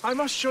 Oh, no, I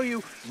must show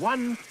you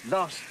one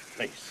last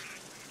place.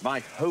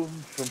 My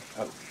home from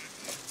home.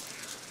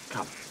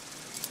 Come.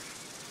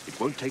 It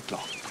won't take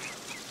long.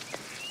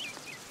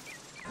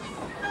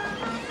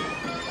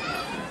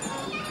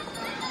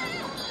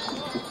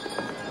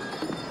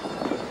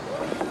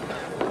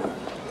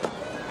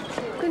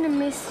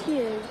 miss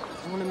you.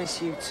 I want to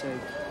miss you too.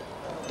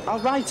 I'll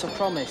write, I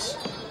promise.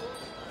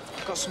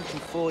 I've got something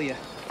for you.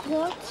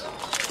 What?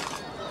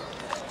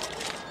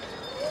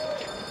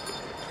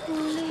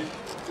 Ollie,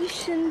 you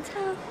shouldn't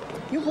have.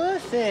 You're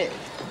worth it.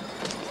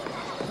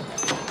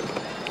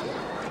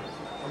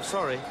 I'm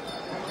sorry.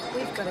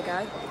 We've got to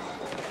go.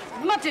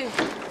 Madhu!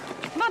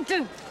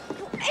 Madhu!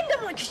 You'll end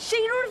up like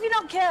Sheena if you're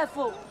not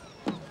careful.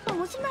 Oh,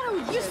 what's the matter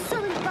with you? You're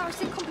so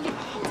embarrassing. Can't believe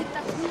you did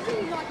that to me.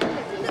 Really like the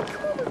look. Look,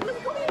 come on,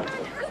 look, come on,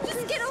 man.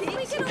 Just get off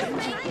me, get off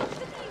me.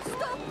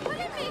 Stop pulling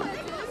me.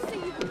 I can't see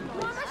you.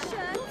 Mama,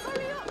 shirt.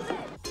 Hurry up then.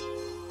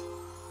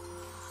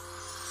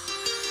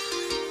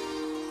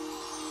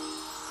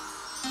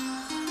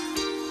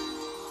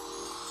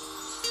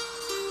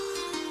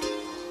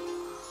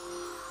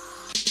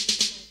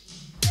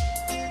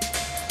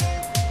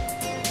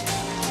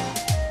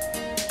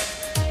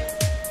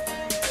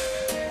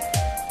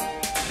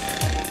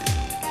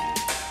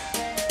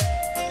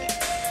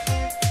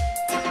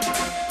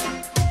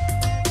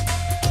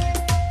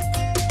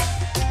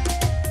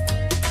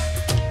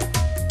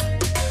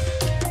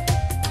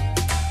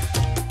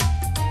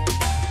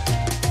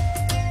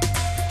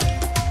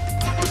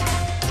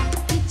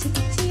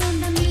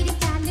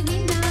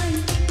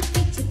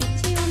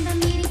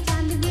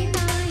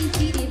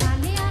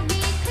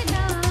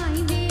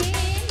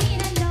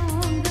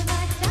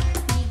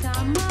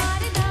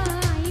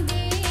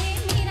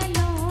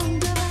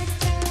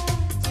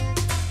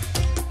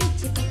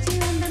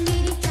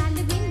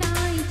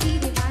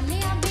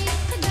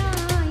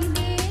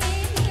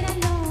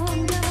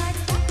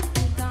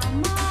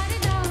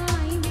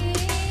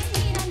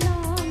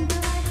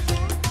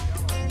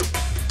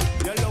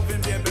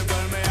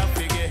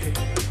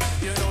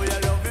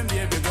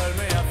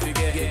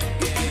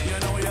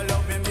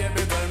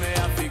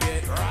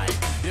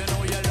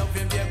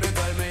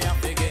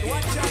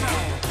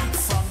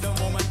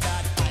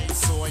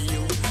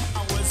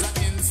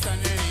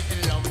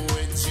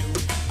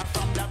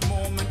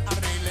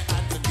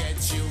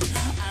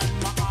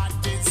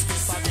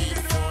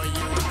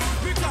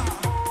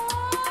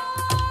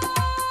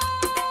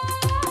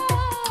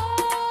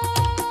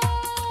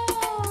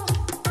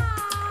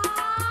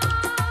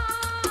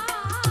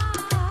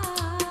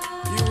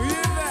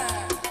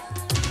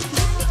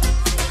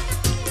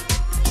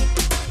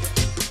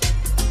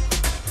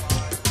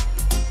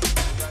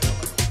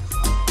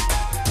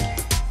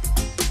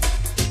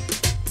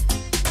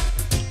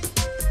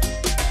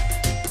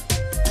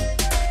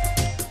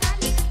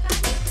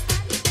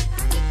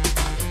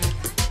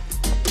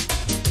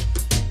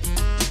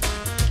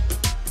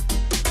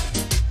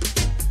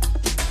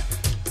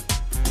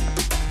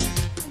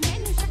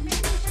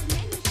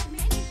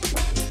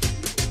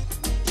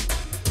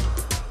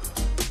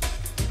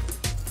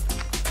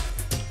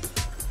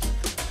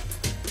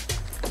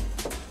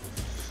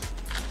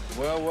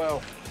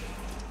 Well.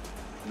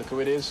 Look who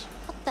it is.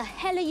 What the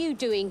hell are you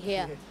doing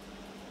here?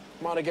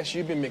 Might have guessed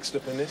you've been mixed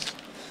up in this.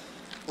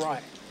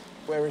 Right.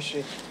 Where is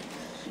she?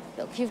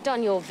 Look, you've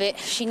done your bit.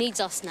 She needs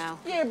us now.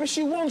 Yeah, but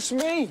she wants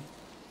me.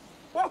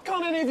 Why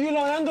can't any of you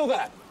lot handle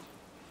that?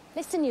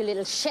 Listen, you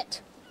little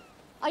shit.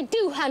 I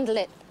do handle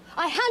it.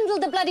 I handle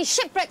the bloody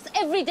shipwrecks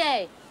every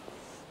day.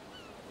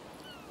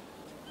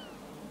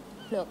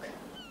 Look,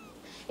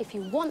 if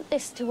you want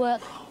this to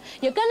work,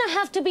 you're gonna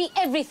have to be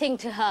everything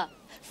to her.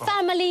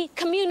 Family,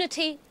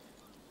 community.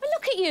 But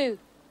look at you.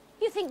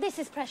 You think this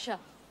is pressure?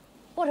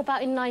 What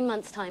about in 9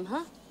 months' time,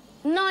 huh?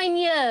 9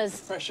 years.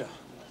 Pressure?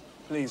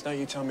 Please, don't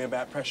you tell me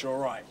about pressure, all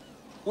right?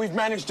 We've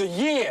managed a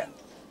year.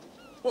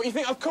 What, you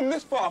think I've come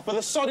this far for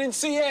the sodding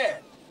sea air?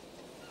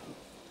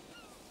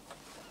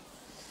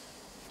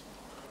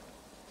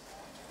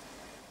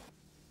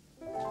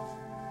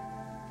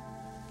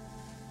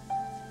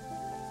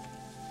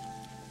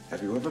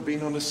 Have you ever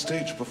been on a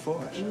stage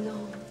before?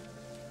 No.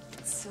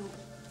 It's so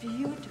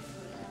beautiful.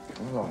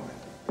 Come along, then.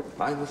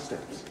 Mind the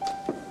steps.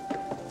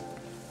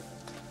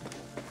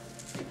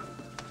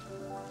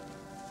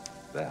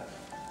 There.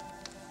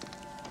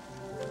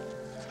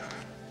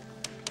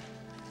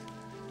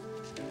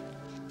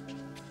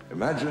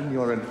 Imagine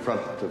you're in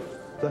front of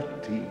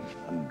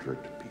 1,300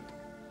 people.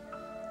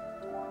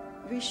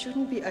 We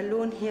shouldn't be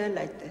alone here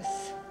like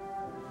this.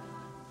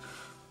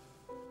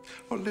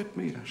 Well, let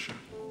me usher.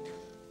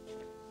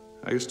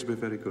 I used to be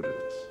very good at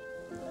this.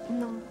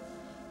 No,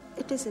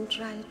 it isn't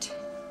right.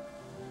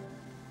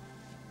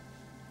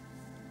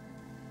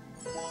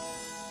 You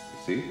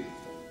see?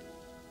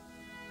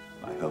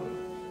 My home.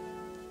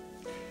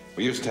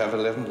 We used to have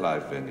 11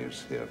 live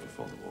venues here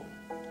before the war.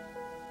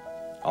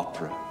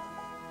 Opera,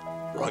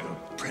 royal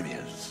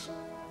premieres,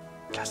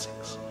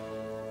 classics.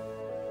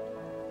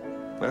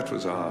 That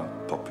was our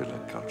popular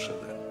culture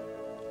then.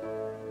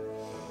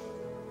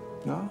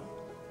 Now,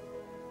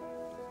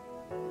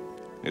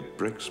 it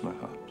breaks my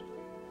heart.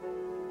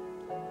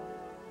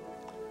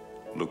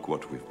 Look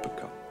what we've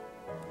become.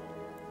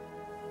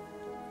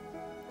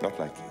 Not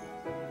like you.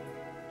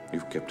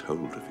 You've kept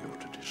hold of your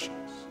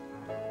traditions.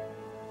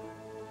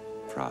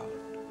 Proud,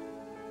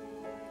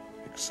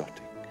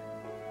 exotic,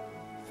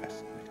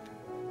 fascinating.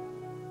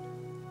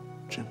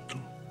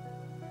 gentle,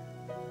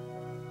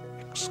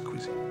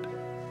 exquisite,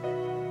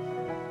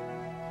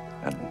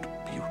 and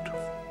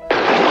beautiful.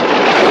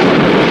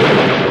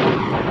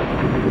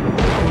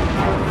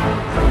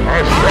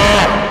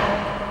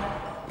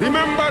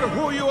 Remember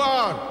who you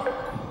are.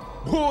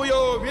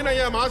 Bhuyo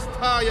vinayam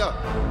asthaya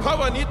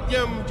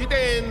bhavanityam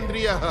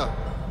jitendriyaha.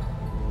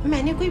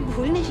 मैंने कोई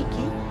भूल नहीं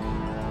की,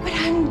 but I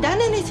haven't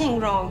done anything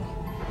wrong.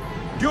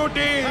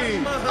 Duty,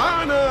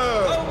 honor,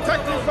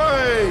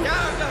 sacrifice.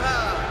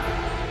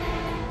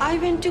 I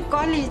went to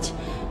college.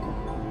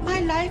 My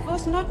life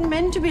was not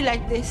meant to be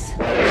like this.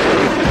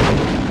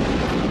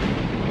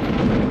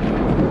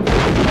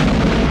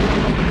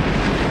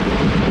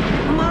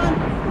 Man,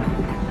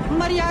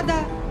 maryada,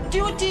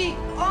 duty,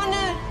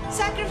 honor,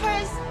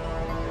 sacrifice.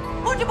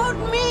 What about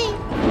me?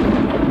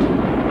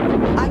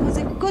 I was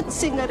a good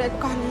singer at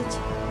college.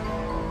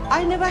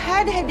 I never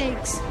had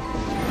headaches.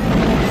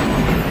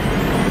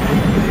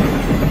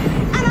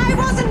 And I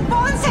wasn't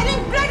born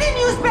selling bloody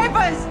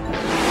newspapers.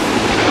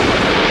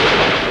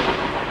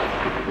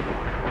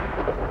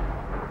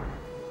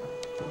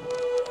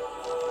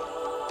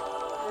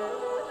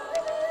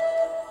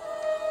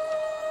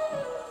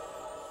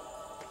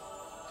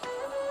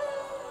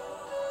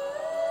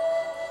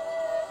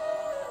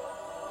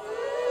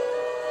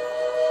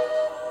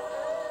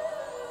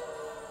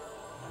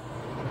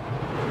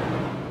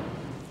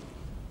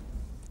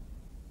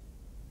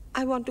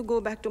 I want to go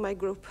back to my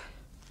group.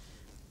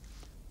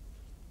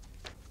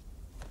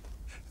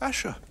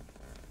 Asha,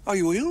 are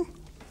you ill?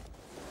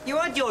 You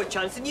had your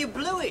chance and you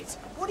blew it.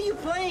 What are you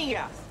playing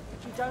at?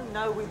 You don't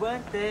know we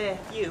weren't there.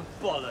 You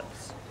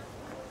bollocks.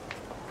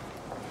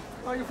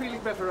 Are you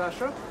feeling better,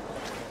 Asha?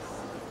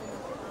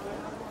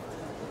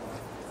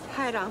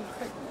 Hi, Ram.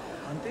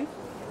 Auntie?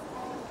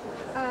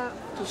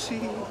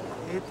 ਤੁਸੀਂ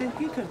ਇੱਥੇ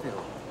ਕੀ ਕਰਦੇ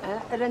ਹੋ?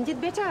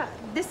 Ranjit beta,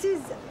 this is...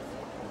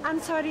 I'm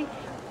sorry.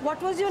 What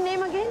was your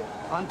name again?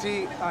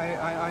 Auntie,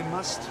 I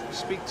must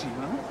speak to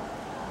you,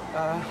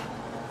 huh?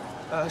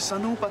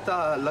 Sanu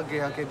pata lag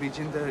gaya ke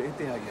Gurinder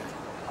ਇੱਥੇ ਆ ਗਿਆ.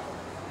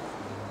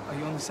 Are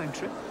you on the same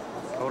trip?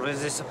 Or is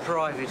this a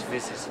private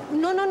visit?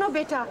 No,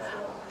 beta.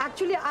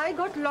 Actually, I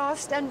got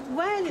lost and,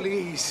 well...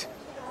 Please.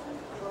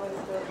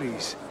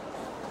 Please.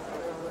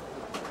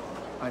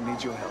 I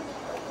need your help.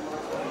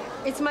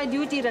 It's my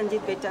duty,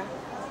 Ranjit beta.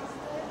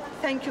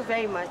 Thank you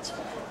very much.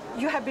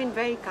 You have been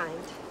very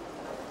kind.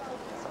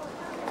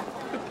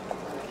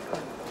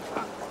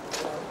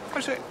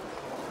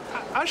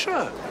 Asha!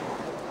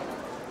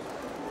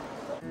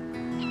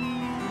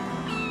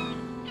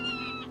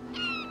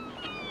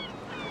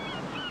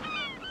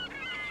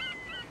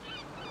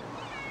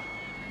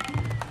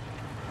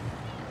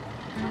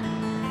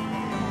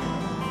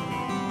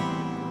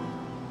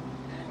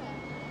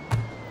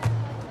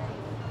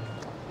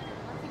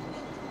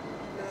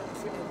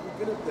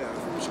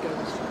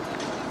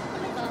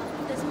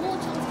 There's more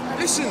chances.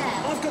 Listen,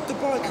 I've got the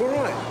bike, all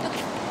right?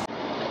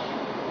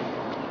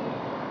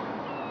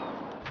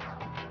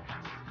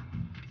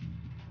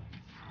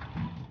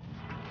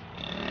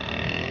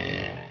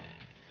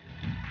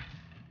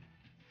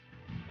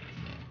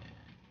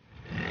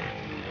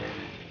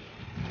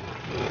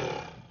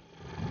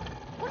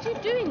 What are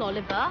you doing,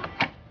 Oliver?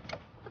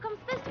 Look, I'm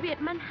supposed to be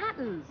at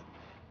Manhattan's.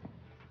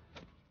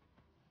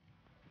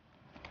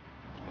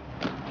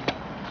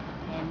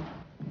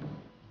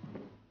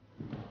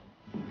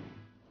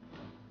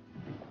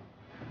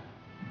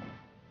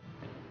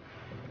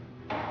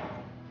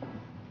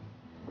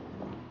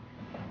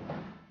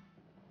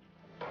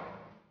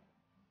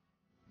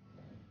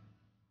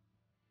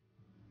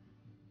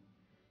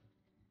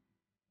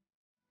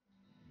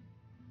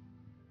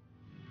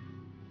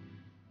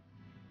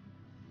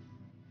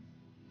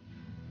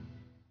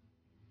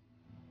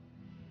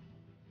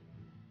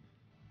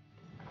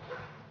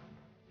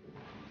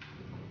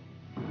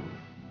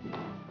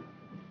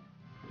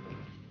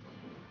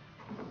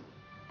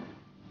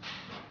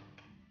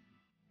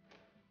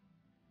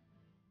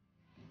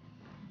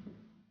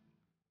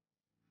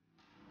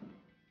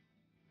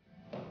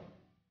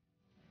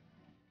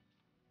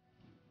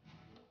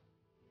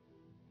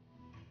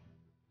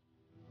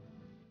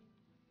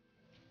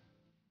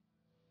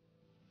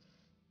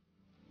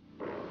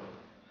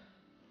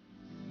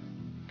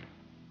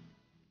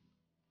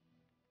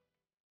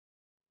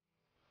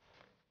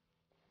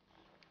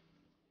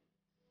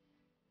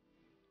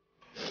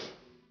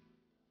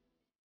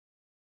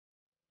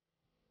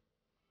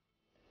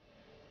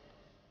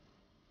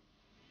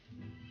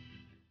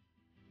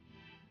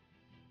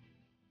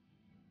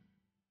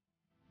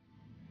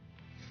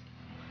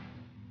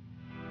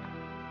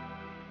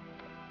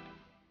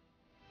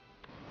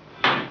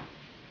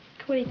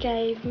 What he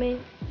gave me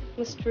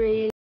was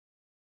really...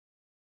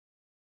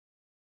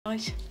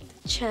 Right.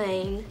 The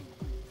chain.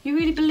 You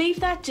really believe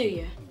that, do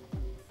you?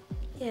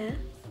 Yeah.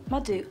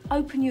 Madhu,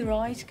 open your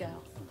eyes,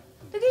 girl.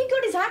 Look, he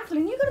got his hat full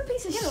and you got a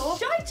piece of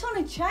shite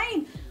on a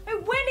chain. I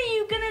mean, when are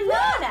you going to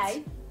learn, eh?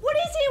 What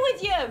is it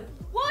with you?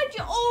 Why do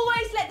you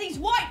always let these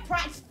white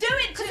prats do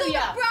it to you?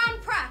 Because all the brown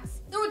prats,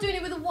 they're all doing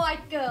it with the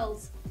white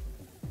girls.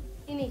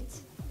 In it.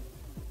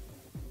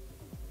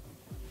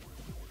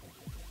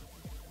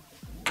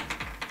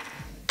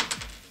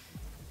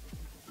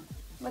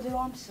 Father,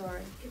 I'm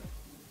sorry.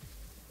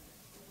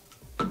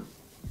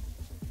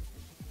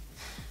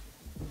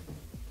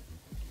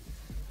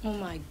 Oh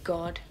my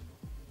God.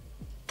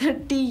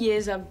 30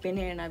 years I've been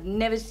here and I've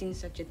never seen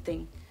such a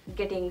thing.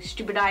 Getting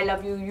stupid I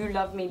love you, you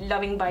love me,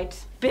 loving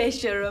bites,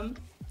 Besharam,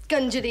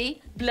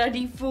 Ganjari,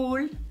 bloody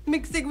fool,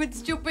 mixing with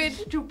stupid,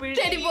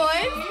 teddy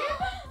boys.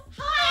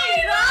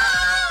 Hi Ram!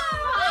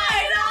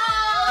 Hi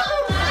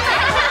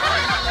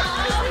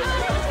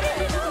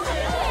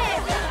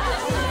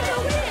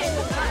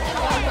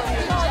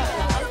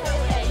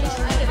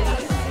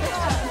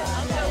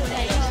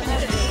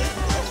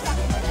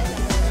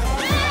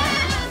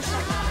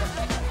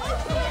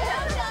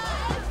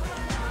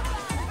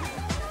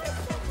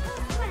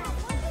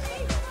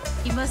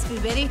You must be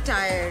very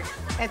tired.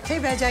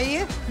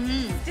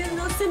 Still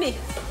no simi.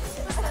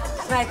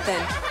 Right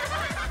then.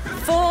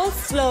 4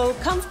 slow,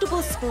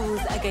 comfortable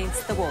screws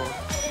against the wall.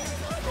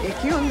 एक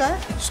ही होता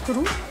है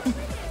screw.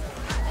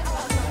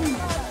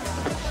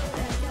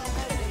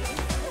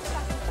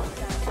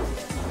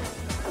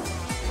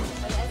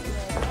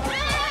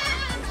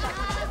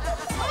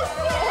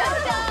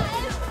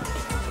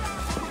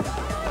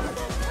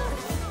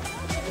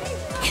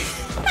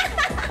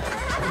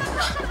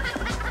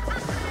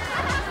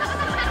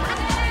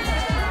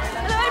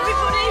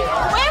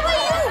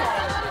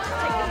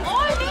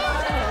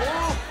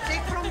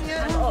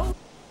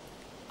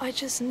 I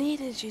just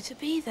needed you to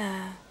be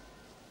there.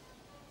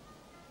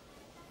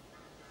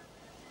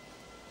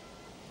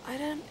 I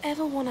don't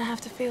ever want to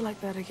have to feel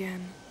like that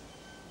again.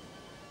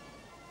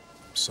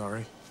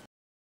 Sorry.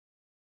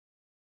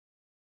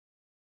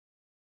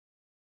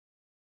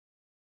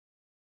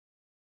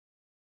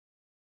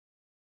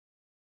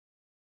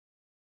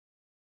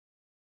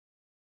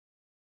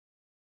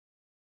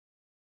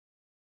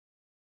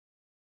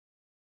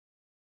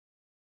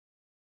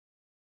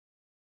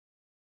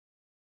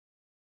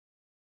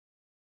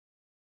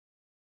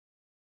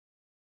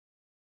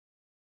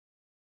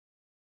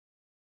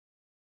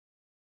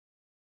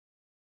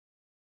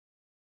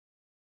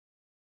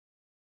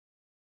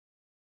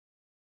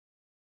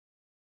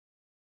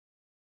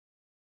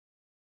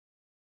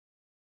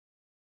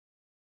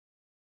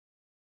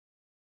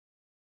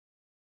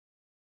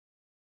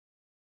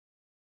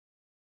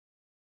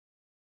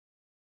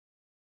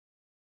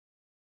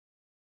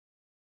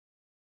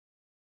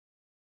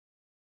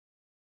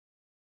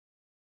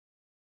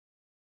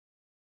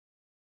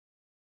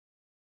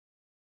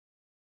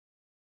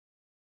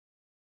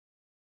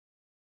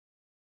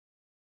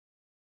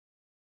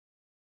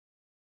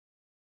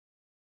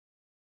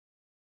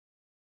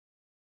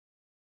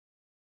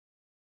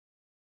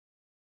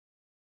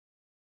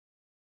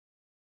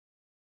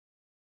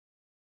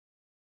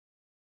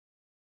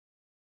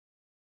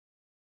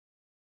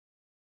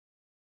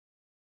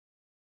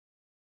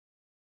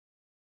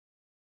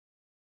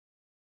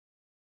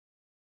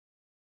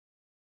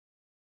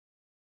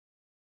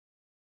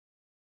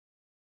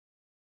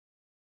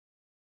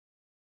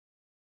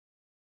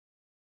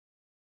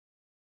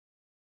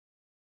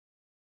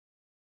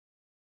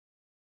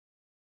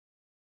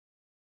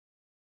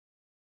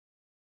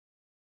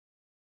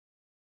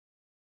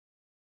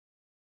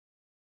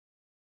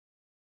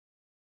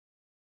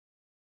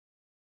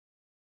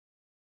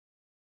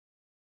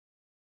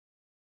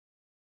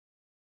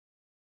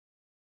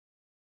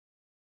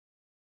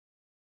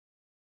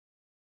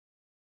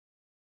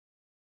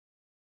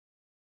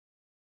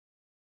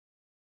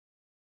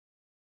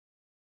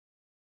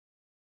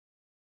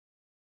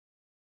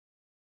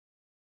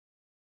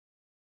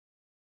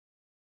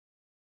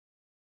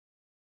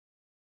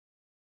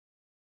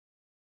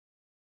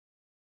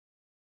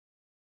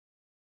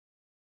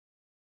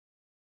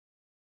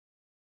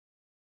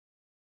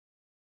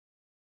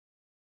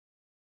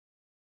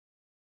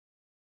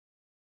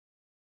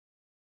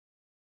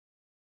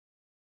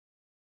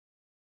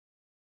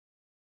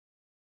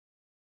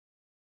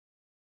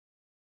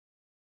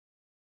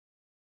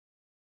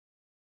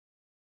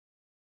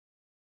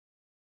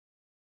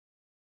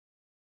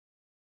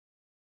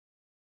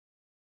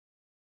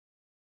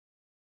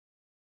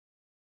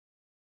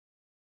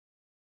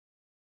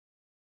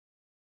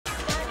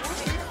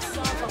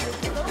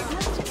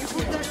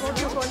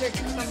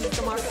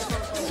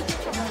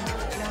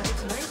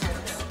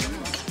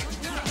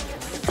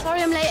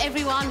 Sorry I'm late,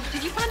 everyone.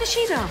 Did you find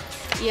Ashida?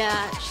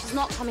 Yeah, she's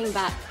not coming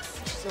back.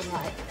 She's all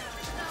right.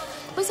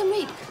 Where's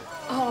Amrik?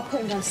 Oh, I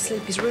put him down to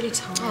sleep. He's really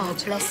tired. Oh,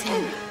 bless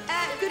him.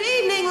 Good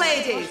evening,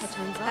 ladies.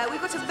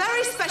 We've got a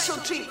very special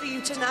treat for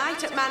you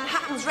tonight at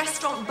Manhattan's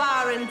Restaurant,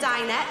 Bar and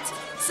Dinette.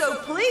 So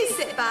please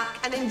sit back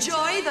and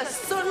enjoy the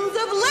Sons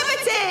of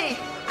Liberty.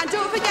 And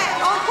don't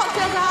forget, all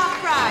cocktails are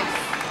half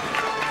price.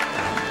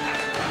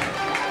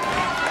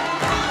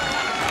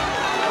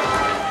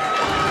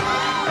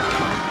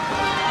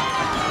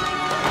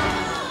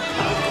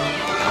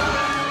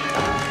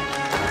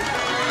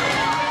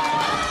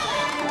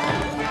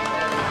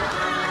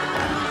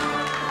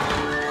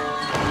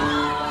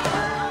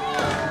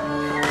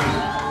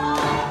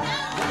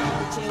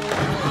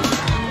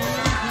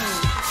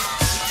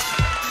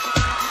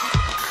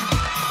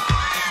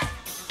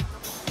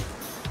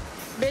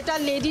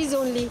 ladies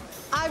only.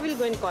 I will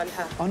go and call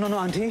her. Oh, no,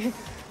 Auntie.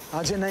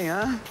 Aaj nahi,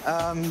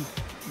 huh?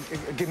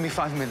 Give me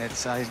 5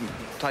 minutes. I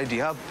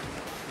tidy up.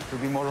 It will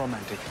be more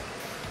romantic.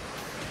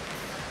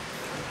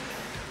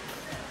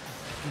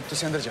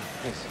 Just andar jao,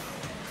 please.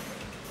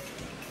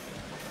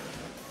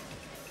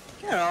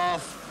 Get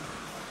off.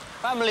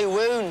 Family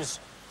wounds.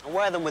 I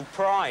wear them with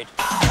pride.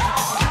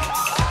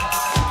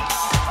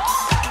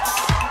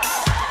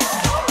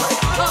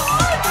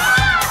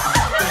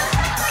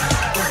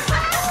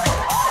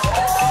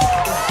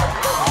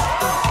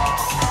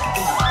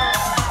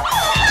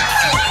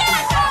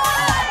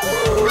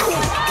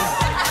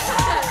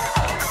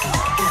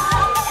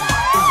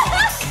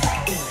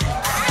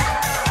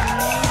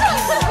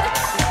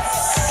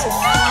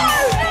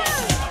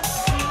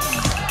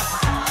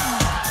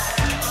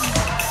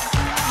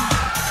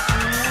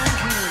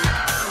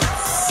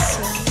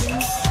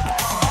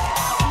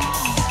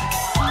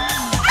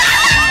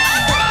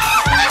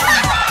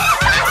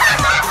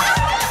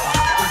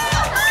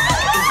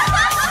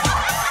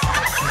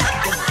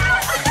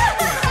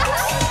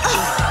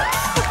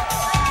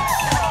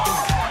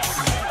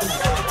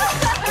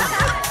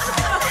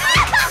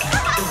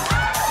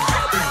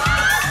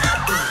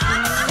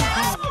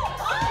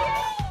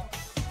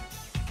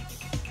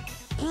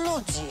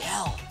 Bloody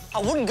hell. I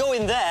wouldn't go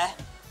in there.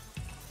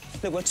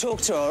 Look, we'll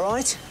talk to her, all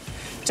right?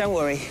 Don't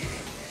worry.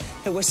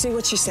 Look, we'll see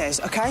what she says,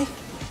 OK?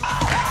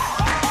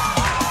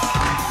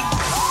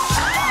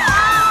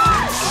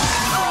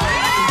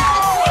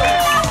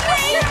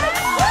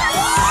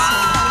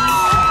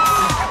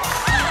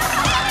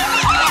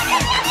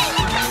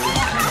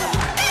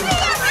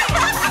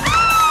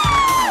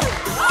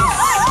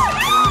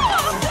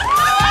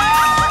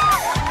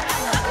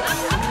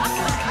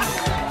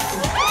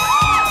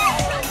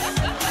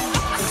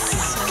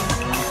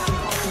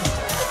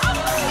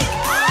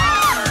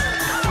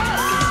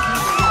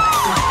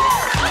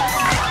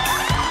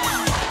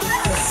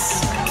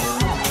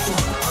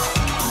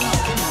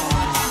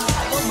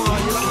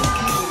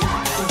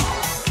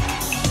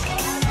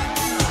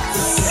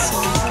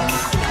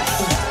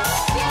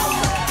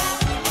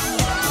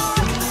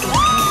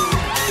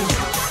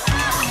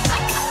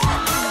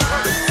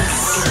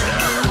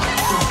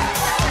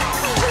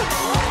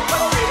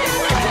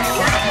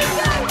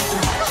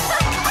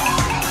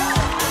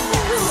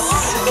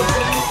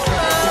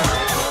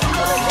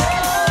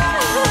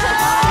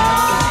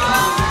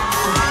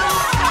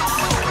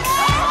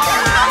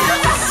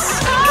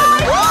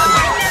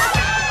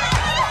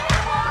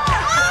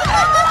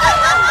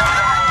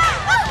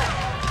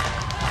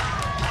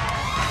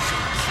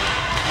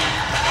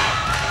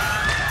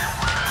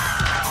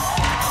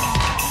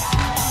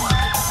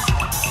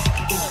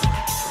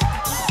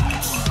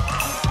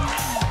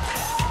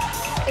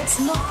 It's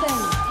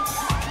nothing.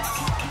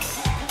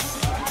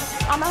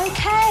 I'm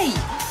okay.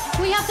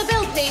 Can we have the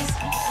bill, please?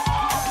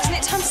 Isn't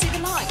it time to see the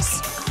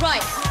lights?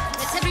 Right,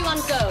 let's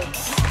everyone go.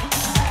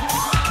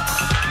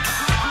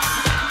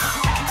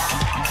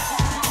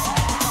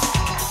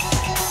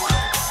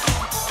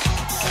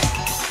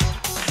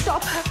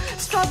 Stop her.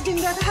 Stop,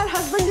 Gurinder. Her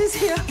husband is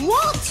here.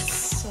 What?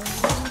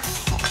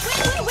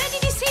 Where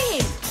did you see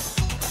him?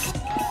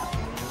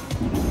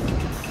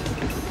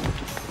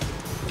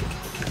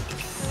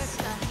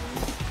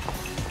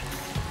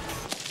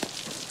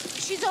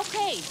 She's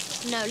okay.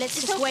 No, let's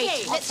just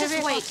wait. Let's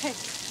just wait.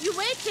 You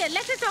wait here.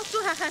 Let her talk to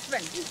her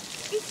husband.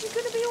 Is she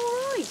going to be all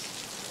right?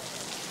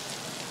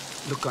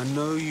 Look, I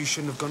know you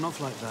shouldn't have gone off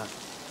like that.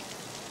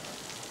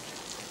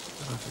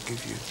 But I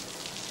forgive you.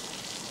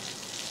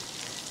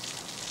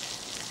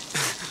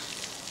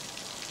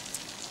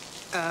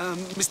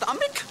 Mr.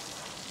 Ambik?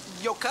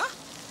 Yoka?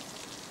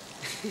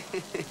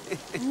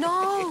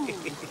 No.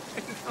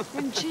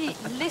 Ranjit,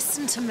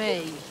 listen to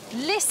me.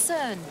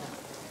 Listen.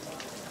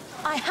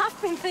 I have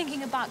been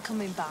thinking about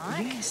coming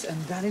back. Yes,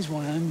 and that is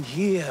why I'm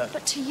here.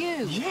 But to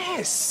you.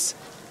 Yes.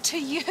 To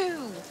you.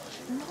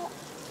 Not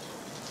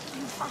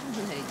your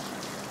family.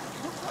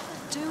 Look what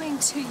they're doing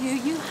to you.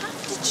 You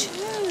have to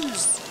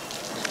choose.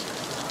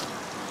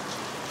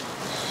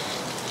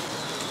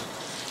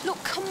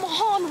 Look, come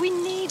on. We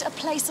need a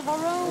place of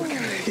our own.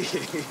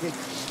 Okay.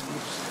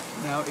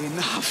 Now,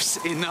 enough's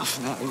enough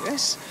now,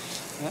 yes?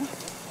 Yeah?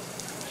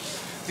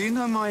 Do you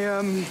know my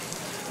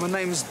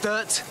name's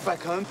Dirt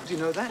back home? Do you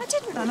know that? I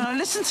didn't. No,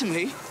 listen to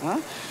me. Huh?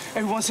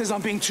 Everyone says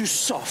I'm being too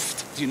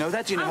soft. Do you know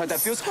that? Do you know how that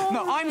feels? Sorry.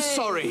 No, I'm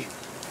sorry.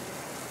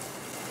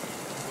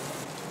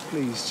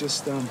 Please,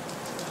 just, get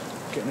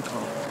in the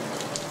car.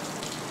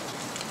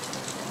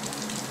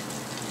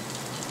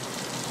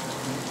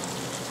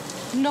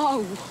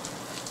 No.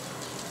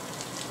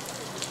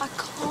 I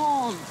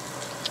can't.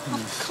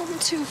 I've come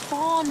too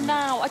far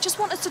now. I just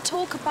want us to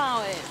talk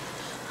about it.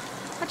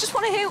 I just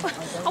want to hear...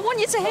 I want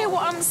you to hear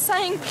what I'm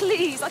saying,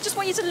 please. I just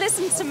want you to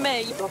listen to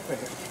me. Stop it.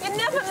 You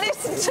never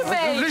listen to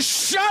me.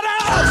 Shut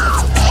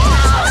up!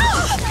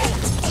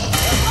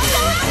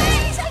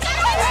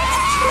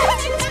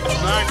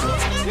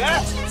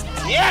 Yes!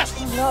 Yes!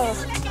 No.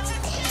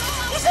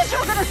 You said you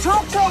were going to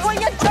talk to her. What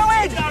are you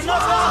doing? No!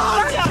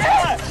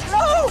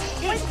 No!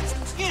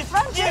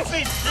 Give me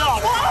fucking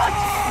stop! What?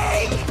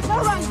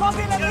 Hold on,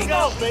 Bobby, let me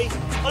go! Me.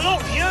 Oh,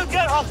 look, you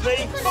get off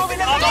me! Bobby,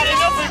 let me I've go! had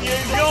enough of you!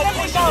 You're Let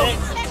me pushing go. it!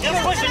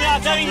 You're pushing it,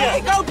 I'm telling you! Let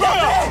me go,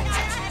 Bobby!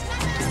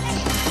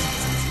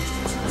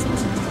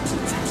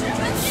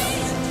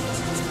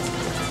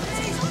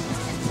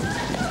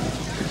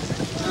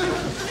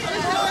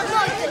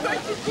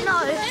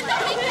 No.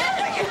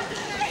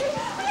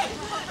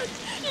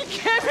 You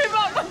gave him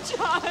up, my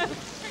child.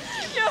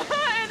 You're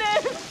hurting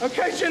him.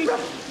 Okay, Jinder,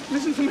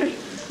 listen to me.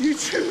 You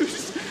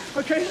choose.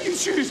 Okay, you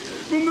choose.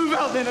 We'll move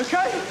out then,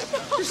 okay?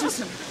 Just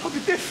listen. I'll be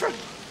different.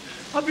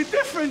 I'll be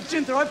different,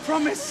 Jinder, I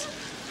promise.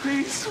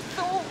 Please. I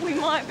thought we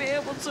might be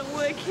able to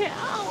work it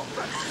out.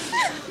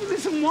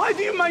 Listen, why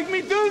do you make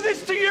me do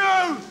this to you?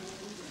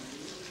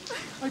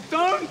 I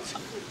don't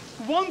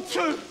want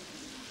to.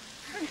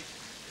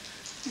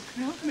 You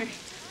can help me.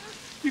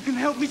 You can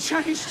help me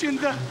change,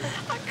 Jinder.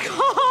 I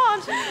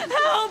can't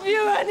help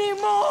you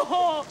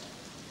anymore.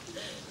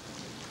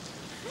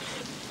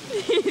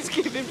 Please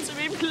give him to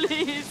me,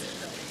 please.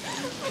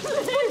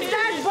 Put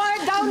that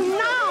boy down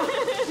now!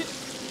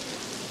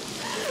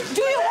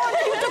 Do you want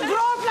him to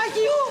grow up like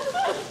you?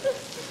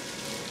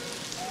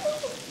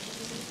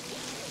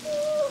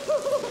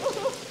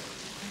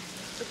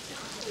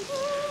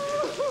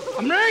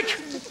 Amrik!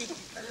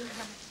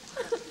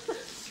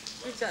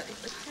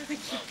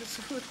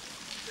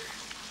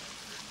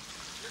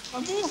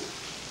 Amu!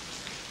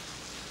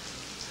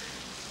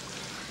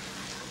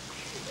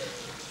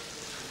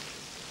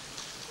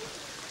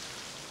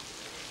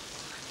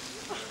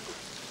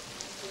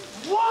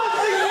 What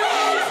do you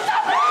want?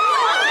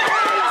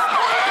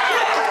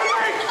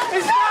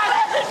 Is that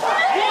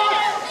what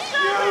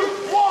you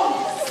want?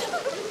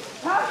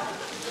 Huh?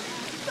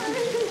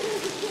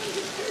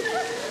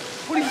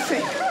 What do you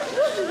think?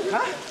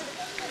 Huh?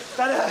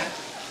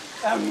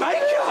 That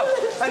makeup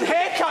and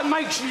haircut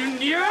makes you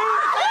new?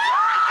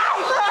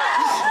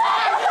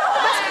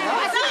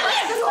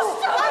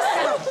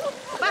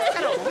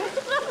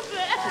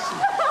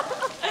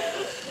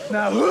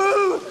 Now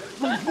who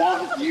would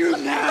want you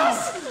now?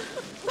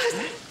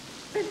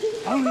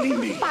 Only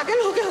me.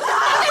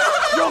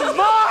 You're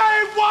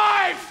my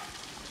wife!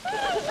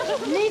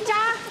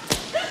 Nita!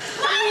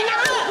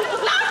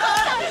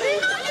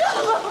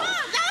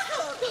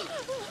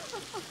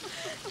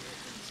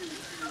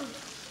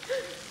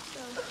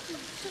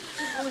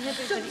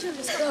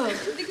 Let's go.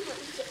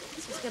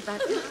 Let's get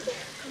back.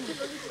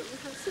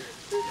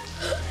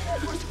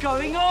 What's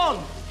going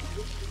on?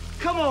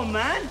 Come on,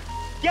 man!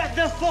 Get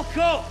the fuck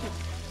up!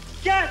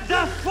 Get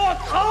the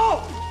fuck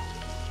up!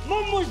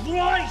 Mum was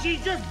right,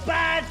 she's just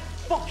bad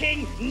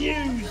fucking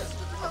news!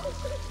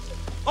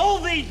 All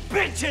these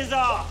bitches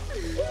are!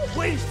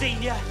 We've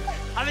seen you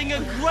having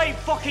a great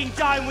fucking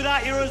time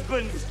without your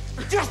husbands!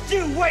 Just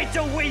you wait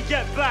till we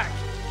get back!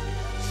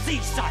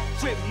 Seaside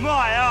trip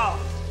my ass!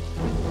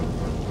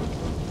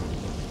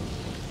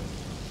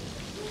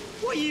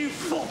 Well, you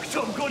fucked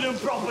up good and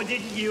proper,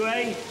 didn't you,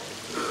 eh?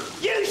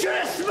 You should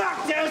have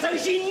smacked her so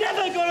she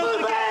never got up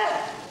again!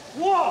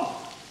 What?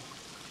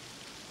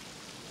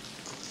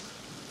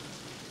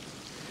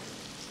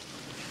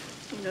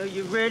 You know,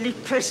 you really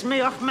pissed me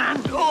off, man.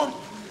 Oh.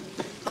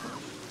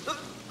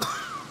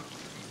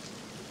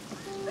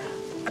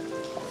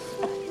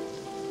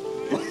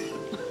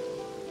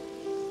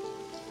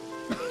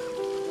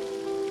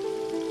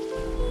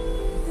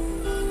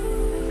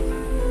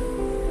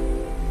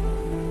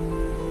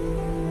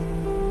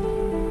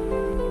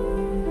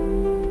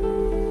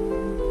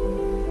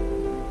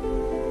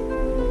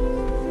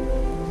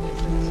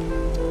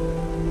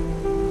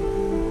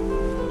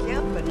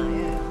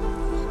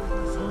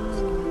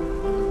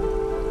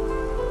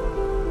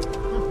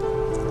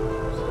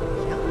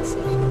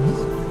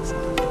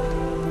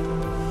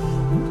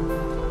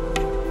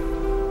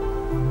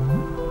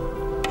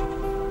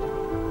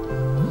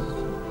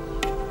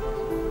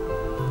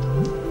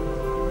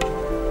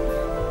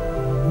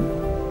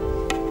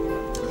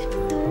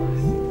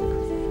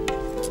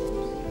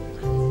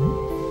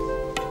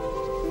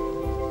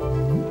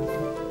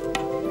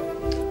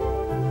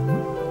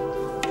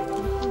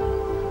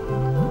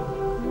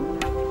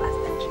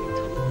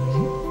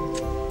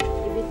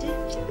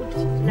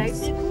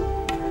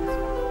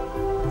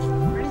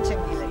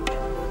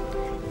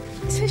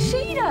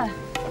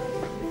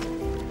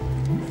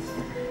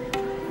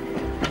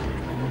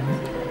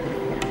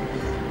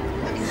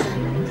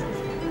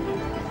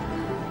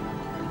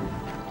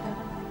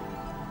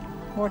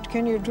 What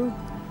can you do?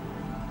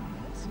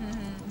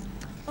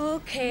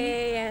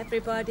 Okay,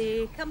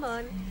 everybody, come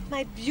on.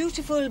 My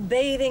beautiful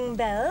bathing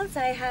bells,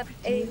 I have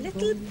a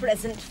little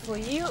present for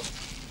you.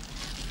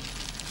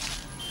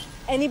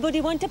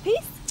 Anybody want a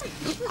piece?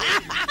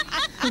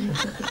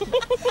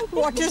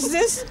 What is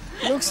this?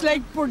 Looks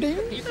like pudding.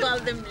 You call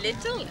them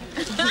little?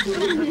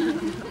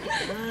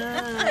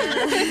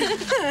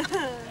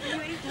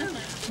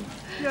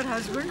 Your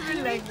husband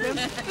will like them.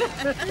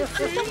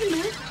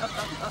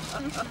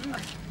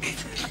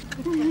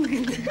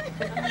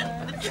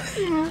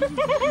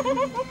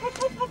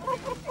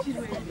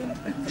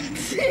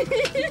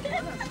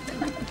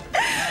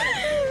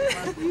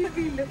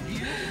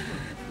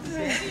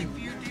 Very